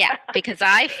 Yeah, because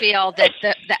I feel that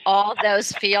all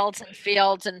those fields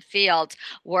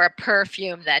were a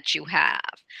perfume that you have.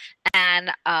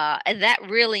 And that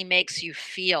really makes you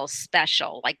feel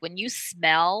special. Like when you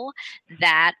smell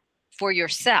that for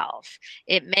yourself,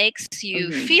 it makes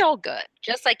you feel good,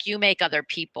 just like you make other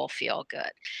people feel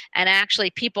good. And actually,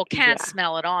 people can't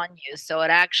smell it on you. So it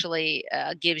actually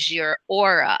gives your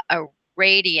aura a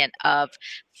radiant of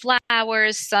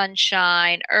flowers,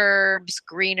 sunshine, herbs,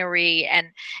 greenery, and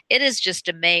it is just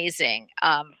amazing.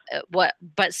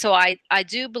 So I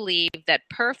do believe that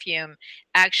perfume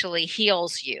actually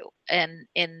heals you in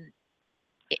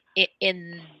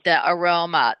the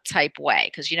aroma type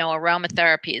way, because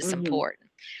aromatherapy is important.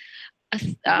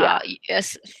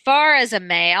 As far as a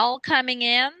male coming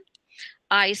in,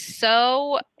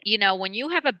 when you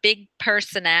have a big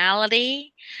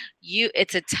personality,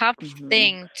 it's a tough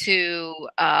thing to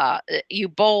you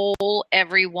bowl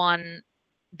everyone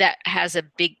that has a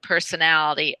big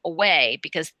personality away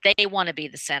because they want to be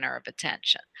the center of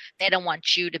attention. They don't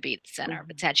want you to be the center of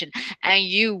attention. And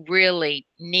you really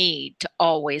need to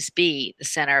always be the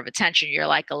center of attention. You're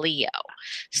like a Leo.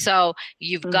 So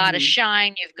you've got to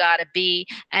shine, you've got to be,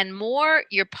 and more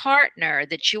your partner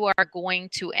that you are going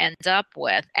to end up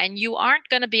with, and you aren't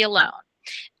going to be alone.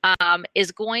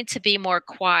 Is going to be more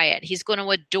quiet. He's going to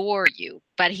adore you,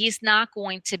 but he's not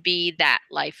going to be that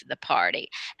life of the party.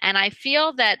 And I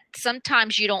feel that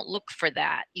sometimes you don't look for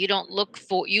that. You look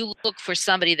for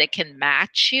somebody that can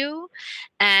match you,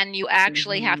 and you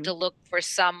actually have to look for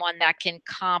someone that can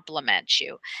complement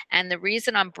you. And the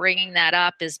reason I'm bringing that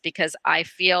up is because I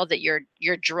feel that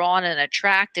you're drawn and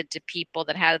attracted to people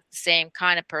that have the same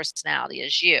kind of personality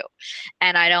as you.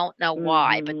 And I don't know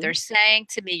why, but they're saying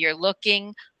to me, you're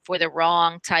looking for the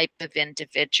wrong type of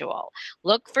individual.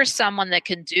 Look for someone that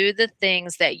can do the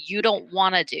things that you don't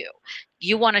want to do.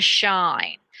 You want to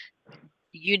shine.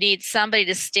 You need somebody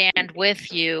to stand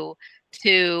with you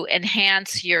to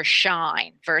enhance your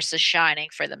shine versus shining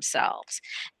for themselves.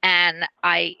 And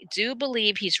I do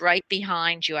believe he's right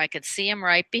behind you. I could see him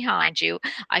right behind you.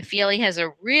 I feel he has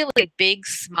a really big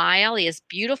smile. He has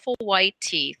beautiful white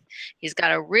teeth. He's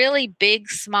got a really big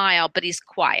smile, but he's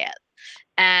quiet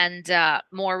and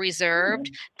more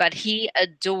reserved, but he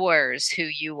adores who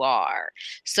you are.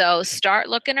 So start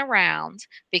looking around,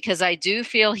 because I do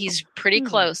feel he's pretty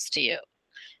close to you.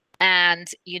 And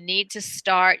you need to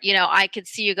start, I could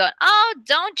see you going, oh,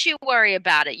 don't you worry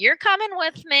about it. You're coming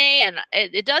with me, and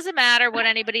it doesn't matter what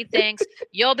anybody thinks.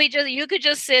 You could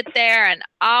just sit there and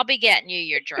I'll be getting you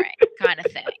your drink, kind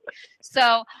of thing.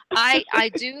 So I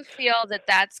do feel that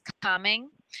that's coming,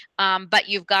 but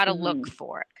you've got to look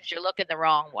for it, because you're looking the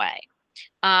wrong way.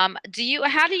 How do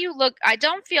you look? I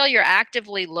don't feel you're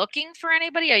actively looking for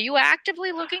anybody. Are you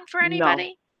actively looking for anybody?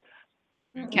 No.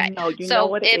 Okay. No, you so know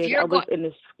what it if is? you're I was in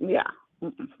this,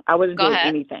 I wasn't Go doing ahead.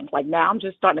 anything. Like now I'm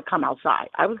just starting to come outside.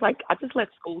 I was like, I just let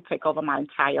school take over my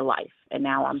entire life. And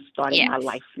now I'm starting my Yes.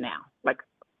 life now. Like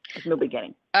a new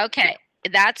beginning. Okay.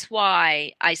 That's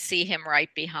why I see him right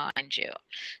behind you.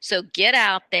 So get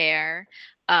out there,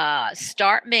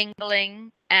 start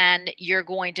mingling, and you're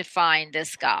going to find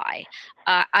this guy.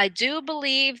 I do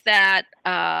believe that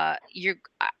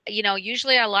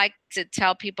usually I like to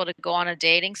tell people to go on a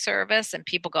dating service, and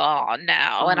people go, oh,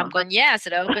 no. And I'm going, yes,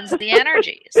 it opens the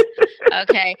energies.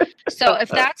 Okay. So if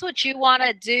that's what you want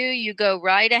to do, you go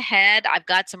right ahead. I've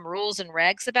got some rules and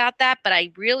regs about that, but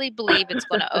I really believe it's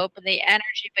going to open the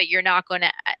energy, but you're not going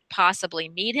to possibly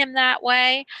meet him that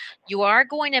way. You are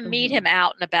going to meet him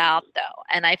out and about, though.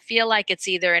 And I feel like it's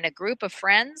either in a group of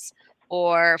friends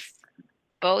or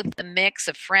both the mix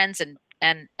of friends and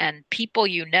people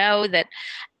that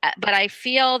but I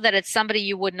feel that it's somebody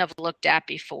you wouldn't have looked at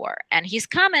before, and he's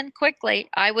coming quickly.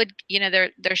 I would,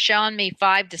 they're showing me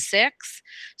 5 to 6,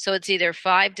 so it's either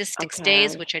 5 to 6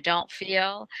 days, which I don't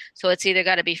feel. So it's either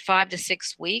got to be 5 to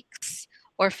 6 weeks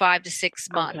or 5 to 6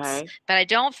 months. But I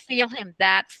don't feel him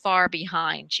that far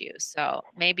behind you. So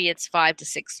maybe it's 5 to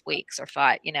 6 weeks or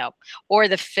 5, or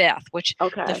the 5th, which the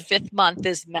 5th month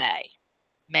is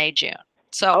May, June.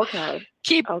 So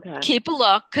keep a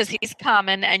look, because he's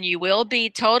coming, and you will be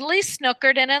totally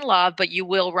snookered and in love, but you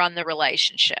will run the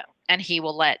relationship, and he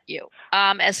will let you.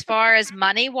 As far as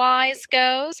money-wise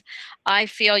goes, I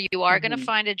feel you are going to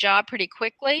find a job pretty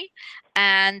quickly,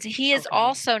 and he is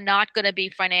also not going to be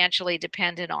financially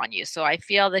dependent on you. So I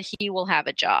feel that he will have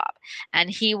a job, and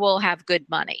he will have good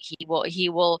money. He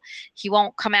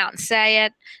won't come out and say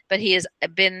it, but he has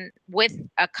been with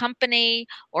a company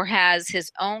or has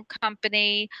his own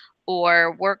company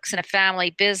or works in a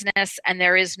family business, and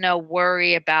there is no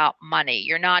worry about money.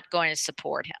 You're not going to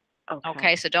support him.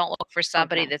 Okay. So don't look for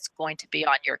somebody that's going to be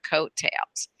on your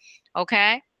coattails.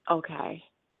 Okay. Okay.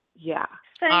 Yeah.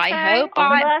 Sunshine,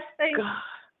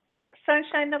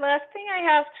 Sunshine, the last thing I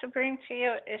have to bring to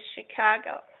you is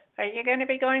Chicago. Are you going to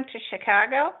be going to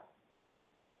Chicago?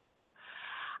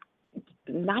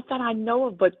 Not that I know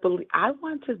of, but I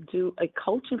want to do a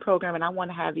coaching program, and I want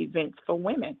to have events for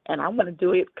women, and I want to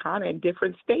do it kind of in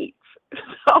different states.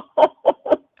 So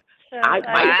I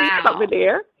might be coming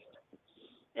there.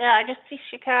 Yeah, I just see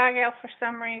Chicago for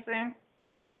some reason.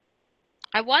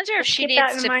 I wonder if she keep needs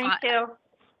that in to mind find. Too.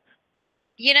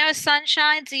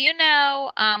 Sunshine, do you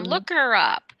know? Look her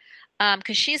up.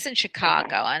 Because she's in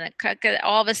Chicago, and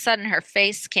all of a sudden her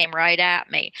face came right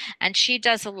at me. And she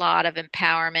does a lot of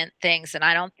empowerment things, and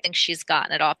I don't think she's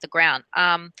gotten it off the ground.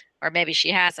 Or maybe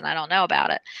she hasn't. I don't know about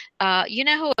it. You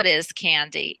know who it is,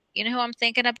 CANDIE? You know who I'm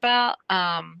thinking about?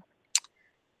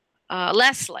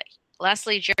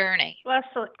 Leslie Journey.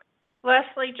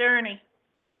 Leslie Journey.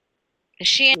 Is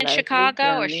she in Leslie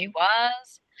Chicago or she Journey.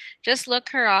 was? Just look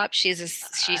her up. She's a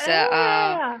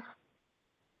Yeah.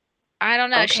 I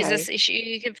don't know. Okay.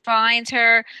 You can find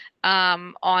her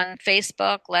on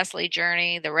Facebook, Leslie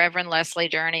Journey, the Reverend Leslie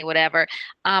Journey, whatever.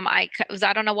 I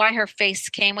don't know why her face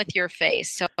came with your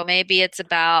face. So maybe it's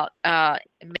about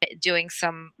doing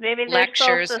some Maybe they're soul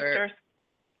lectures or sisters.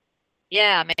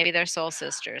 yeah, maybe they're soul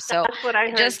sisters. So That's what I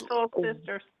heard. just Soul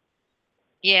sisters.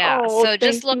 yeah, Oh, so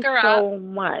just thank look you her up. so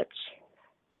much.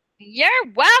 You're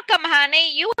welcome,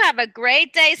 honey. You have a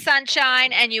great day,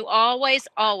 sunshine, and you always,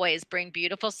 always bring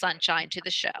beautiful sunshine to the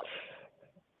show.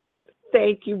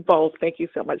 Thank you both. Thank you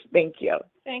so much. Thank you.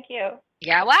 Thank you.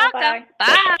 You're welcome.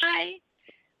 Bye-bye. Bye.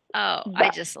 Oh, Bye. I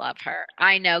just love her.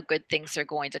 I know good things are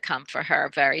going to come for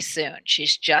her very soon.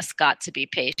 She's just got to be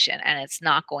patient, and it's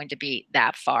not going to be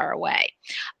that far away.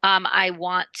 I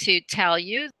want to tell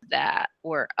you that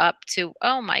we're up to,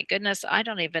 oh my goodness, I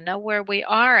don't even know where we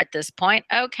are at this point.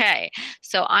 Okay,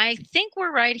 so I think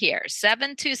we're right here.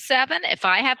 727, if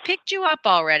I have picked you up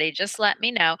already, just let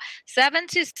me know.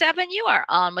 727, you are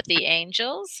on with the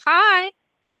angels. Hi.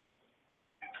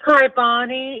 Hi,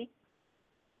 Bonnie.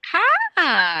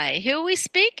 Hi, who are we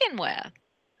speaking with?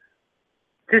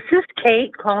 This is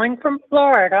Kate calling from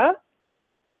Florida.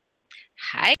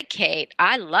 Hi, Kate.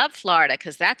 I love Florida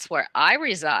because that's where I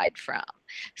reside from.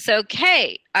 So,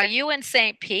 Kate, are you in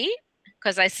St. Pete?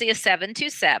 Because I see a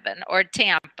 727 or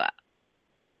Tampa.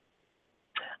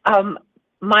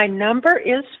 My number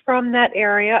is from that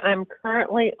area. I'm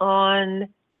currently on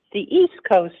the east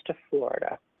coast of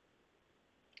Florida.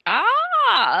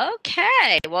 Ah,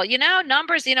 okay. Well,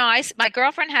 numbers, my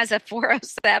girlfriend has a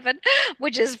 407,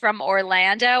 which is from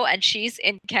Orlando, and she's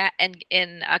in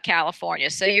California.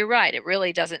 So you're right. It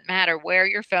really doesn't matter where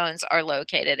your phones are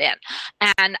located in.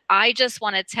 And I just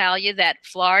want to tell you that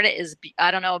Florida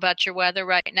I don't know about your weather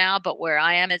right now, but where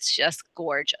I am, it's just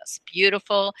gorgeous,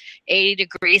 beautiful, 80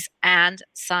 degrees and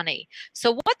sunny.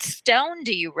 So what stone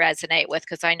do you resonate with?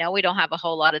 Because I know we don't have a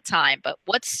whole lot of time, but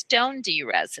what stone do you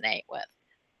resonate with?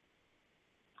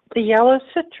 The yellow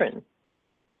citron.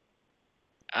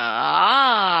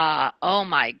 Ah, oh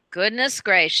my goodness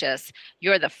gracious.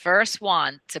 You're the first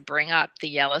one to bring up the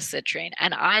yellow citrine.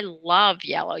 And I love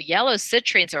yellow. Yellow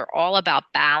citrines are all about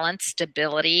balance,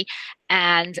 stability,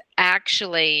 and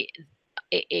actually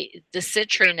the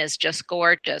citrine is just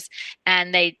gorgeous.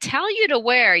 And they tell you to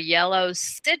wear yellow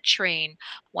citrine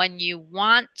when you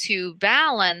want to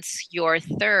balance your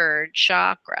third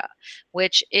chakra,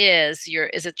 which is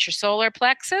it your solar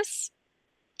plexus,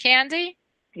 Candy?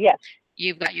 Yes.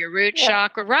 You've got your root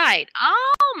chakra, right?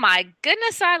 Oh my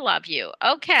goodness, I love you.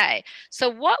 Okay, so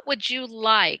what would you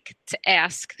like to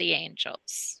ask the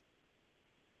angels?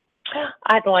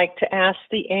 I'd like to ask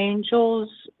the angels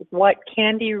what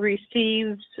Candy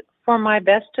receives for my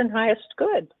best and highest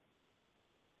good.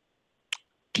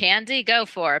 Candy, go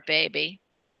for it, baby.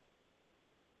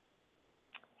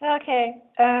 Okay.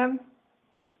 Oh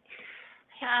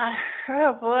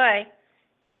boy.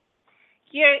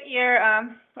 Your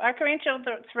archangel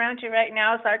that's around you right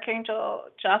now is Archangel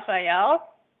Jophiel.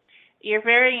 You're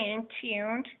very in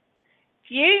tuned.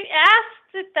 You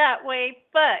asked it that way,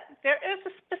 but there is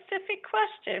a specific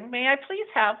question. May I please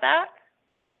have that?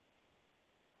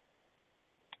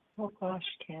 Oh gosh,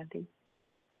 Candy.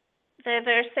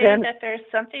 They're saying that there's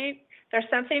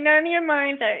something on your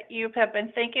mind that you have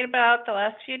been thinking about the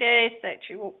last few days that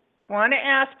you want to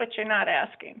ask, but you're not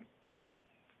asking.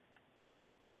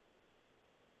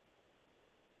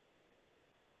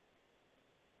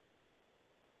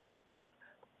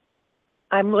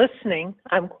 I'm listening.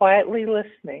 I'm quietly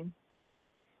listening.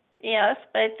 Yes,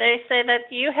 but they say that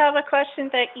you have a question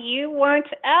that you want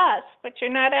to ask, but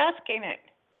you're not asking it.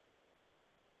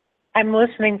 I'm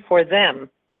listening for them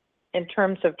in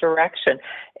terms of direction.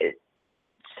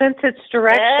 Since it's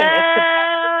direction,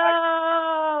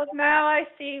 Oh, now I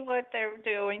see what they're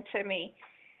doing to me.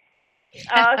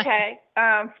 Okay.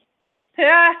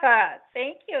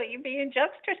 Thank you. You're being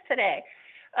jokesters today.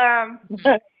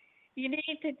 You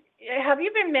need to. Have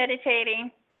you been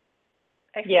meditating?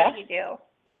 I feel Yes. you do.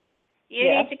 You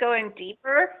need to go in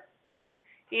deeper.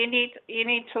 You need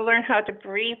to learn how to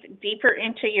breathe deeper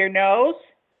into your nose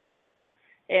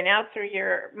and out through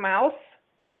your mouth.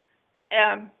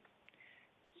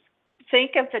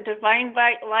 Think of the divine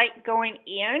light going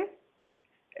in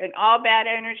and all bad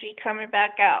energy coming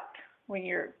back out when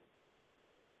you're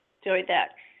doing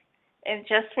that. And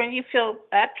just when you feel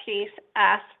at peace,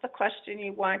 ask the question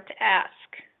you want to ask,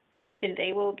 and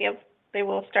they will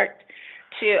start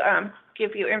to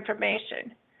give you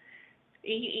information.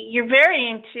 You're very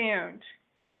in tuned.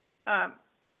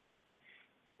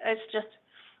 It's just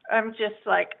I'm just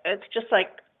like, it's just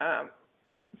like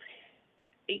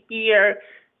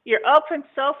you're open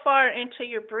so far into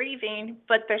your breathing,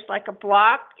 but there's like a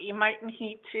block. You might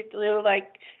need to do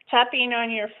like tapping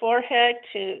on your forehead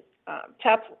to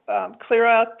clear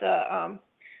out the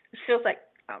it feels like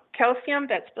calcium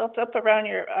that's built up around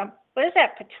your what is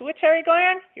that, pituitary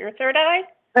gland, your third eye?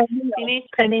 You need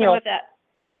to do some of that.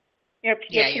 Your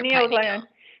pineal gland.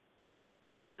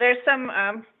 There's some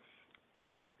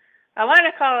I want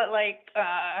to call it like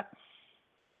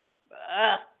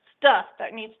stuff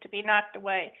that needs to be knocked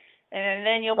away, and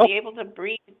then you'll be able to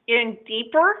breathe in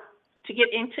deeper to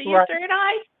get into your third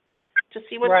eye to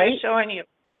see what they're showing you.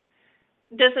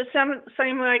 Does it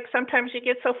seem like sometimes you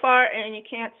get so far and you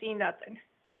can't see nothing?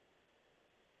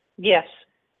 Yes.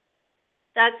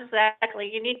 That's exactly.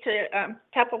 You need to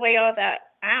tap away all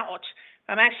that. Ouch.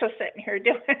 I'm actually sitting here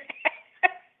doing it.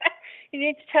 You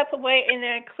need to tap away and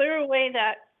then clear away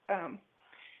that.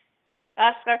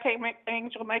 Ask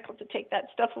Archangel Michael to take that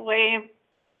stuff away and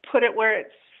put it where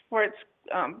it's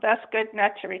best good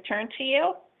not to return to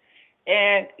you,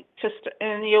 and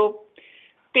you'll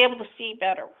be able to see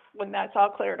better when that's all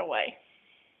cleared away.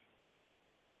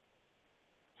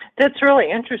 That's really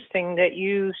interesting that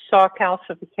you saw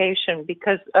calcification,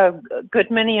 because a good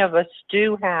many of us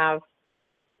do have,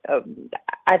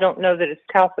 I don't know that it's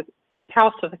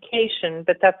calcification,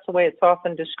 but that's the way it's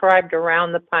often described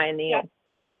around the pineal.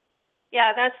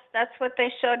 Yeah, that's what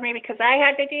they showed me, because I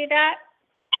had to do that.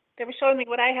 They were showing me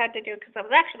what I had to do because I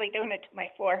was actually doing it to my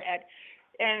forehead,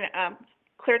 and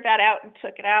cleared that out and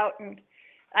took it out, and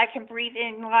I can breathe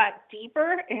in a lot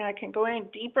deeper, and I can go in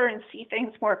deeper and see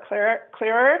things more clearer,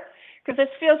 because it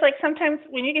feels like sometimes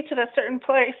when you get to a certain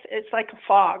place, it's like a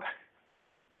fog.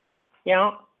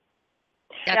 Yeah.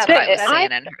 That's what I was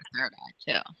saying in her third eye,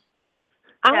 too.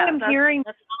 I am hearing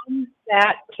from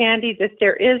that, Candy, that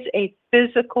there is a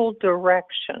physical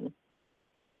direction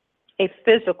in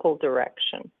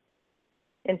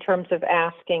terms of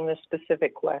asking the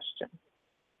specific question.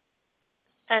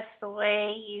 That's the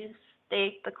way you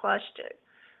state the question.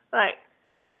 Like,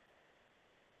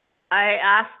 I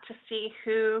asked to see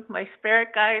who my spirit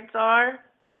guides are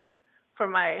for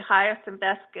my highest and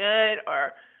best good,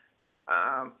 or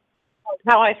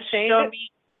how I say it?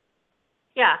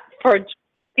 Yeah. For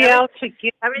be able to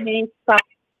give me some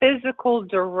physical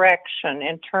direction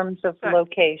in terms of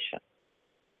location.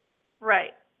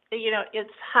 Right. You know, it's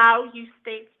how you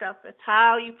state stuff. It's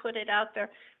how you put it out there.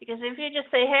 Because if you just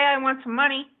say, hey, I want some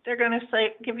money, they're going to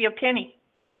say, give you a penny.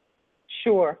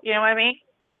 Sure. You know what I mean?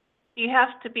 You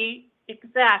have to be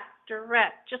exact,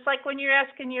 direct. Just like when you're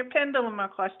asking your pendulum a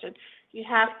question, you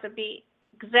have to be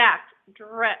exact,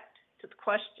 direct to the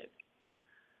question.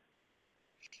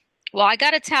 Well, I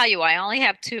got to tell you, I only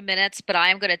have 2 minutes, but I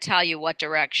am going to tell you what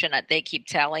direction they keep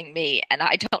telling me, and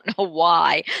I don't know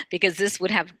why, because this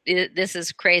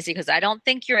is crazy, because I don't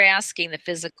think you're asking the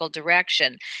physical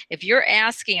direction. If you're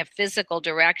asking a physical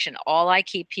direction, all I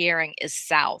keep hearing is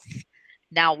south.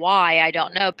 Now, why, I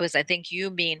don't know, because I think you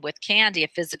mean with CANDIE a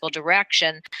physical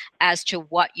direction as to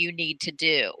what you need to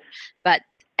do. But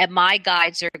my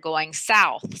guides are going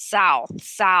south, south,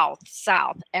 south,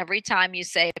 south every time you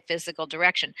say a physical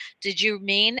direction. Did you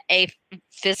mean a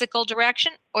physical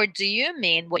direction, or do you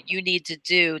mean what you need to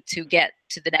do to get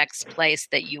to the next place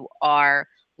that you are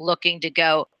looking to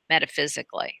go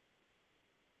metaphysically?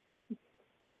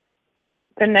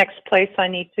 The next place I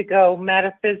need to go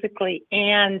metaphysically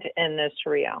and in this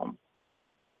realm.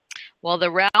 Well,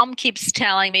 the realm keeps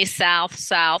telling me south,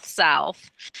 south, south,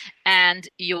 and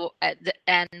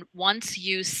once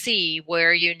you see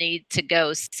where you need to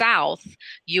go south,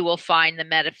 you will find the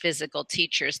metaphysical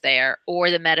teachers there,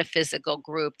 or the metaphysical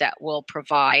group that will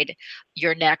provide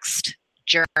your next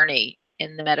journey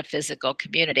in the metaphysical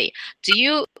community. Do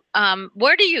you?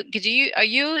 Where do you? Are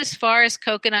you as far as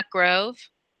Coconut Grove?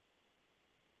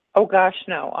 Oh gosh,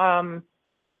 no.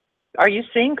 Are you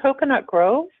seeing Coconut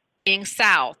Grove? Being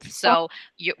south, so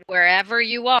wherever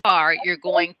you are, you're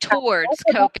going towards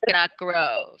Coconut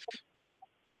Grove.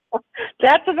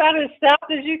 That's about as south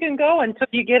as you can go until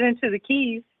you get into the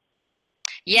Keys.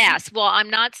 Yes, well, I'm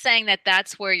not saying that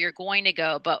that's where you're going to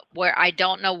go, but where I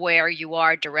don't know where you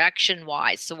are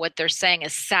direction-wise. So what they're saying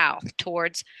is south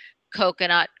towards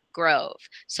Coconut Grove.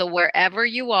 So wherever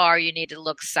you are, you need to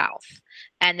look south,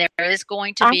 and there is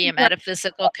going to be a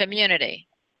metaphysical community.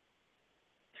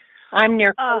 I'm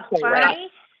near Coulter, right?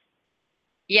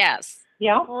 Yes.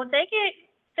 Yeah. Well, they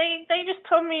just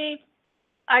told me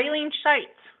Eileen Scheitz.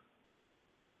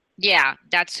 Yeah,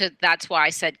 that's why I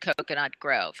said Coconut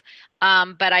Grove.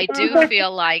 But I do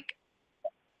feel like.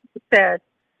 Said.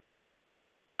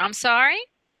 I'm sorry?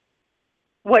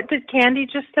 What did Candy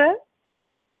just say?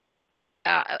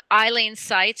 Eileen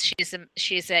Seitz,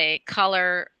 she's a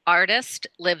color artist,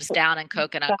 lives down in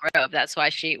Coconut Grove. That's why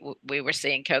we were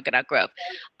seeing Coconut Grove.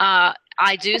 I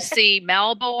do see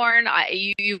Melbourne.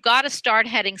 You've got to start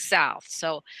heading south.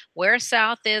 So where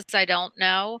south is, I don't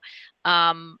know.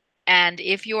 And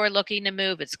if you're looking to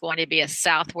move, it's going to be a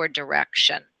southward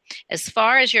direction. As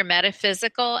far as your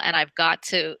metaphysical, and I've got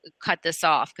to cut this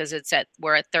off because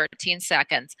we're at 13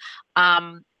 seconds.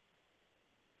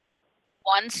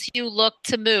 Once you look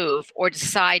to move or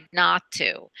decide not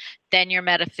to, then your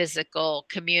metaphysical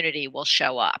community will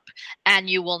show up and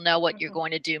you will know what you're going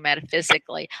to do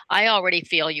metaphysically. I already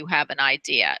feel you have an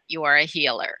idea. You are a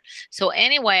healer. So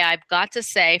anyway, I've got to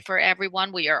say for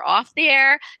everyone, we are off the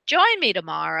air. Join me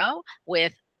tomorrow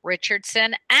with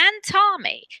Richardson and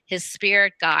Tommy, his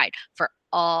spirit guide, for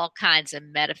all kinds of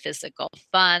metaphysical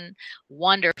fun,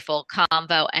 wonderful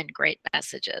convo, and great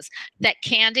messages. That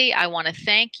Candy, I want to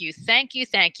thank you.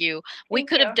 We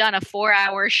could have done a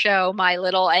 4-hour show, my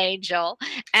little angel,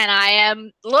 and I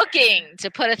am looking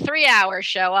to put a 3-hour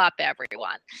show up,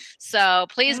 everyone. So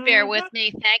please bear with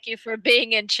me. Thank you for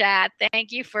being in chat.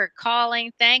 Thank you for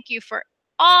calling. Thank you for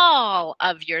all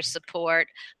of your support.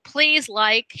 Please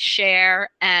like, share,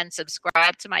 and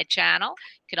subscribe to my channel.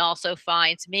 You can also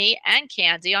find me and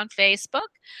Candy on Facebook.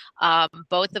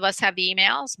 Both of us have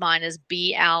emails. Mine is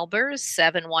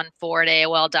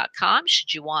balbers714@aol.com.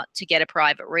 Should you want to get a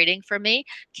private reading from me,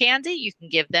 Candy, you can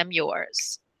give them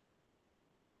yours.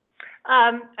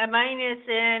 And mine is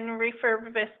in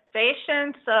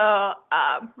refurbishment. So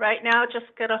right now,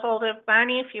 just get a hold of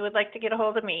Bonnie if you would like to get a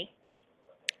hold of me.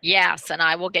 Yes, and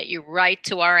I will get you right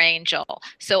to our angel.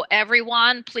 So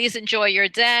everyone, please enjoy your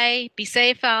day. Be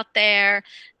safe out there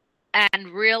and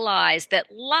realize that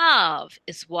love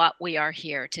is what we are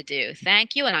here to do.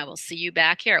 Thank you, and I will see you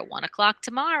back here at 1 o'clock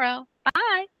tomorrow.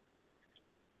 Bye.